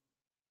grandma.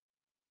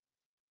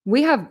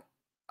 I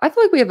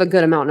feel like we have a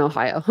good amount in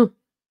Ohio.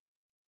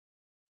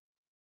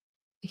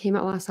 It came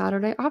out last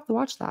Saturday. I'll have to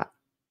watch that.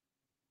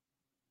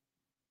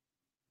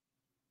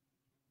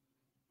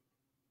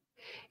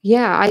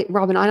 Yeah,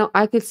 Robin,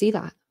 I could see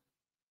that.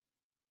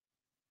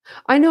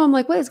 I know, I'm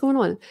like, what is going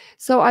on?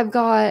 So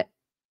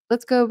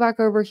let's go back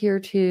over here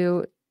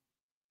to,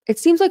 it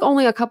seems like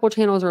only a couple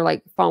channels are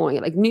like following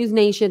it, like News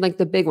Nation, like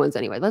the big ones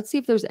anyway. Let's see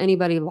if there's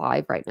anybody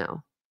live right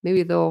now.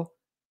 Maybe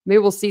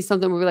we'll see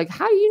something where we're like,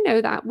 how do you know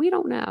that? We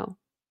don't know.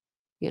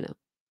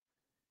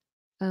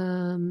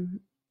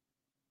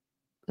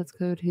 Let's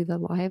go to the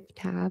live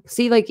tab.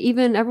 See, like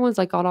even everyone's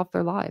like got off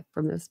their live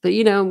from this. But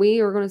we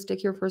are going to stick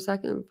here for a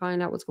second and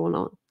find out what's going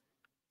on.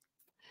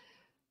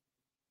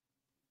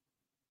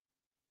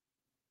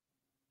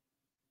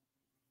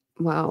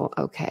 Well,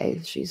 okay.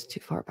 She's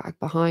too far back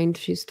behind.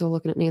 She's still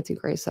looking at Nancy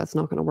Grace. That's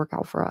not going to work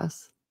out for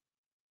us.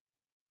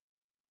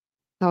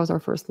 That was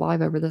our first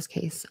live over this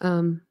case. Yeah,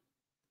 I'm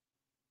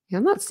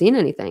not seeing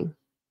anything.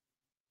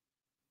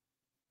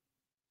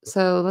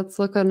 So let's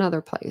look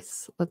another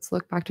place. Let's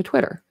look back to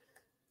Twitter.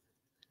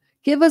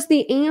 Give us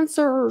the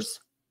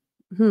answers.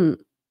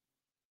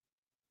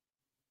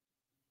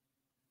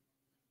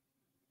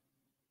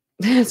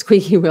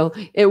 Squeaky wheel.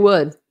 It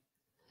would.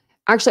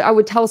 Actually, I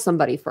would tell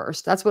somebody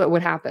first. That's what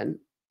would happen.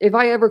 If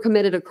I ever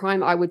committed a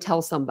crime, I would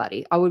tell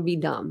somebody. I would be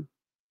dumb.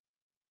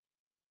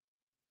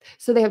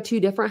 So they have 2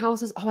 different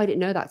houses? Oh, I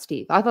didn't know that,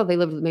 Steve. I thought they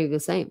lived maybe the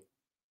same.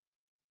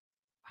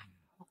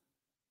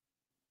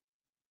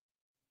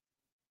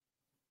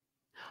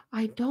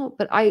 I don't,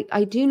 but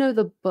I do know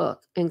the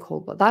book in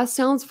Cold Blood. That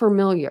sounds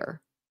familiar.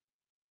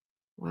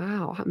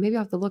 Wow. Maybe I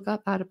have to look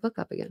up how to book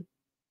up again.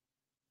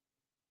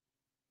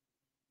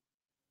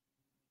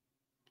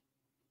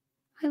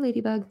 Hi,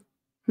 Ladybug.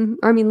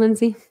 I mean,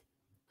 Lindsay.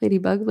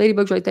 Ladybug.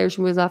 Ladybug's right there. She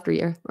was after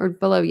you or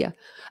below you.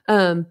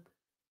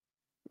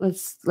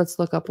 Let's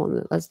look up on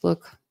it. Let's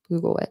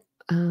Google it.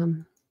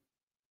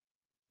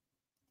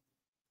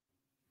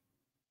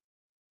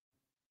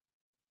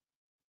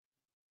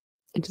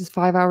 It's just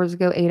 5 hours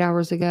ago, 8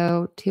 hours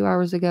ago, 2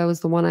 hours ago is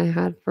the one I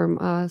had from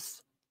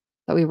us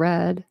that we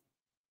read.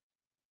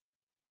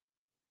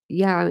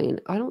 Yeah, I mean,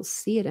 I don't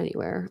see it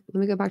anywhere.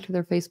 Let me go back to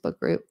their Facebook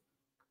group.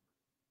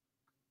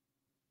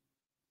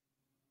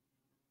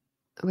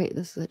 Wait,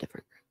 this is a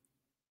different group.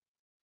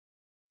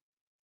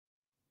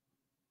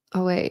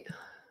 Oh, wait.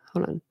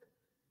 Hold on.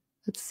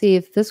 Let's see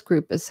if this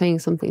group is saying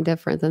something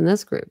different than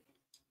this group.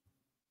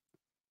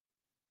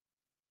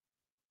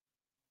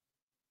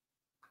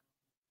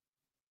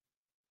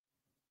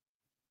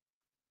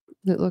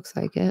 It looks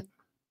like it.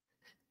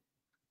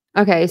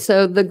 Okay,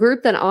 so the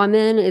group that I'm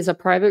in is a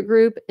private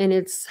group, and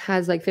it's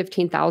has like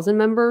 15,000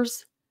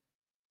 members.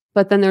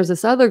 But then there's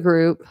this other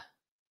group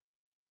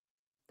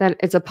that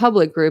it's a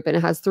public group, and it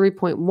has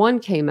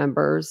 3.1K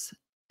members,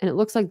 and it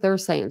looks like they're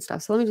saying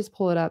stuff. So let me just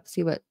pull it up,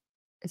 see what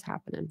is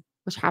happening.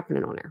 What's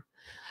happening on there?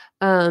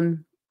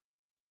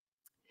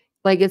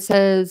 Like it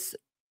says,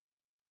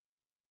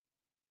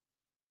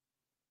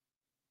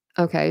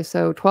 okay,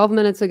 so 12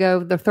 minutes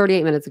ago,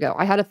 38 minutes ago,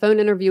 I had a phone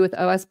interview with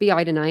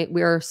OSBI tonight.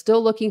 We are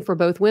still looking for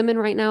both women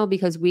right now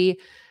because we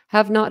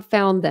have not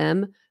found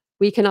them.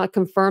 We cannot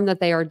confirm that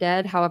they are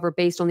dead. However,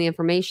 based on the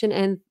information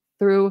and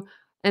through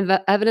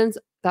evidence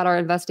that our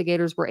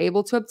investigators were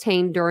able to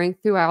obtain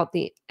throughout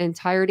the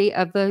entirety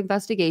of the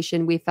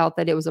investigation, we felt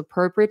that it was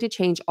appropriate to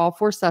charge all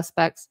four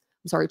suspects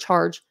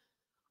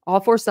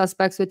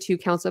with 2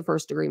 counts of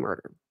first-degree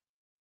murder.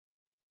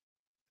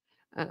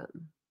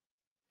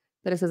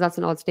 But it says that's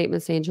an odd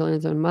statement saying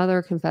Jillian's own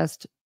mother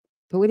confessed,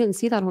 but we didn't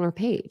see that on our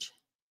page.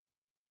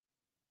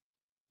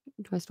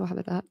 Do I still have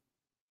it up?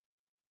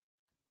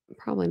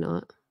 Probably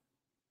not.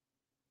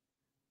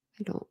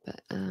 I don't,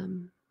 but let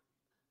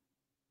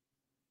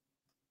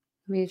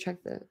me check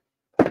the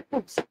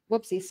oops,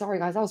 whoopsie. Sorry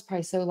guys, that was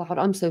probably so loud.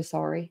 I'm so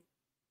sorry.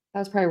 That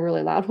was probably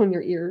really loud on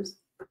your ears.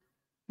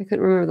 I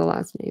couldn't remember the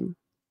last name.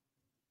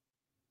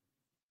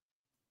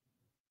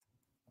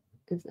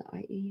 Is it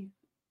IE?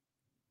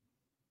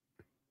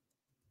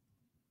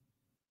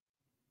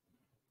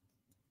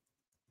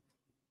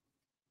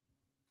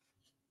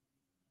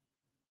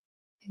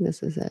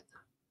 This is it.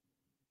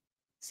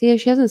 See,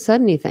 she hasn't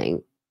said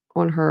anything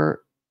on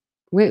her.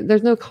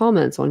 There's no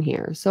comments on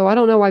here. So I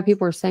don't know why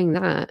people are saying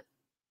that.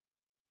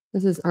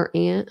 This is our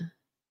aunt.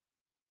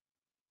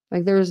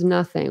 Like there's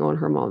nothing on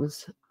her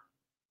mom's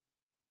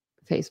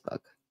Facebook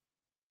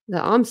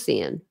that I'm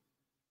seeing.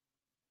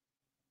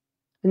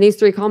 And these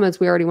 3 comments,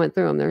 we already went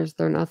through them.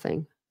 They're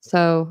nothing.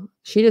 So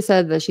she just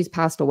said that she's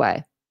passed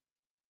away.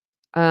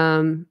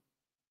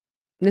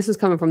 This is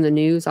coming from the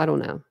news. I don't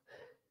know.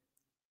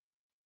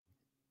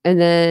 And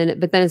then,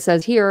 but then it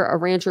says here, a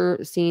rancher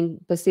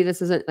seen, but see,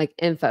 this isn't like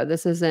info.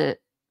 This isn't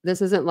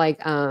like,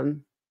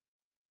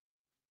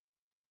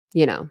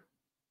 you know,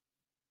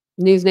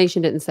 News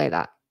Nation didn't say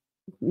that.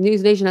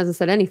 News Nation hasn't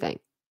said anything.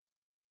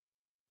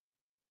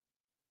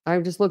 I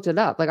just looked it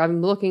up. Like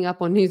I'm looking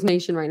up on News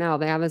Nation right now.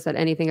 They haven't said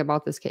anything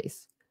about this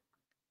case.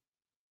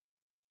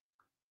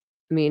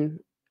 I mean,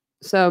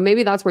 so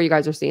maybe that's where you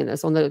guys are seeing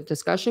this on the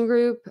discussion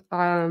group.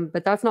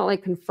 But that's not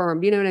like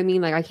confirmed. You know what I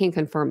mean? Like I can't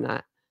confirm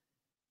that.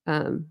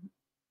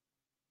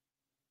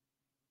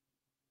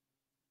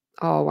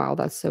 Oh, wow.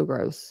 That's so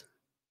gross.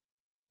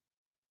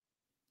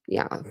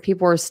 Yeah.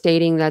 People are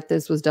stating that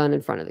this was done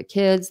in front of the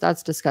kids.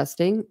 That's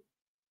disgusting.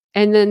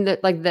 And then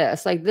like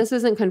this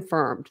isn't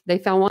confirmed. They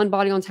found one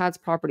body on Tad's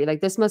property. Like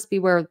this must be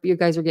where you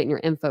guys are getting your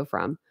info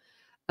from.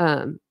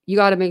 You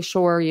got to make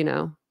sure, you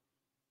know,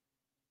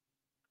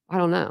 I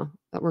don't know,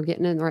 that we're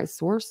getting in the right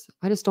source.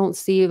 I just don't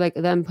see like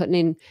them putting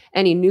in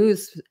any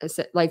news.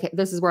 Like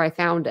this is where I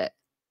found it.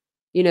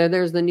 You know,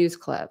 there's the news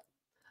clip.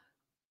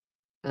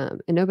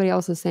 And nobody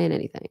else is saying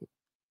anything.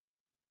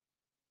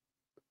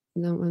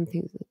 No one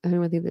thinks,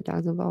 anyone think the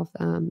dad's involved?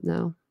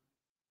 No.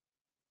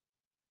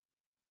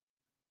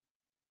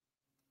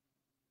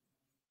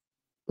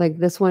 Like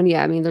this one,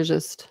 yeah, I mean, there's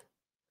just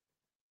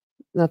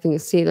nothing to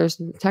see.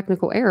 There's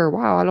technical error.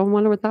 Wow, I don't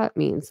wonder what that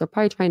means. They're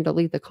probably trying to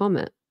delete the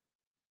comment.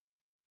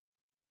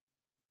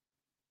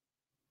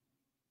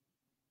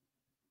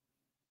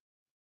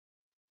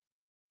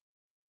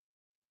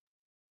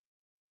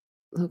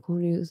 Local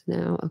news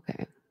now.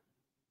 Okay.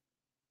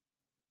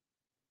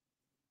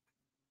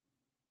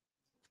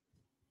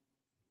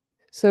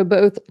 So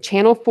both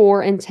Channel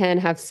 4 and 10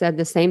 have said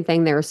the same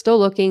thing. They're still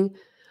looking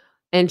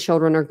and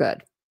children are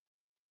good.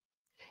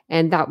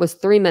 And that was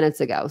 3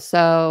 minutes ago.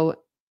 So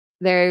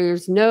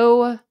there's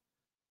no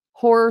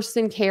horse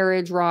and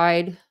carriage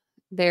ride.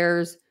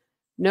 There's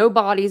no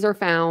bodies are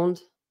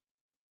found.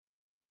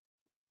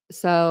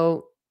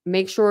 So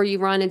make sure you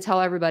run and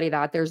tell everybody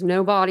that there's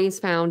no bodies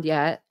found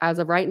yet. As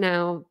of right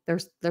now,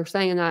 they're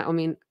saying that. I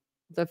mean,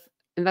 the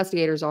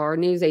investigators are,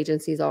 news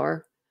agencies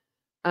are.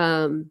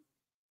 And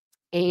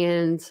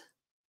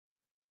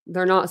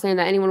they're not saying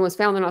that anyone was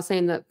found. They're not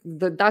saying that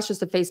that's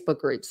just a Facebook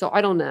group. So I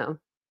don't know.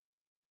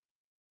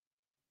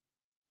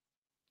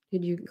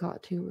 Did you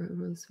got to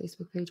Roman's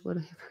Facebook page?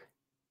 Whatever.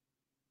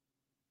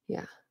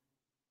 Yeah.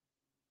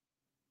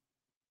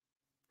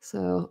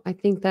 So I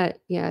think that,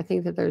 yeah, I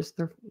think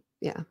that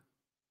yeah.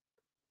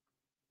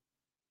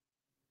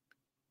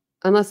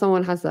 Unless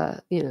someone has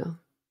a, you know,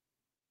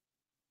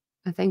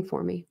 a thing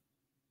for me.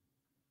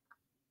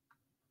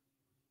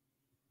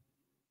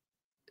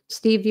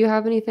 Steve, do you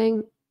have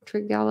anything?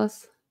 Trig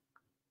Dallas?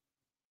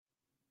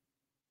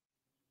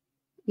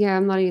 Yeah,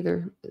 I'm not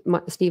either.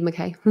 Steve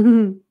McKay.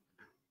 I'm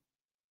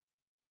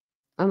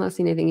not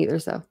seeing anything either,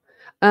 so.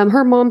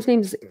 Her mom's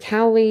name's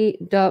Callie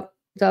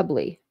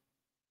Dubley,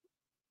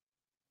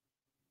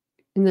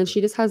 and then she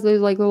just has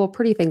those, like, little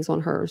pretty things on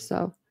her,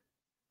 so,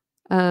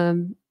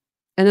 um,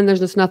 and then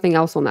there's just nothing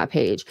else on that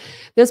page.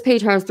 This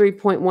page has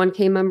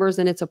 3.1K members,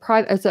 and it's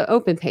an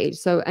open page,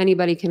 so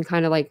anybody can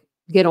kinda, like,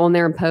 get on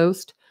there and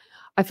post.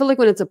 I feel like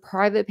when it's a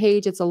private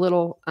page, it's a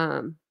little,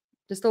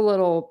 just a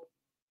little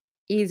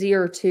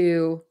easier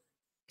to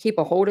keep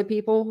a hold of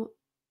people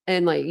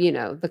and, like,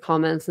 the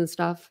comments and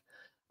stuff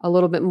a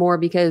little bit more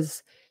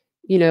because,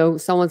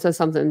 someone says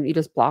something, you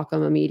just block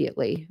them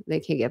immediately. They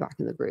can't get back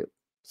in the group.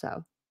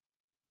 So,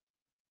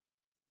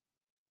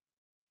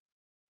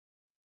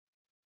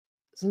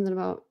 something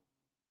about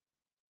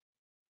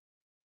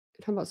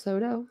you're talking about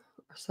Soto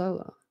or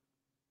Solo?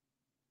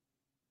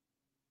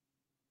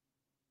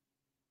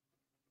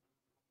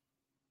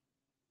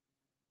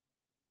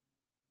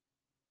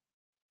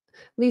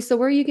 Lisa,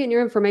 where are you getting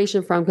your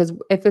information from? Because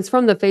if it's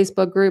from the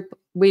Facebook group,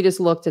 we just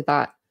looked at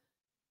that.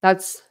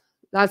 That's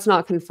that's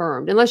not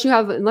confirmed. Unless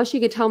you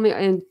could tell me,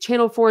 and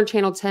channel 4 and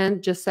channel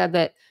 10 just said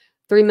that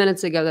 3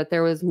 minutes ago that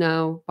there was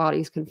no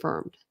bodies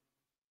confirmed.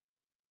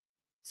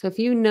 So if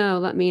you know,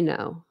 let me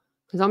know,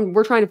 because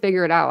we're trying to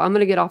figure it out. I'm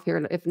gonna get off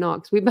here if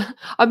not, because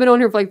I've been on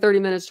here for like 30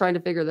 minutes trying to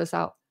figure this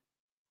out.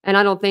 And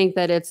I don't think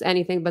that it's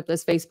anything but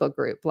this Facebook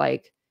group.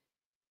 Like,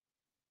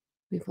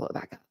 let me pull it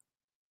back up.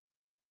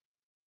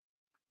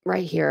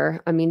 Right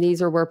here. I mean,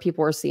 these are where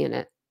people are seeing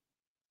it.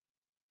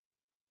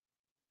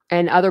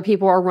 And other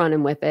people are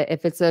running with it.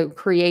 If it's a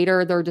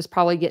creator, they're just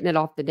probably getting it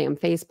off the damn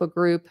Facebook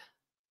group.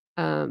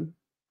 Um,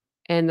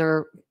 and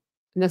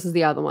this is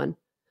the other one.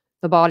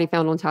 The body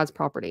found on Tad's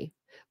property.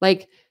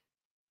 Like,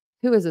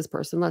 who is this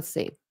person? Let's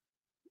see.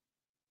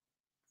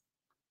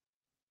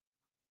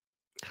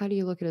 How do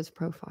you look at his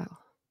profile?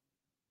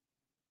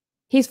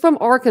 He's from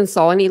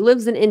Arkansas and he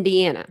lives in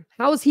Indiana.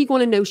 How is he going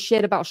to know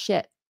shit about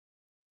shit?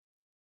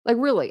 Like,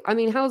 really? I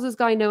mean, how does this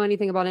guy know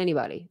anything about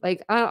anybody?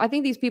 Like, I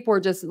think these people are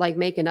just like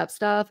making up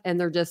stuff and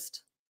they're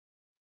just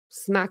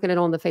smacking it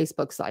on the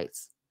Facebook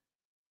sites.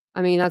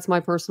 I mean, that's my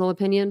personal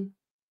opinion.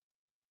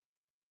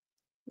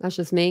 That's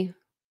just me.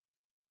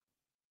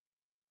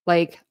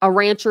 Like, a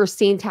rancher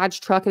seen Tad's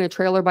truck in a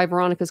trailer by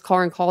Veronica's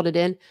car and called it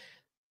in.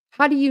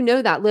 How do you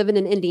know that living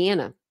in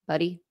Indiana,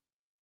 buddy?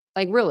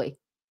 Like, really?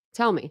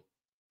 Tell me.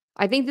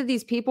 I think that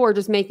these people are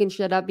just making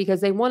shit up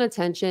because they want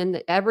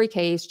attention. Every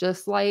case,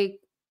 just like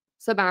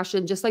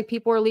Sebastian, just like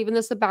people are leaving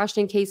the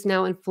Sebastian case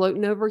now and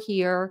floating over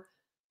here.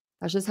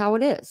 That's just how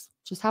it is.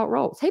 Just how it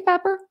rolls. Hey,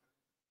 Pepper.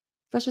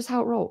 That's just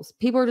how it rolls.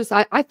 People are just,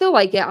 I feel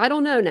like it. I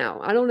don't know now.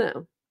 I don't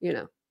know.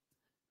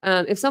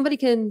 If somebody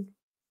can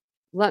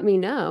let me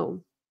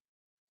know,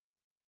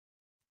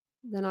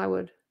 then I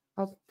would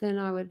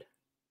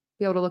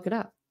be able to look it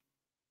up.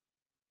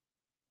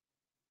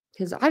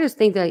 Because I just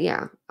think that,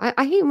 yeah,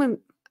 I hate when,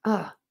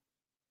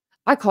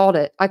 I called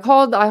it. I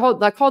called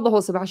the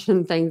whole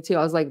Sebastian thing too.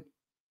 I was like,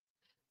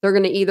 they're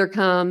going to either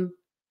come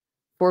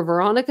for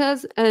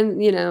Veronica's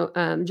and,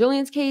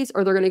 Jillian's case,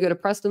 or they're going to go to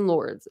Preston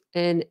Lord's.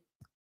 And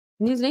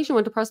News Nation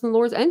went to Preston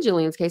Lord's and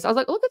Jillian's case. I was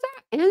like, look at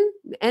that.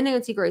 And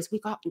Nancy Grace. We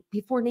got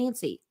before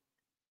Nancy.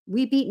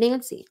 We beat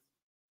Nancy.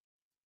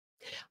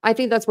 I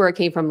think that's where it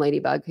came from,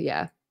 Ladybug.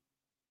 Yeah.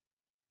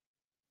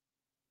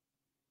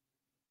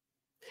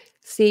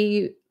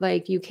 See,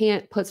 like, you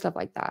can't put stuff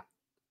like that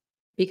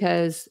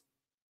because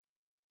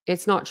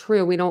it's not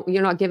true.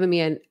 You're not giving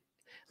me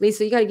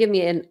Lisa, you got to give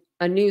me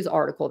a news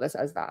article that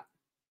says that.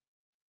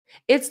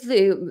 It's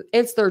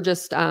their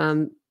just,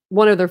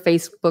 one of their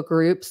Facebook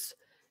groups.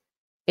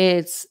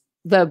 It's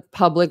the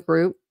public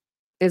group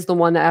is the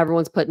one that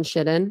everyone's putting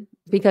shit in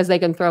because they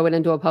can throw it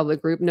into a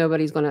public group.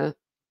 Nobody's gonna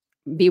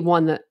be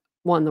one that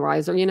won the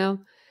riser.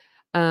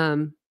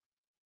 Um,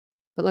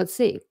 but let's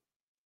see.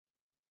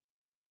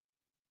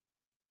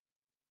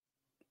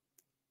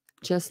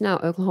 Just now,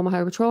 Oklahoma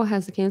Highway Patrol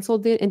has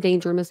canceled the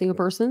endangered missing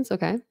persons.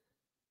 Okay.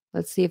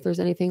 Let's see if there's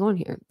anything on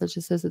here that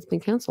just says it's been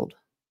canceled.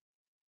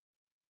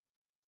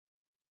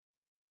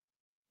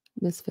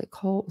 Misfit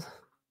Colt.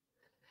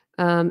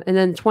 And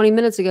then 20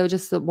 minutes ago,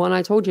 just the one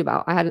I told you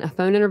about, I had a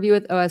phone interview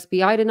with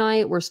OSBI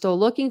tonight. We're still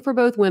looking for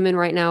both women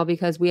right now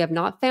because we have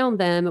not found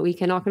them. We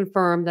cannot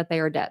confirm that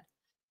they are dead.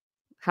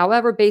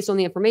 However, based on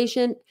the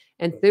information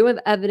and through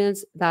the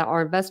evidence that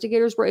our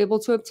investigators were able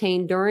to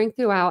obtain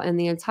throughout, and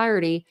the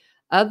entirety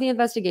of the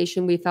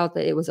investigation, we felt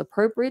that it was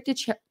appropriate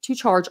to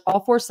charge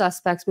all 4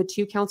 suspects with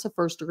 2 counts of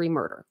first-degree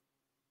murder.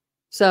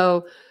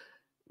 So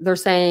they're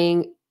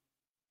saying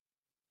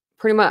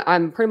pretty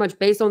much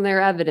based on their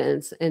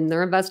evidence and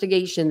their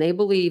investigation, they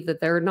believe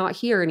that they're not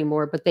here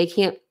anymore, but they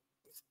can't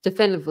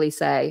definitively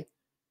say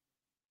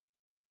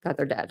that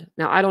they're dead.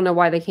 Now, I don't know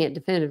why they can't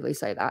definitively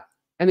say that.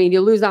 I mean,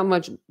 you lose that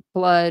much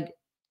blood,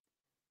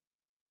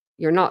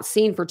 you're not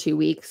seen for 2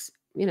 weeks,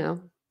 man.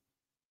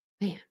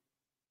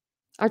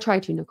 I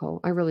try to, Nicole.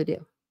 I really do.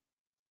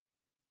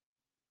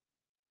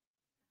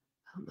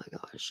 Oh my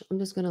gosh. I'm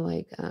just gonna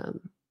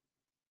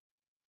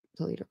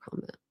delete her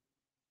comment.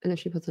 And if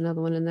she puts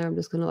another one in there, I'm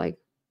just gonna like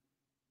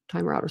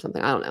time her out or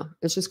something. I don't know.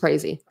 It's just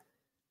crazy.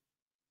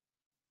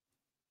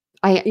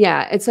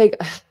 Yeah, it's like,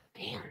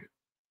 man.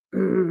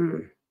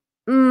 Mm.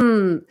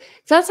 Mm.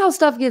 That's how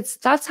stuff gets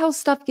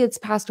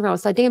passed around.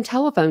 It's that damn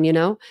telephone, you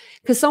know?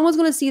 Because someone's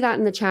gonna see that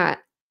in the chat.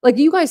 Like,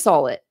 you guys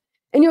saw it,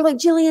 and you're like,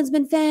 "Jillian's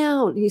been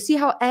found." You see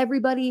how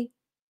everybody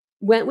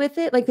went with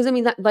it? Like, because I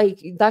mean,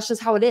 that's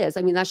just how it is.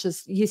 I mean, that's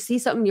just you see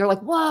something, you're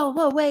like, "Whoa,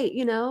 whoa, wait,"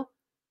 you know?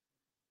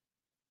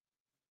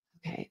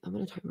 Okay, I'm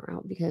gonna time her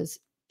out because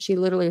she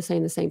literally is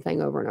saying the same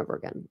thing over and over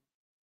again.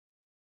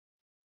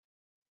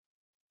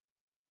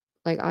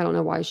 Like, I don't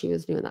know why she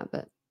was doing that,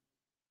 but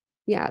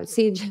yeah,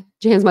 see,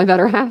 Jan's my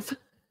better half.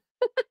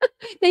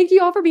 Thank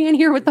you all for being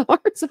here with the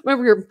hearts. I'm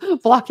over here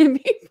blocking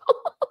people.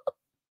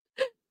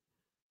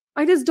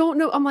 I just don't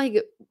know. I'm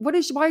like, why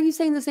are you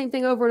saying the same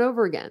thing over and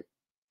over again?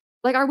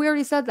 Like, we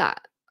already said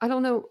that. I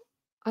don't know.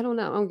 I don't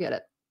know. I don't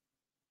get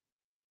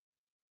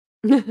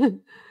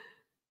it.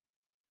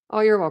 Oh,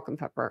 you're welcome,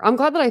 Pepper. I'm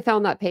glad that I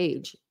found that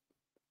page.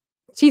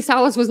 See,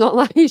 Salas was not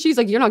lying. She's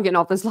like, you're not getting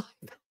off this live.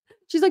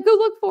 She's like, go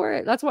look for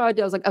it. That's what I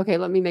did. I was like, okay,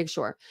 let me make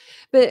sure.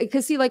 But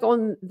because see, like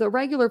on the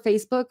regular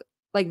Facebook,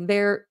 like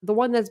they're the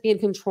one that's being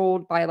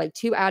controlled by like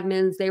 2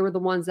 admins. They were the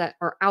ones that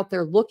are out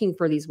there looking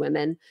for these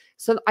women.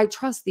 So I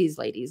trust these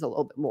ladies a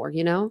little bit more,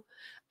 you know?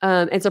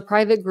 It's a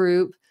private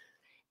group.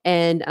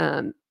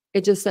 And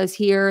it just says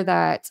here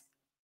that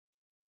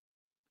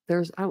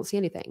I don't see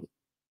anything.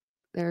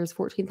 There's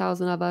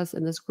 14,000 of us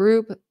in this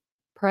group.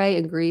 Pray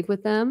and grieve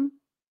with them.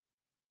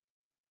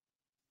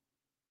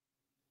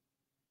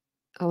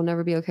 I will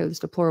never be okay with this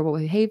deplorable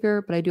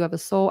behavior, but I do have a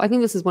soul. I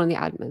think this is one of the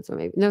admins, or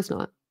maybe no, it's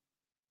not.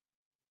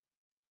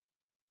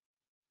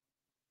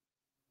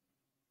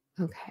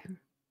 Okay.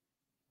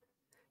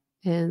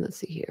 And let's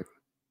see here.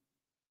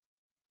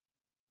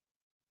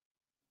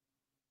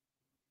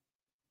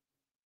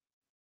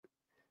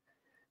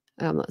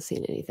 I'm not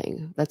seeing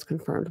anything that's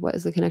confirmed. What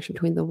is the connection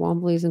between the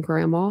Wombleys and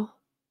Grandma?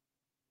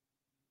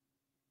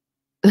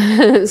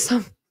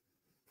 Some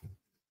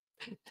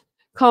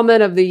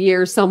comment of the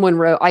year, someone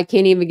wrote, I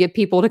can't even get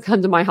people to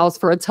come to my house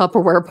for a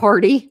Tupperware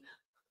party.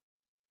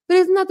 But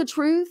isn't that the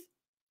truth?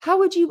 How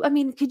would you, I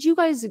mean, could you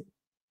guys, do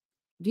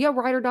you have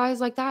ride or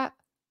dies like that?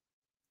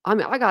 I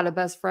mean, I got a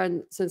best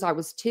friend since I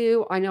was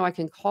 2. I know I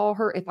can call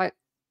her if I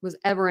was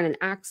ever in an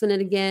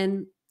accident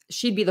again.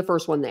 She'd be the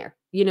first one there.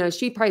 You know,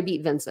 she'd probably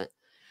beat Vincent.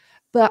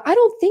 But I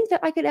don't think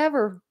that I could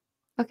ever.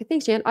 Okay,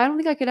 thanks, Jan. I don't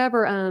think I could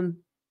ever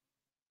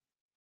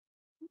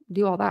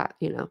do all that,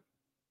 you know,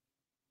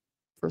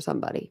 for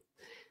somebody.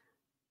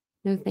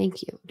 No,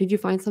 thank you. Did you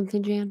find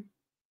something, Jan?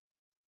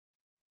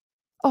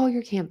 Oh,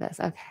 your canvas.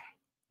 Okay.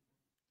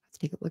 Let's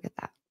take a look at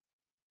that.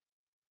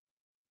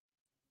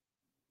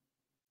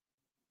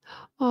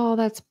 Oh,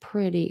 that's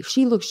pretty.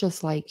 She looks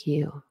just like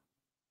you.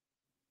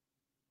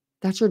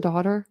 That's your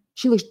daughter?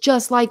 She looks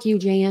just like you,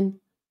 Jan.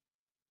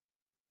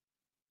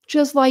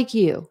 Just like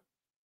you.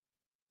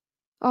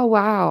 Oh,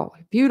 wow.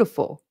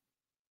 Beautiful.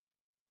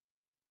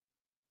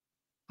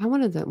 I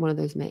wanted one of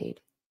those made.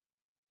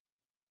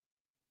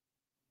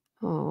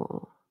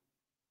 Oh.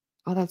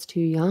 Oh, that's too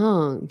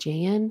young,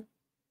 Jan.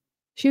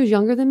 She was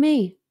younger than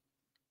me.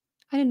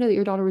 I didn't know that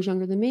your daughter was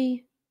younger than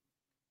me.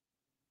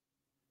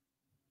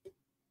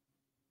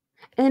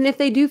 And if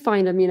they do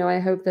find them, you know, I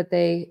hope that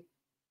they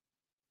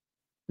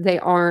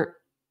aren't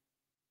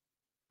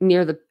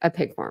near a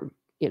pig farm,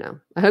 you know.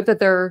 I hope that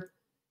they're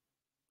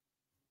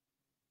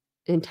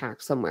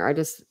intact somewhere.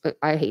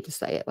 I hate to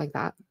say it like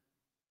that.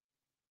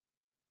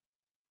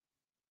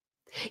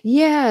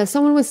 Yeah,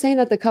 someone was saying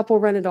that the couple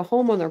rented a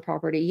home on their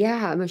property.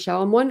 Yeah,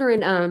 Michelle, I'm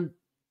wondering, I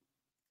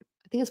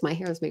think it's my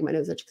hair that's making my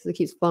nose itch because it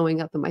keeps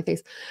blowing up in my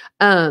face.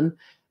 But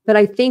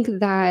I think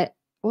that,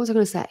 what was I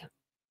going to say?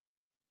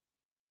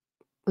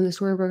 When the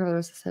story broke out,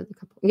 I said the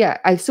couple.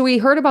 Yeah, so we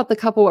heard about the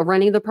couple of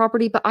renting the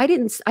property, but I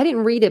didn't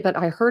read it, but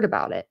I heard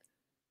about it.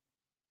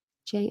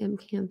 JM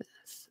Canvas.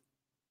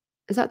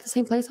 Is that the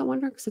same place, I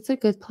wonder? Because it's a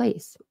good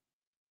place.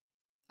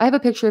 I have a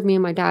picture of me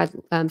and my dad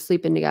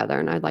sleeping together,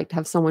 and I'd like to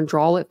have someone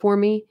draw it for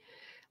me.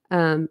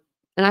 And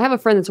I have a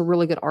friend that's a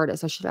really good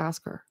artist. I should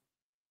ask her.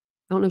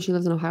 I don't know if she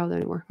lives in Ohio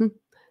anymore.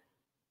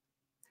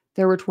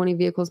 There were 20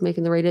 vehicles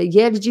making the radio.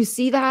 Yeah, did you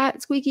see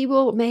that, Squeaky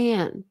Will?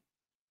 Man.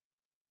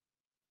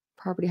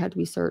 Property had to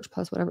be searched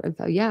plus whatever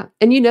info. Yeah.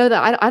 And you know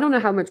that I don't know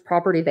how much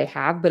property they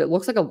have, but it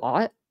looks like a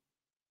lot.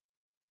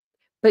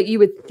 But you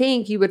would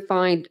think you would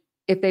find,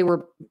 if they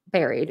were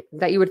buried,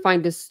 that you would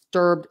find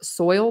disturbed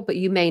soil, but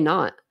you may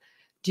not.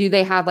 Do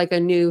they have like a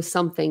new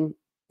something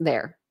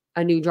there?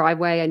 A new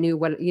driveway, a new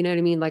what, you know what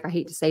I mean? Like, I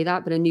hate to say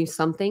that, but a new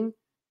something,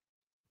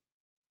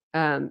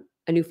 a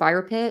new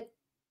fire pit,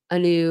 a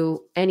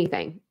new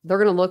anything. They're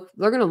going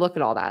to look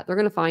at all that. They're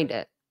going to find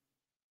it.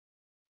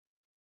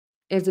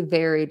 It's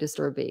very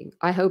disturbing.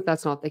 I hope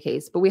that's not the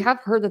case, but we have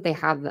heard that they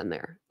have them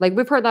there. Like,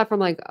 we've heard that from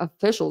like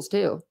officials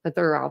too, that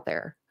they're out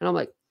there. And I'm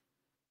like,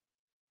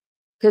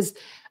 because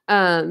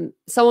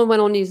someone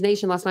went on News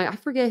Nation last night. I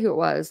forget who it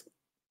was.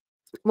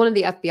 one of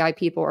the FBI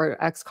people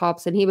or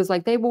ex-cops, and he was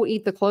like, "They will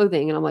eat the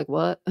clothing." And I'm like,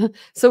 "What?"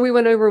 So we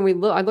went over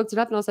and I looked it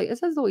up and I was like, "It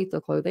says they'll eat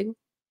the clothing.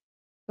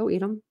 They'll eat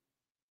them."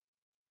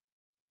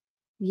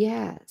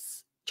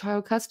 Yes.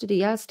 Child custody,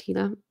 yes,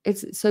 Tina.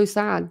 It's so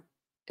sad.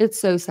 It's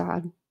so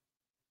sad.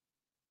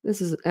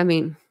 I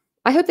mean,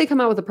 I hope they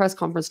come out with a press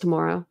conference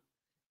tomorrow.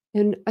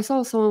 And I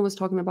saw someone was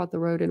talking about the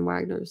road in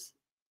Wagner's.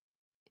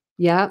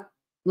 Yeah.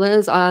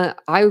 Liz, I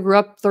grew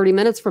up 30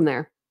 minutes from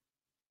there.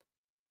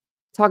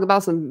 Talk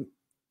about some,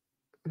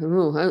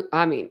 ooh,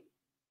 I mean,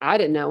 I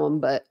didn't know them,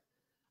 but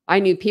I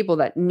knew people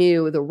that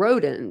knew the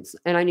Rodens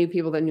and I knew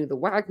people that knew the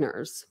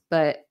Wagners,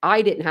 but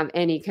I didn't have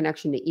any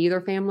connection to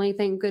either family,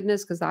 thank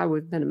goodness, because that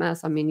would have been a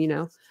mess. I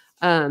mean,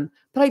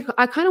 but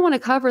I kind of want to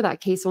cover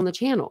that case on the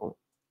channel.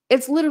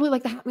 It's literally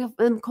like the Hatfield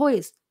and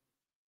McCoys.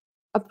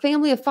 A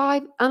family of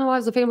 5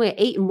 unalives a family of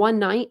 8 in one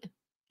night,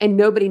 and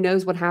nobody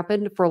knows what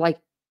happened for like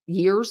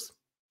years.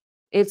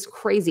 It's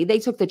crazy. They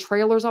took the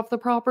trailers off the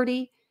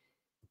property.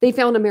 They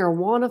found a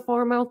marijuana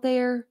farm out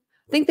there.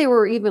 I think they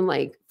were even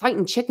like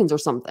fighting chickens or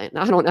something.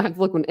 I don't know. I have to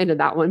look into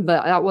that one,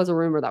 but that was a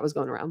rumor that was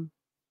going around.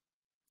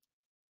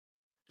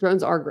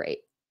 Drones are great.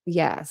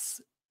 Yes.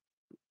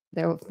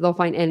 They'll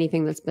find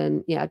anything that's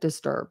been, yeah,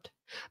 disturbed.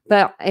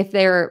 But if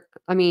they're,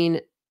 I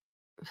mean,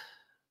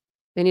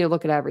 they need to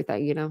look at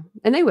everything,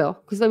 and they will,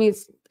 because I mean,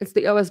 it's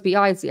the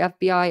OSBI, it's the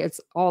FBI,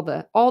 it's all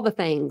the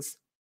things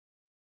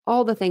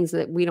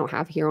that we don't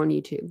have here on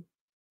YouTube.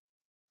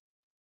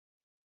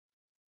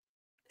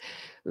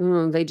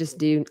 They just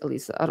do,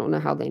 Elisa. I don't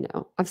know how they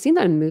know. I've seen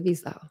that in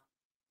movies though, and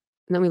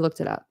then we looked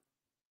it up.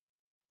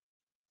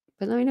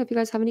 But let me know if you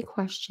guys have any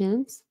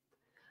questions.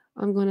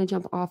 I'm going to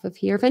jump off of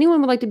here. If anyone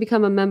would like to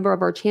become a member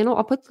of our channel,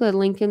 I'll put the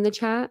link in the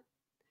chat.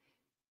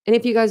 And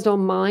if you guys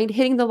don't mind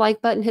hitting the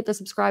like button, hit the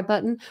subscribe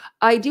button.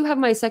 I do have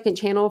my second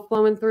channel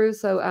flowing through,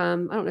 so I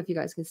don't know if you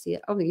guys can see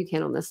it. I don't think you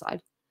can on this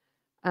side.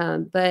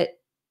 But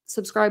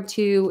subscribe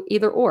to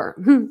either or.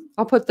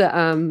 I'll put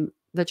the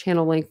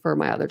channel link for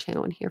my other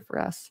channel in here for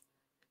us,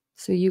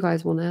 so you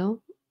guys will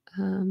know.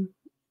 Oh,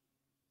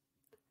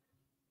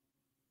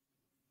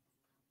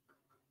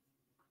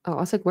 I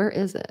was like, where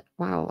is it?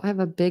 Wow, I have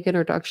a big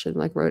introduction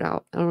like wrote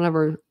out. I don't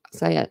ever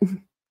say it.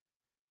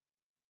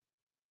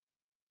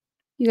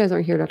 You guys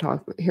aren't here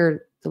to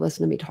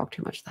listen to me talk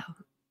too much, though.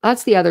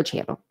 That's the other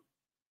channel.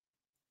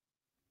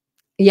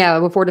 Yeah,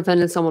 before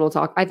defending someone will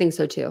talk. I think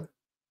so too.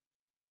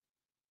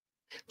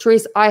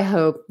 Therese, I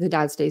hope the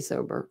dad stays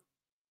sober.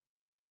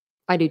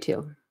 I do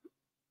too.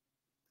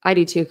 I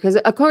do too, because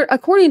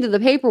according to the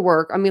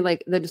paperwork, I mean,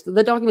 like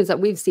the documents that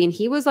we've seen,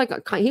 he was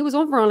he was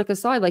on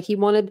Veronica's side. Like he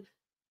wanted,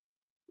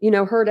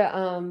 her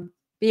to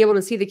be able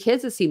to see the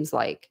kids. It seems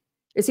like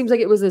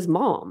it was his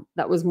mom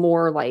that was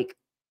more like,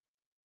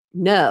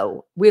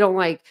 no, we don't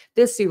like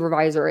this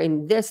supervisor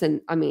and this.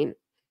 And I mean,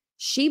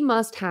 she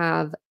must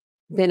have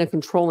been a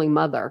controlling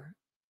mother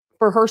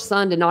for her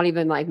son to not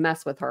even like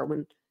mess with her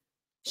when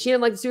she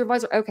didn't like the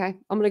supervisor. Okay,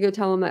 I'm going to go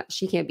tell him that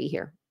she can't be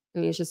here. I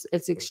mean,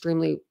 it's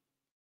extremely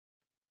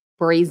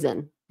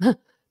brazen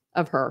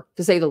of her,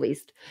 to say the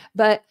least.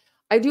 But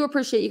I do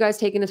appreciate you guys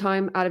taking the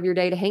time out of your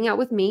day to hang out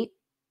with me.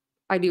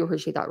 I do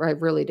appreciate that. I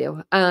really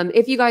do.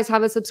 If you guys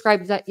haven't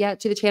subscribed yet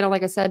to the channel,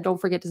 like I said,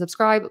 don't forget to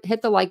subscribe,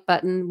 hit the like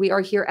button. We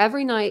are here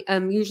every night,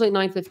 usually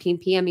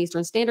 9:15 p.m.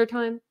 Eastern Standard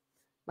Time.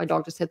 My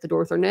dog just hit the door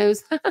with her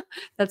nose.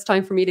 That's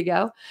time for me to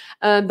go.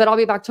 But I'll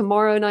be back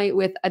tomorrow night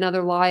with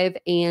another live,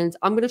 and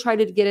I'm going to try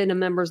to get in a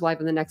members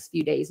live in the next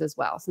few days as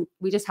well. So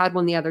we just had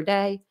one the other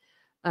day,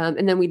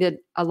 and then we did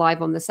a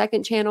live on the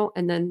second channel,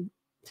 and then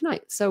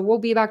tonight. So we'll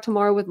be back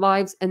tomorrow with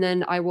lives, and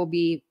then I will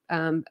be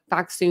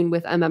back soon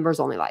with a members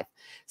only live.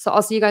 So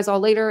I'll see you guys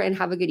all later, and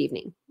have a good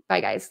evening.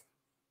 Bye, guys.